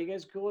 Sarai, you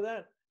guys cool with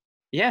that?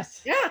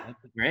 Yes. Yeah.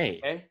 That's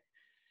great. Okay.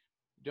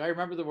 Do I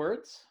remember the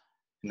words?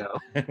 No.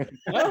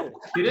 No.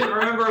 You didn't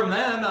remember them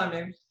then. I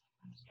mean.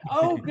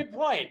 Oh, good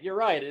point. You're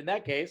right. In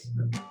that case.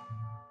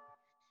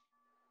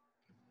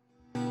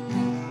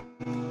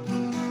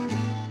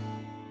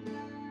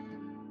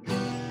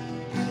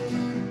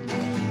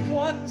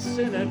 Once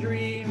in a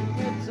dream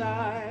of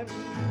time,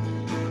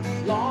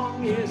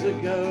 long years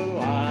ago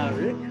I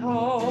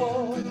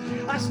recall,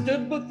 I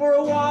stood before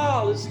a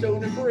wall of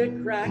stone and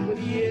brick cracked with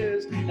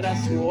years, and I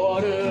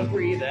swore to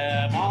free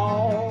them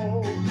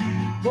all.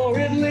 For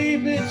it lay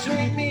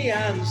between me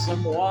and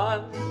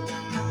someone,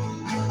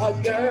 a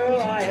girl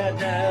I had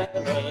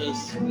never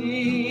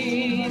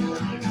seen.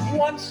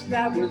 Once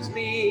that was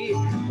me,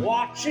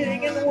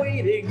 watching and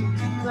waiting,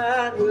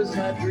 that was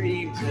my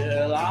dream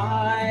till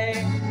I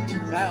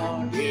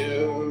found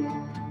you.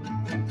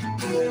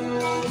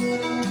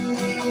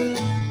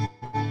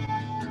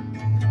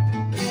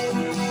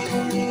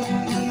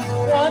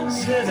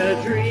 Once in a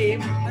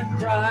dream I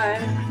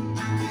cried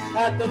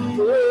at the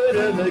foot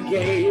of the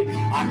gate.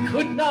 I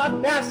could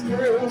not pass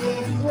through.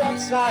 One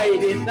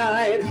Friday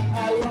night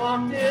I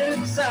locked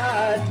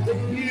inside the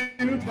view,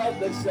 but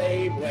the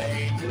same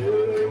way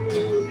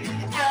too.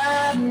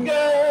 And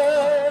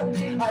girl,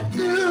 I'd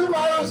do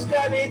most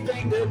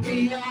anything to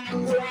be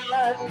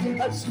alright.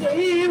 I'd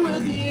stay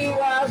with you,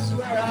 I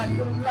swear I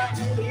could right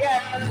to the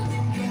end.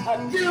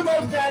 I'd do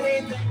most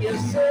anything you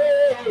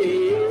say.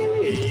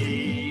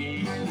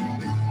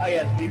 Oh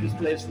yeah, you just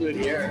plays flute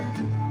here.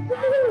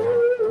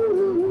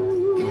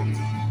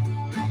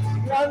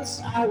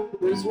 Once I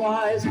was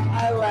wise,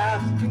 I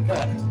laughed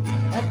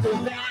at the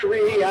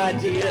very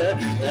idea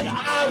that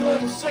I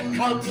would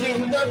succumb to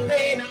the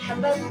pain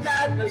and the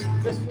madness,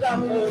 the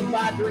stuff of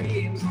my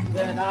dreams.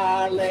 Then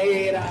I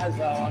laid eyes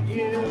on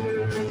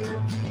you.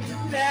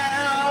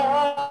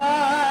 Now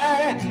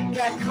I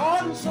can't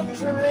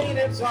concentrate,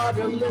 it's hard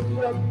to live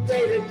from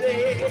day to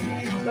day.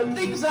 The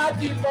things I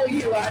do for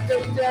you, I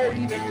don't dare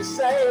even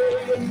say.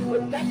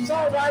 But that's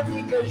alright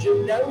because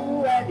you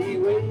know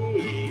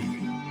anyway.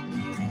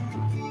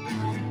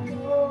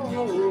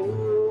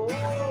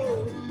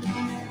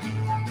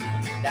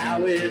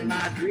 Now in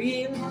my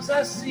dreams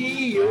I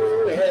see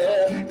you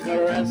here,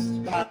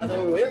 caressed by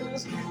the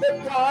winds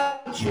that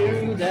brought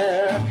you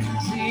there.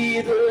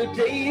 See the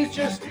days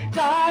just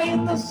die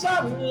in the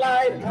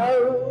sunlight.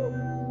 Oh,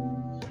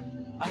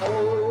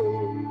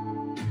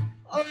 oh,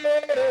 oh,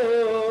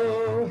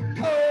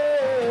 oh,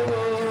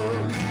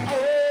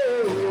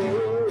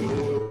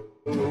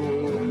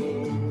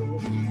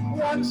 oh.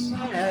 Once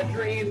I had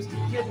dreams,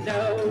 you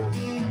know.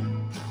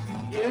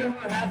 You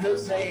have the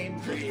same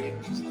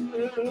dreams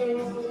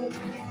too.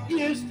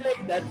 You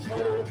take that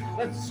toll,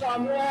 but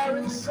somewhere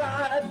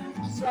inside,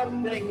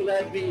 something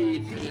led me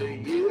to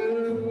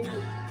you,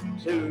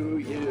 to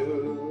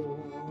you.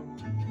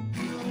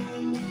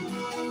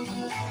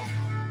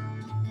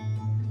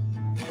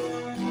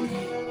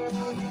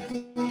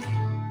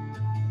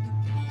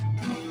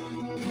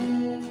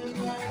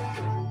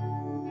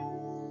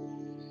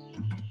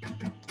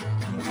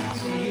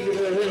 See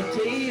the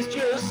days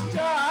just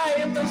die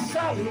in the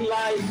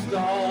sunlight,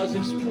 stars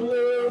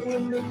explode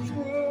with the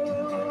truth.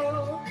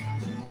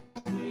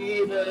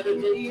 See the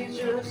days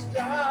just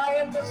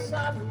die in the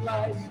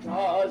sunlight,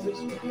 stars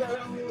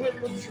explode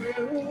with the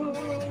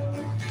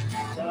truth.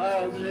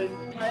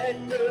 Doesn't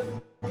matter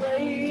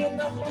Play in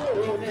the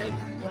morning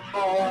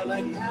on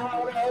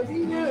account of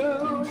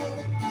you.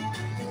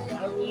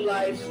 When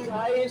life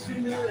tries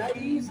to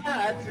raise,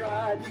 I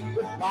try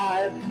to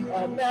find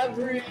of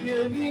every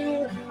of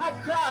you. I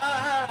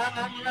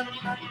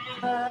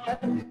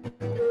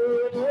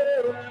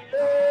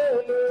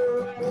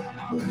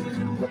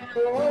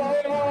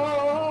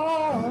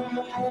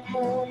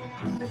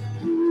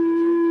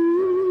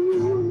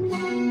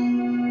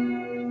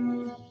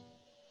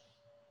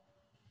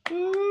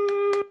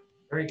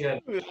Very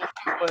good.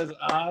 That was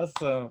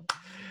awesome.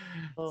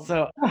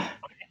 So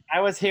I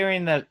was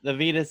hearing the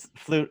Vitas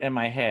flute in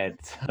my head.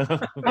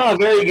 Oh,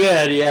 very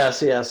good. Yes.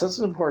 That's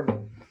an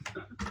important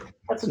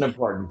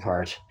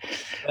part.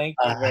 Thank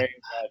you very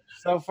much.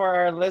 So for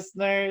our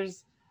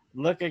listeners,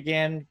 Look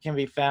Again can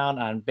be found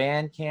on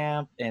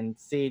Bandcamp and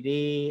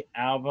CD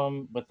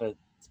album with the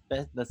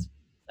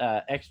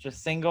extra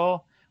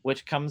single,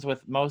 which comes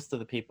with most of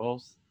the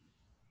people's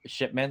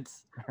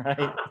shipments,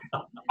 right?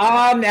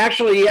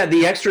 Actually, yeah,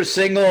 the extra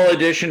single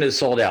edition is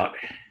sold out.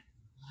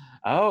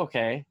 Oh,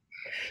 okay.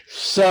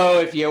 So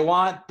if you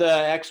want the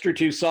extra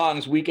 2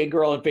 songs, Weekend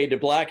Girl and Fade to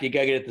Black, you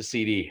gotta get the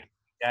CD.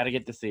 Gotta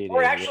get the CD.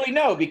 Or actually,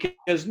 no,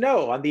 because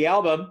on the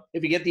album,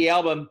 if you get the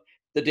album,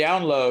 the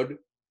download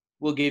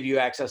will give you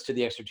access to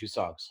the extra 2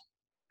 songs.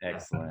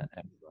 Excellent.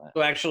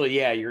 So actually,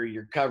 yeah,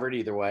 you're covered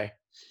either way.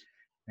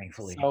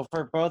 Thankfully. So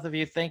for both of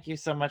you, thank you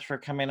so much for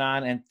coming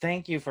on, and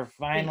thank you for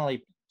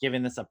finally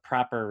giving this a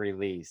proper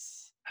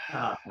release.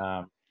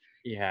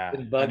 Yeah,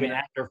 Been bugging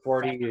after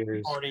 40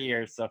 years. 40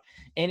 years. So,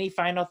 any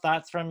final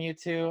thoughts from you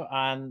two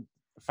on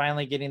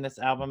finally getting this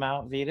album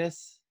out,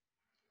 Vitas?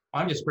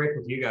 I'm just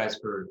grateful to you guys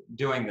for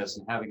doing this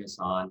and having us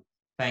on.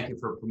 Thank you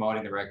for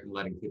promoting the record,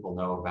 letting people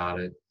know about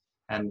it.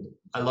 And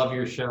I love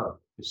your show.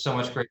 There's so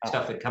much great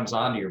stuff that comes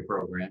onto your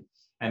program.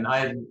 And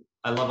I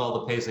love all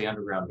the Paisley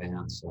Underground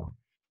bands. So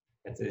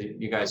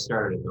you guys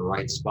started at the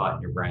right spot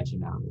and you're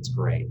branching out. It's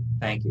great.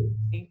 Thank you.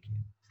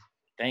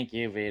 Thank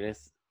you,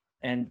 Vitas.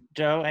 And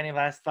Joe, any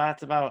last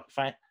thoughts about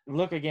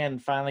Look Again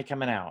finally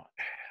coming out?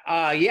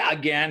 Yeah,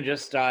 again,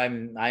 just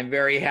I'm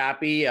very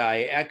happy.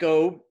 I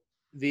echo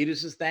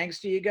Vitas's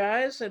thanks to you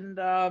guys, and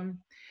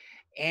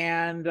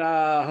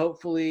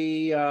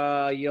hopefully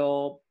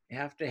you'll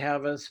have to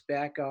have us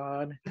back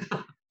on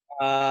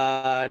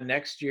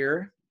next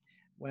year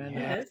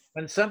when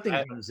something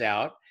comes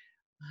out.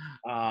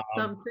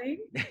 Something?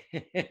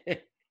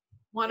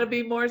 Want to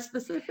be more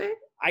specific?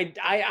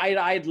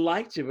 I'd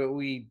like to,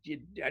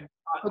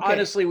 but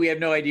honestly, we have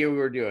no idea what we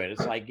were doing.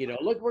 It's like,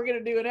 look, we're going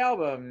to do an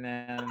album,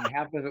 and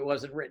half of it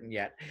wasn't written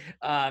yet.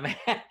 But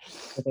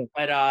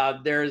I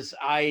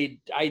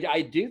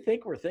do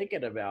think we're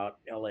thinking about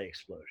LA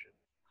Explosion.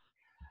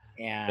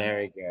 And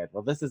very good.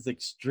 Well, this is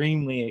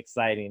extremely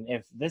exciting.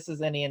 If this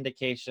is any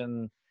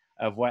indication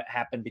of what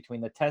happened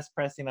between the test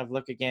pressing of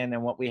Look Again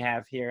and what we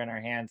have here in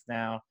our hands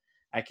now,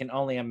 I can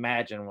only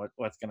imagine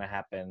what's going to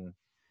happen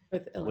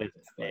with LA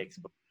Explosion.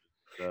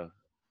 So,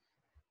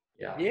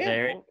 yeah,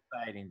 very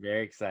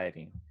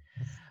exciting.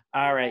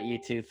 All right, you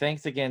two,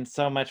 thanks again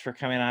so much for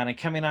coming on and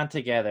coming on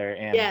together.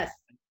 And yes,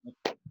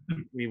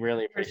 we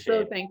really appreciate it.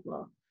 We're so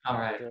thankful. All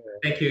right,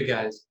 thank you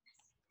guys.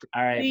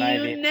 All right, see bye,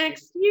 you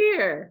next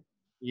year.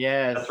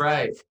 Yes, that's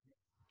right.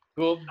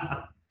 Cool.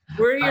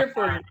 We're here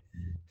for it.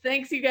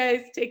 Thanks, you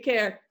guys. Take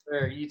care.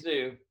 Sure, you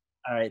too.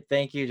 All right,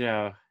 thank you,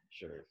 Joe.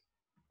 Sure.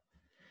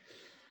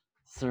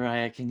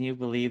 Soraya, can you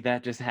believe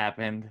that just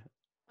happened?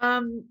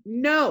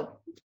 No.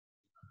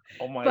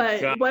 Oh my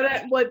God.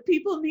 But what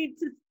people need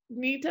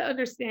to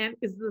understand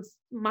is the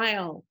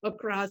smile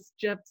across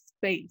Jeff's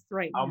face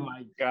right now. Oh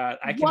my God.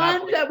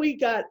 That we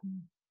got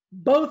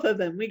both of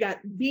them. We got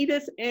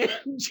Vitas and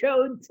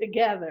Joe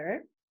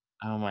together.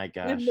 Oh my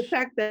gosh. And the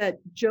fact that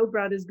Joe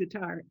brought his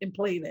guitar and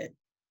played it.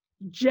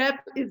 Jeff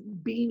is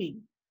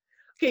beaming.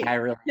 Okay. I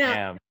really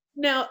am.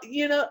 Now,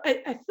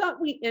 I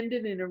thought we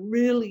ended in a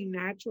really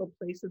natural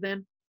place with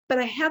them, but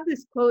I have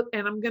this quote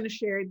and I'm going to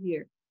share it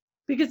here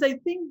because I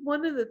think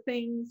one of the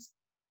things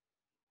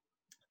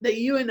that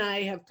you and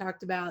I have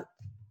talked about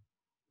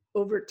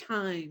over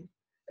time,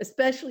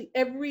 especially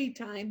every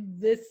time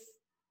this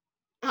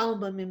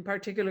album in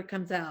particular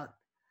comes up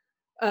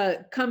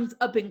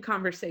in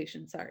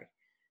conversation,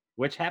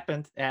 which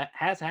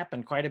has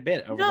happened quite a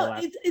bit over the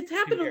last it's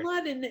happened a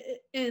lot,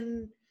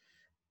 and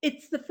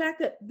it's the fact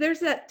that there's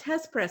that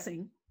test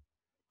pressing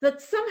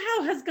that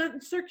somehow has gotten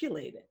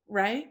circulated,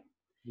 right?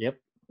 Yep.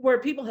 Where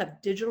people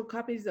have digital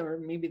copies, or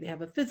maybe they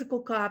have a physical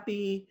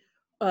copy,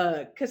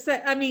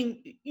 cassette,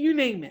 you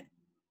name it.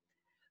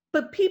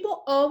 But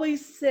people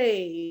always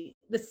say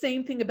the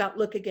same thing about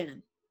Look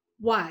Again.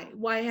 Why?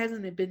 Why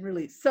hasn't it been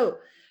released? So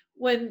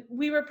when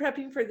we were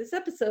prepping for this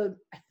episode,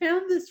 I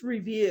found this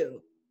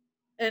review,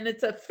 and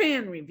it's a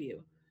fan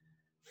review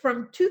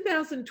from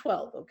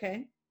 2012,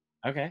 okay?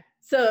 Okay.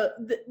 So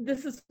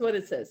this is what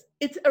it says.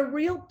 It's a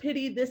real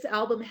pity this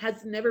album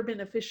has never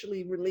been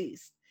officially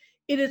released.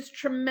 It is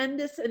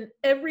tremendous and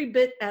every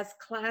bit as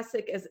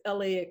classic as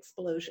LA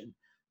Explosion.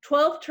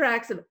 12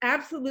 tracks of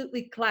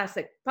absolutely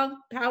classic punk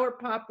power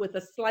pop with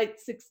a slight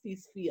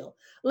 60s feel.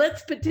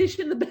 Let's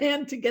petition the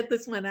band to get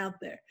this one out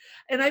there.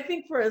 And I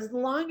think for as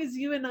long as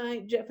you and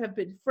I, Jeff, have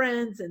been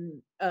friends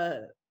and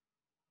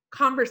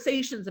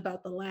conversations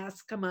about The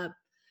Last come up,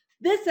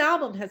 this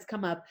album has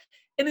come up,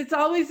 and it's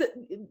always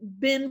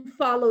been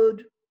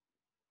followed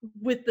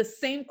with the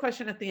same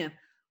question at the end.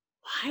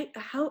 Why,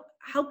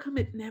 how come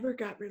it never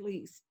got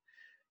released?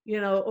 You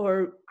know,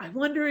 or I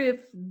wonder if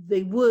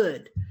they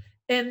would.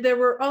 And there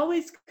were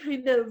always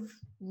kind of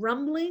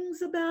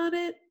rumblings about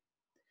it,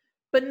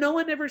 but no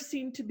one ever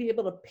seemed to be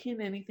able to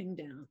pin anything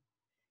down.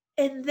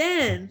 And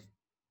then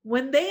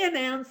when they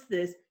announced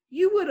this,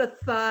 you would have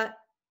thought,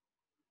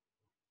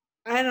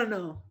 I don't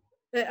know.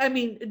 I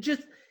mean,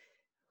 just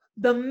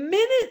the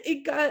minute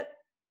it got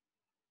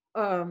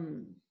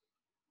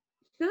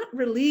not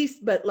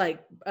released, but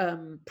like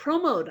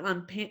promoted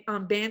on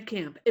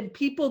Bandcamp, and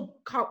people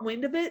caught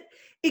wind of it,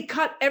 it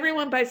caught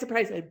everyone by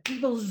surprise. And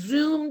people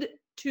zoomed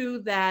to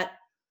that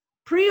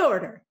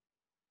pre-order,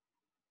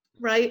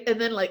 right? And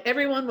then like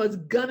everyone was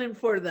gunning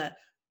for the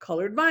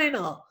colored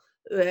vinyl,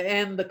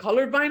 and the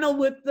colored vinyl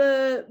with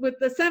the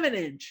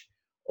 7-inch,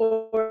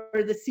 or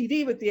the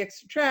CD with the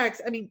extra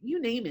tracks. I mean,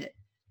 you name it.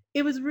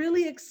 It was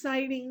really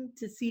exciting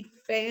to see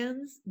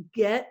fans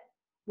get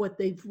what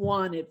they've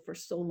wanted for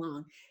so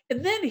long.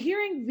 And then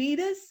hearing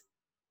Vitas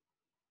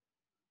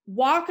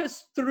walk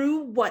us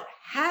through what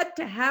had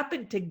to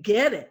happen to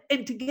get it,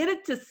 and to get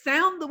it to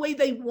sound the way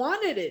they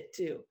wanted it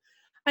to.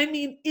 I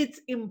mean,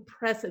 it's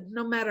impressive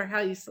no matter how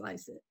you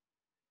slice it.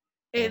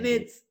 And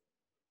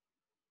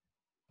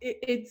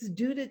it's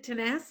due to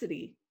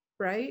tenacity,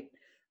 right?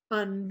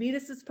 On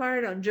Vitas's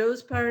part, on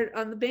Joe's part,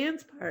 on the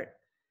band's part.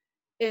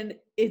 And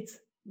it's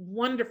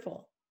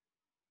wonderful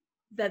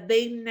that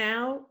they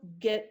now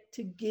get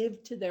to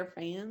give to their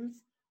fans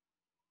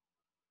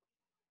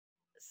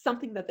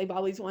something that they've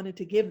always wanted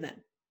to give them,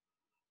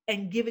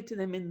 and give it to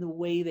them in the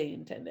way they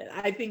intended.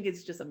 I think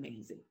it's just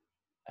amazing.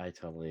 I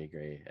totally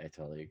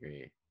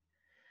agree.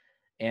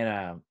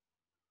 And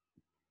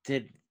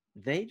did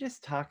they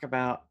just talk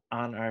about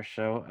on our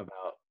show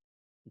about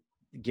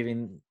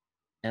giving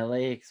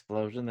LA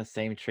Explosion the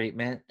same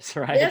treatment?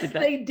 Right? Yes,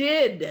 they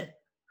did.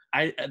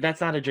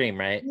 That's not a dream,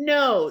 right?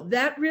 No,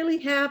 that really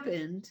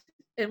happened,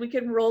 and we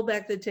can roll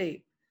back the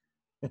tape.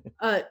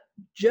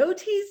 Joe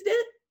teased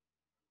it,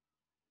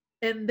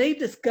 and they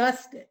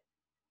discussed it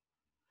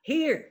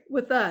here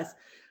with us,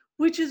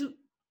 which is,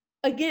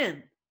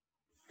 again,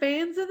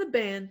 fans of the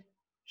band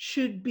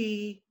should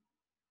be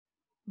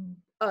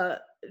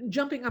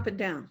jumping up and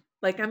down.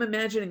 Like, I'm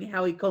imagining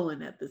Howie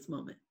Cohen at this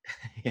moment.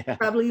 Yeah.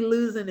 Probably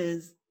losing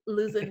his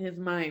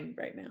mind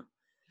right now.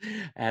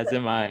 As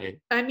am I.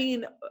 I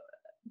mean,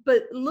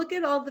 but look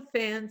at all the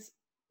fans.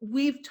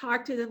 We've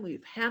talked to them.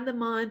 We've had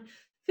them on.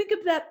 Think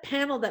of that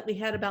panel that we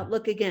had about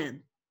Look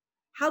Again.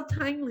 How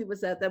timely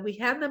was that we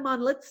had them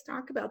on? Let's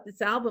talk about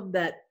this album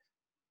that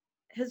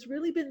has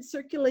really been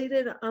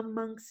circulated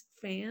amongst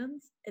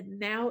fans, and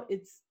now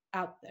it's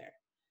out there.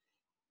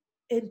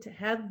 And to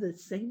have the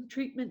same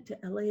treatment to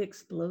LA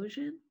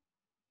Explosion.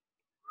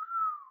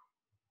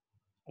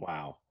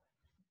 Wow.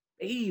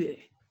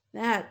 Baby,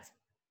 that's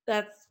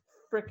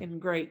freaking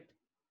great.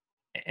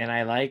 And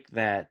I like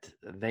that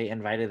they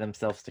invited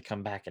themselves to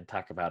come back and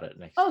talk about it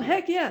next Oh, year.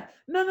 heck yeah.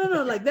 No.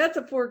 Like, that's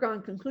a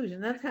foregone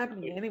conclusion. That's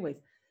happening anyways.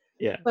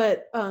 Yeah.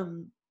 But,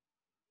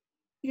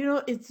 you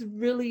know, it's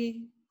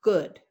really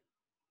good.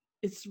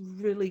 It's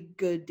really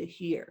good to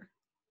hear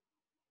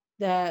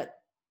that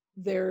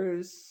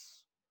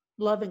there's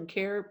love and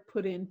care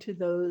put into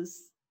those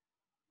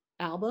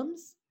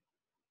albums,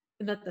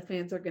 and that the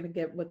fans are going to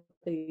get what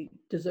they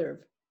deserve.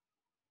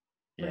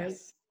 Right?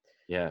 Yes.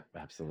 Yeah,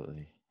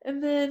 absolutely.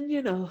 And then,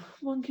 you know,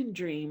 one can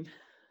dream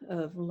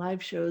of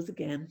live shows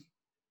again.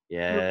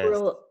 Yes.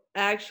 We'll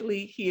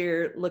actually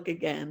hear Look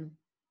Again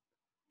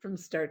from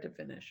start to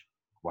finish.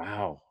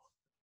 Wow.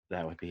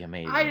 That would be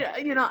amazing.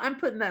 I'm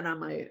putting that on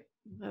my,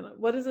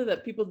 what is it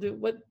that people do?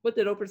 What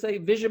did Oprah say?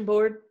 Vision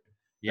board?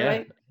 Yeah.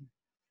 Right?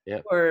 Yeah.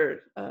 Or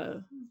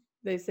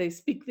they say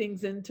speak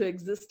things into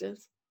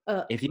existence.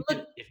 If you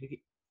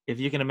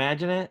can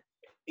imagine it,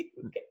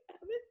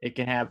 it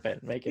can happen.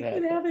 Make it happen.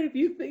 It can happen if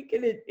you think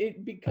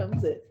it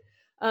becomes it.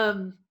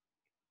 I'm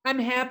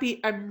happy.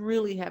 I'm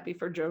really happy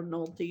for Joe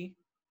Nolte.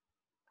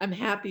 I'm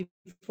happy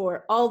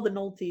for all the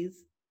Noltes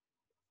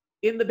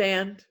in the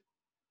band.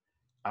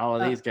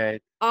 All of these guys.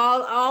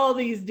 All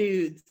these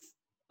dudes.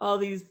 All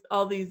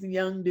these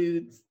young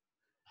dudes.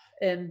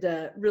 And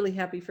really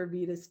happy for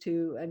Vitas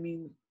too. I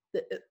mean,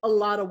 a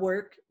lot of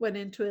work went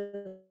into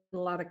it, a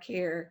lot of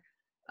care,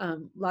 a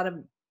lot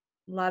of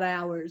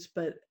hours,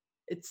 but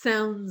it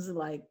sounds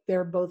like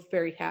they're both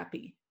very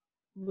happy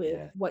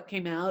with what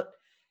came out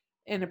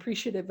and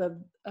appreciative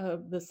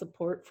of the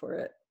support for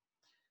it.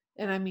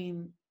 And I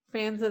mean,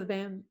 fans of the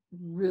band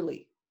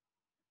really,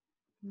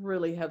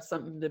 really have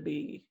something to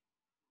be,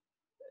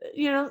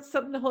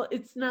 something to hold.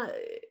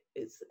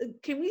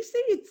 Can we say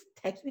it's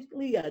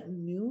technically a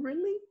new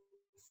release?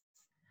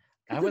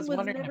 I was it was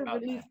wondering never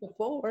about released that.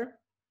 before.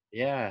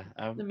 Yeah.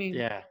 I mean,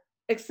 yeah.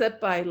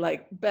 except by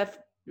like Beth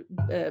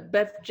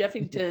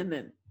Jeffington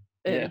and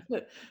Yeah.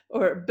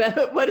 or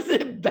Beth, what is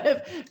it?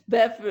 Beth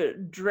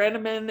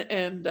Dreneman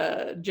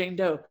and Jane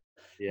Doe.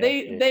 Yeah.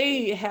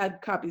 They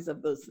had copies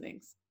of those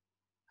things.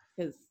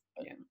 Because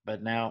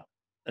But now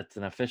it's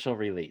an official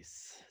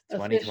release.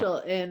 2020. official,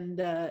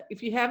 and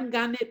if you haven't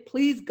gotten it,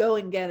 please go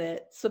and get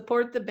it.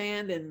 Support the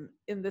band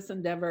in this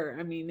endeavor.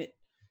 I mean,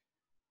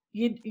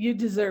 you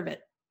deserve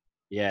it.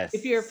 Yes.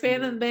 If you're a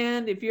fan of the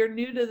band, if you're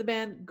new to the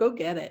band, go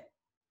get it.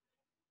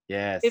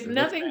 Yes. If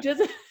nothing,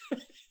 just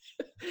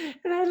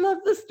and I love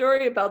the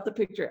story about the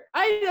picture.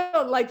 I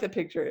don't like the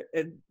picture,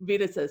 and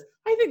Vita says,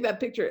 I think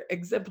that picture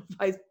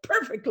exemplifies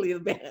perfectly the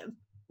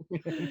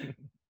band.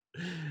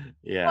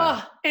 Yeah.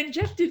 Oh, and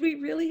Jeff, did we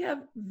really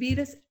have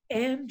Vitas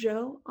and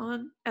Joe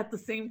on at the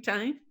same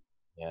time?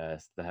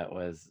 Yes, that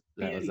was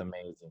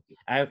amazing.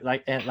 I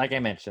like I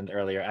mentioned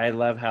earlier, I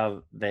love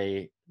how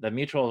the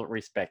mutual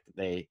respect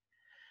they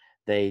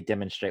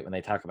demonstrate when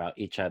they talk about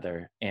each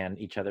other and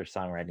each other's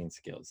songwriting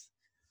skills.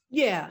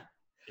 Yeah.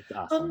 It's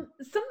awesome.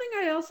 Something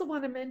I also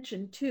want to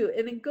mention too,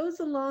 and it goes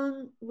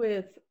along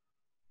with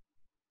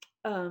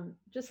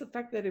just the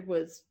fact that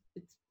it's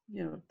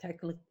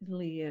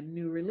technically a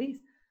new release.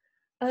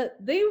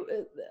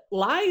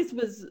 Lies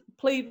was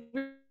played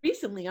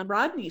recently on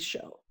Rodney's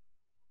show.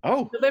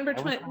 Oh, November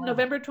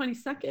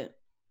 22nd.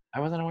 I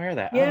wasn't aware of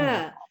that.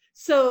 Yeah.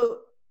 So,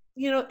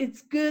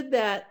 it's good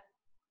that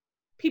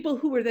people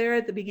who were there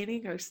at the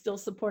beginning are still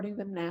supporting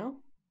them now.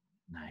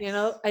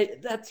 Nice.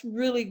 That's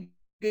really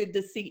good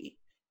to see.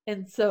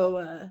 And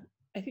so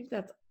I think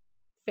that's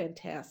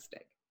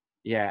fantastic.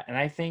 Yeah, and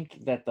I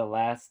think that the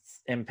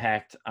last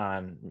impact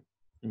on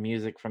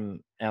music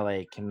from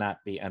LA cannot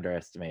be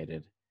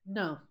underestimated.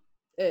 No.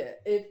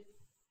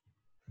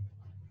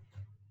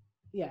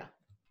 Yeah.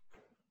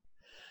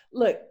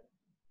 Look,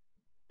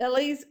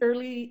 LA's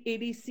early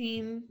 80s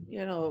scene,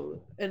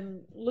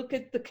 and look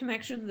at the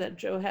connection that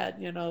Joe had,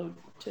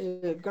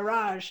 to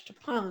garage, to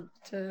punk,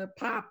 to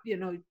pop,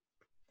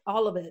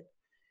 all of it.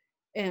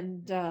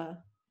 And,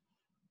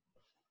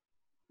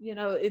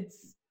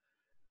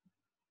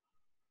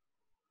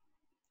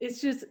 it's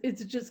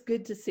just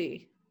good to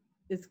see.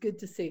 It's good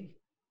to see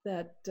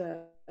that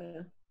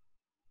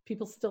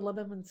people still love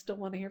him and still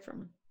want to hear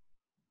from him.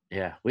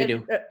 Yeah, we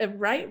do.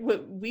 Right?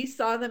 We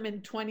saw them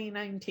in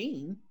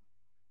 2019.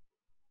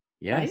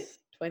 Yes.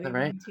 Right?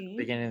 2019. Right?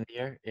 Beginning of the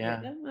year.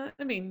 Yeah.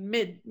 I mean,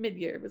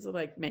 mid-year. It was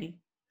like May.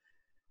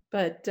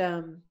 But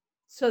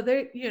so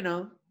they're,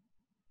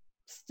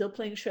 still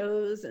playing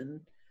shows, and,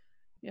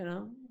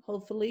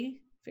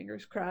 hopefully,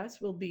 fingers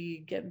crossed, we'll be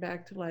getting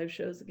back to live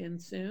shows again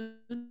soon.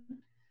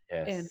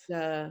 Yes.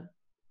 And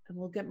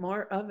we'll get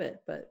more of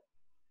it. But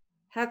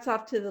hats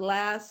off to the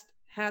last.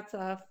 Hats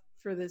off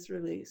for this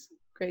release.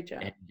 Great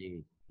job.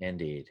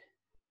 Indeed.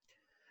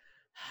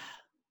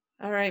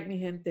 All right, mi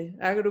gente.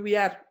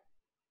 Agruviar.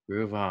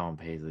 Groove on,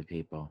 Paisley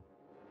people.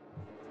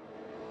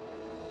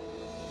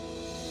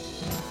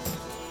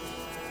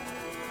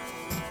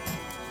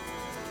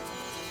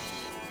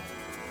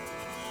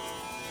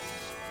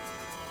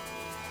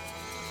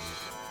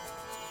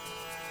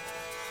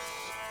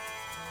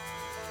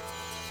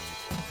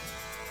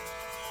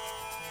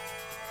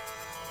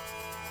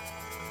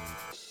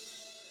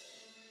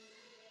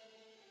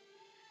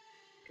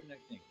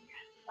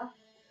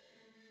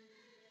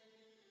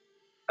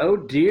 Oh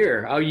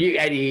dear. Oh,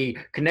 he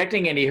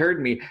connecting and he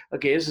heard me.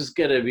 Okay, this is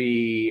gonna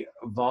be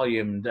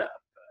volumed up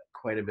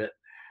quite a bit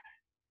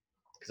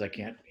because I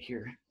can't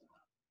hear.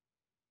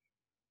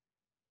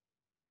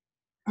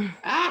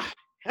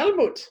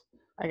 Helmut.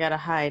 I gotta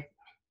hide.